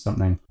become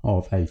something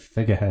of a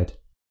figurehead.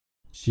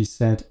 She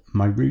said,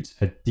 "My roots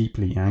are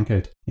deeply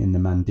anchored in the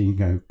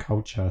Mandingo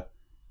culture,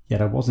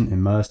 yet I wasn't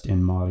immersed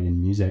in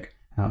Malian music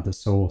at the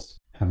source,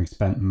 having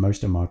spent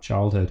most of my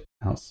childhood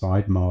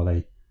outside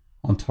Mali.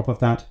 On top of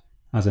that,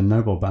 as a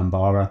noble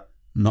Bambara,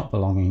 not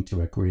belonging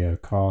to a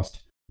griot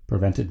caste,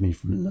 prevented me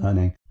from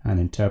learning and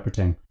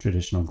interpreting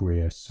traditional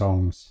griot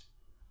songs.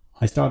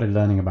 I started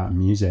learning about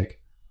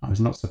music. I was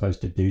not supposed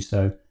to do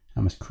so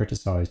and was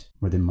criticised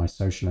within my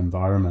social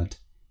environment.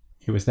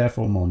 It was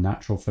therefore more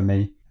natural for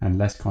me and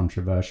less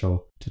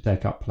controversial to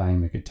take up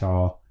playing the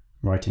guitar,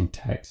 writing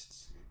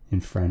texts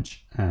in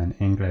French and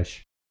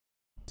English.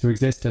 To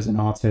exist as an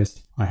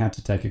artist, I had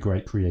to take a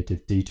great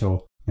creative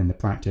detour in the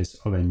practice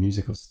of a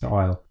musical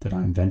style that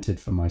I invented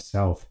for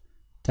myself,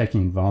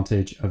 taking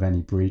advantage of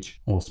any breach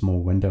or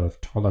small window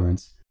of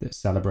tolerance that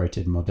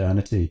celebrated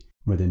modernity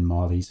within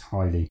Mali's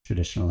highly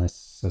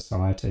traditionalist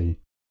society.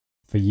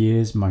 For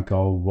years, my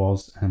goal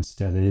was, and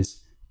still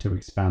is, to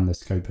expand the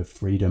scope of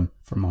freedom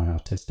from my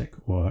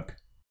artistic work."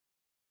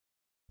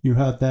 You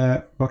heard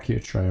there Rokia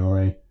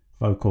Traore,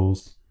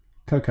 vocals,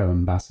 Coco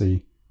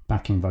Mbassi,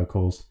 backing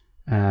vocals,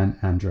 and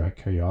Andrea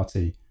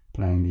Koyati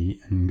playing the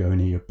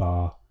ngoni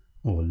bar,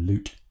 or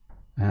lute.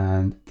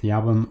 And the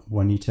album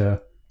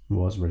Juanita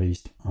was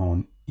released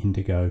on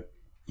Indigo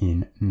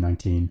in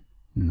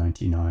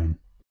 1999.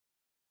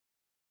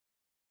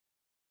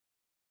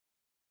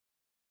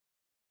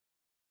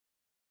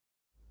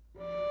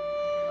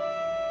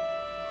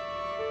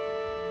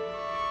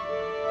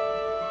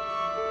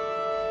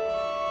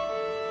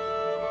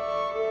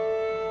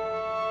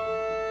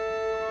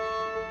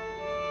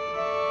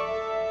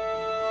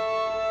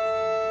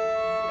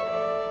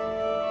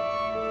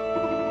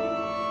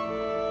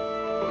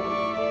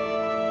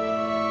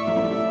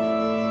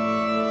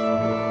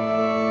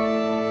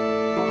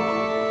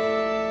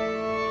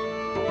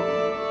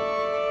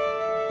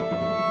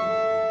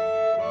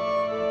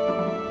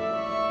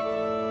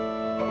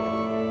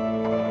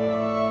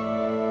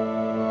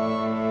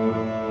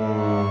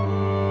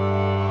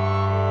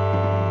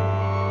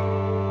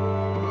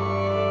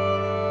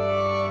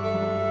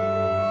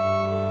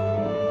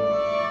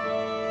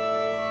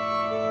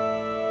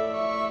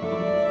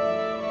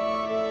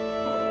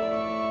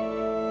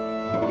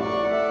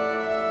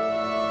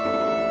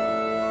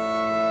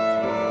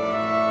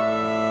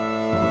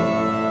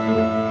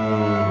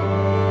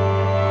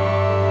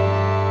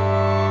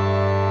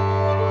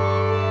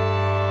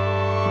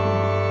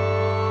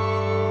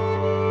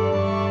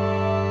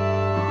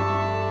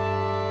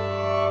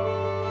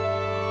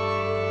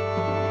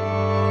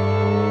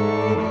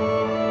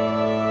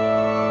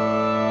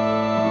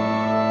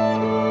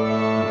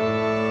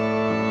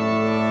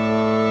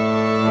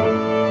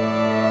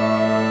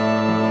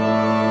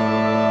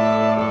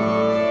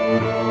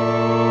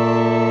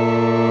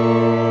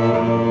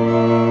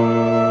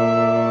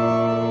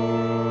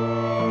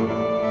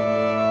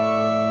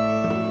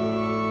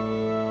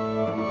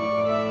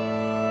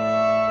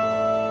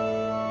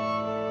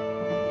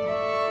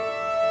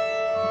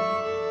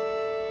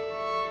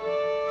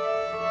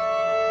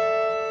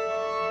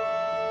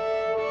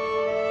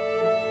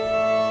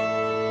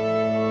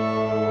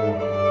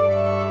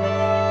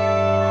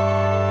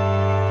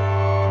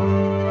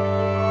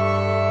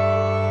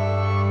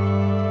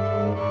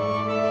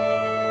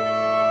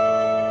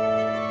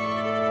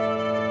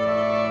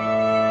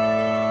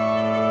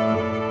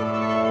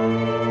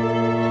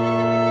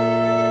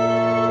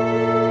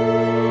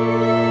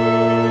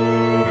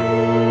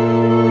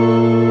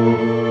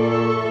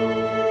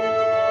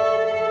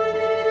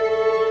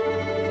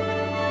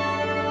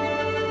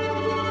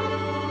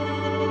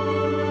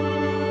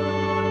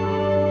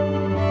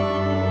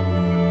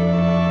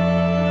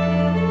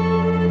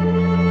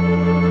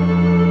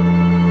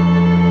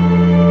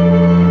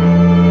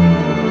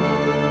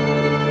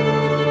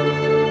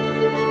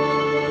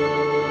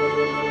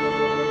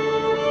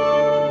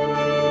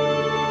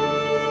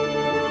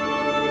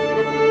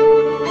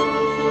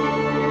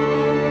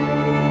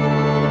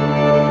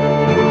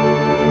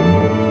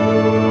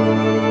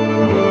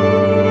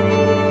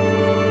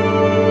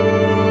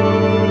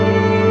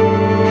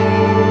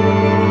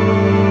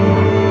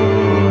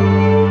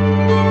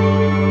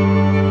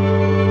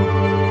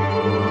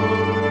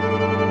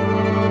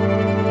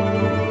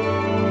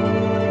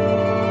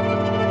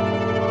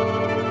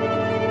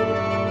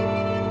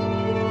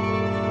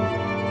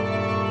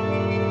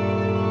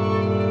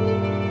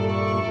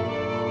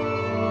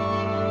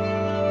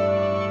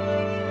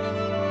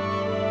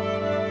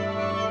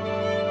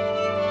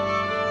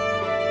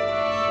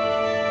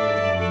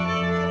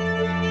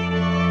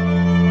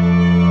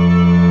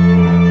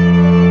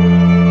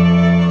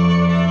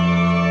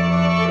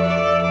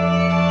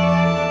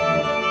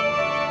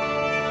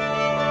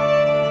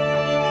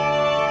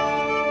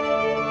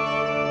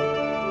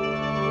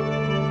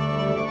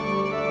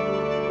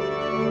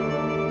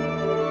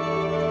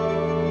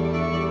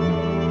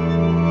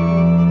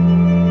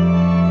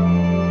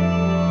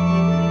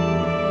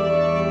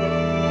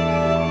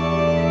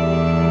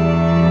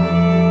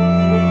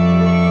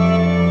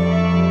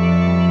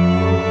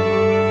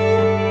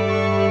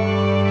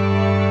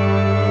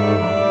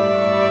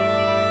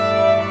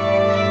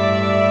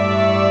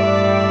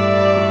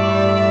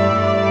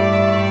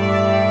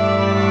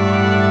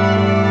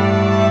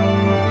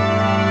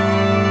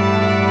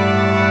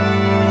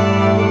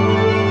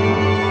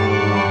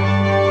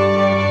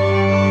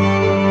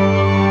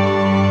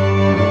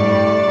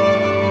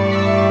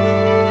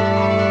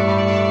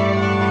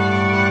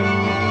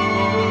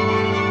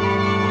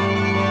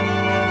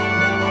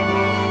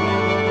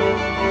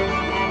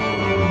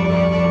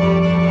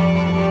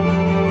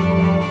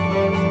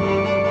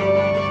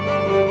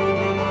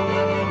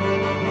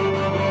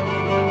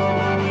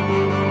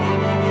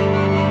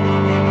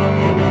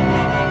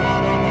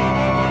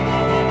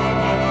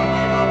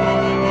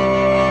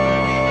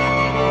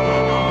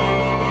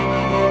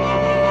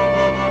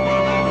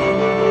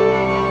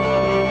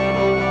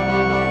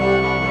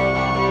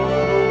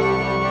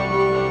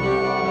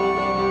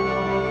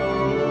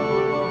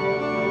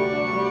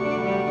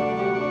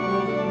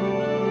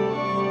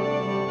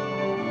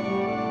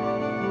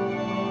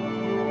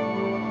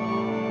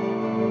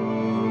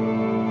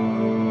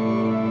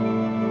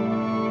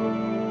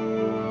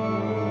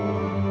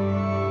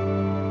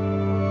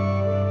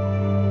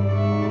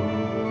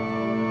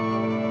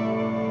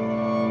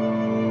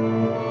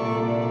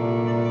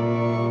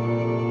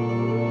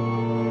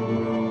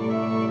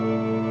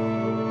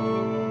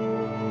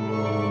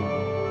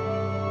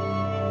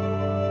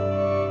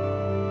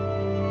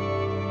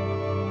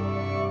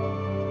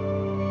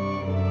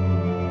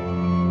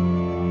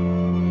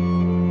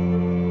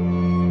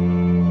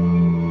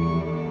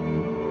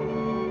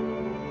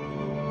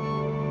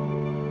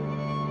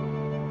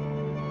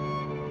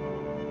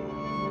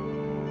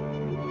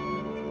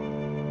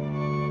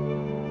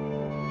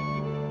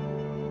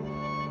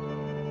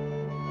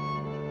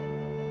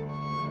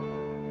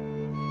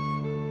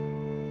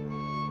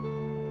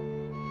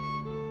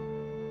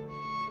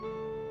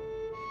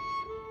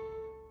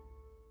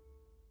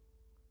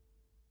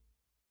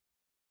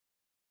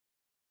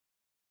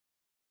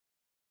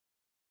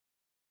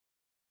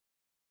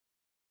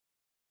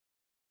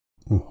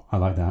 Oh, I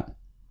like that.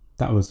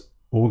 That was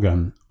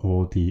Organ,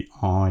 or The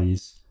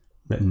Eyes,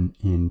 written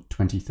in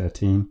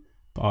 2013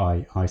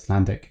 by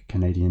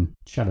Icelandic-Canadian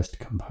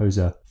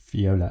cellist-composer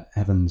Fiona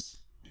Evans,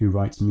 who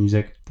writes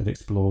music that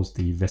explores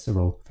the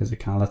visceral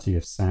physicality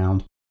of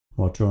sound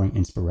while drawing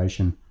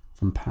inspiration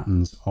from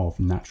patterns of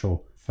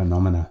natural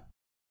phenomena.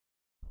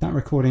 That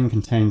recording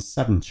contains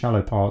 7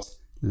 cello parts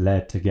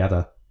layered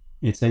together.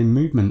 It's a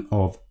movement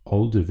of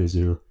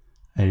Olduvisur,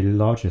 a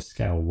larger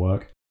scale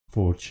work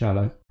for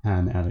cello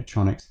and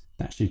electronics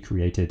that she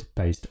created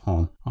based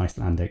on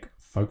Icelandic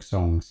folk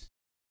songs.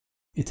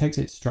 It takes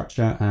its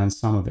structure and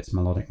some of its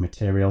melodic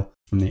material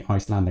from the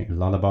Icelandic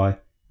lullaby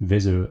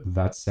Visur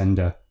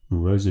Vadsenda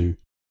Rosu.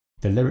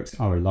 The lyrics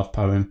are a love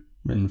poem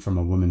written from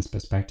a woman's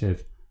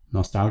perspective,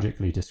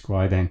 nostalgically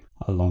describing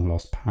a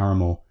long-lost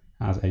paramour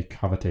as a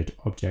coveted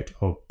object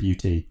of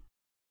beauty.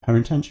 Her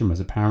intention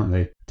was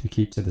apparently to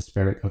keep to the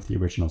spirit of the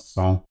original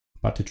song,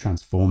 but to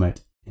transform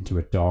it into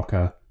a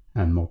darker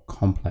and more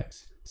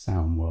complex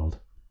sound world.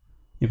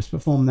 It was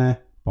performed there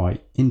by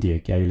India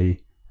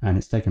Gailey, and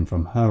it's taken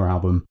from her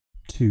album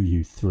To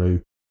You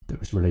Through that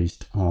was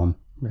released on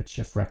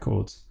Redshift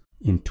Records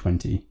in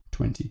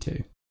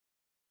 2022.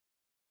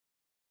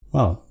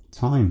 Well,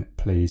 time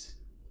please.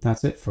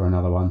 That's it for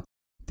another one.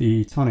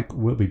 The Tonic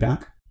will be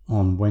back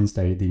on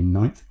Wednesday the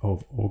 9th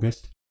of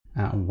August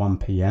at 1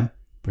 p.m.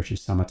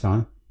 British Summer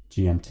Time,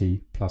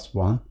 GMT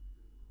 +1.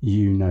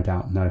 You no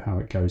doubt know how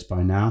it goes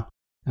by now.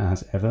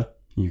 As ever,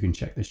 you can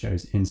check the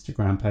show's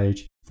Instagram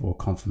page for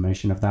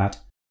confirmation of that,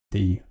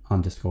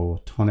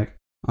 _tonic_,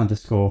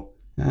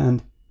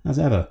 and as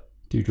ever,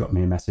 do drop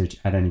me a message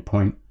at any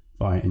point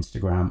via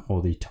Instagram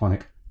or the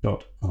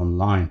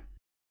tonic.online.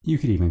 You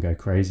could even go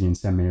crazy and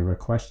send me a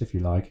request if you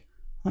like.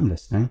 I'm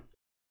listening.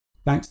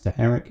 Thanks to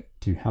Eric,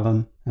 to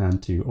Helen,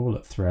 and to all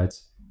at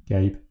Threads,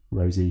 Gabe,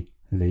 Rosie,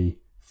 Lee,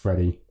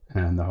 Freddie,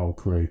 and the whole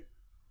crew.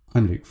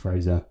 I'm Luke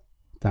Fraser.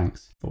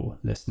 Thanks for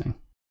listening.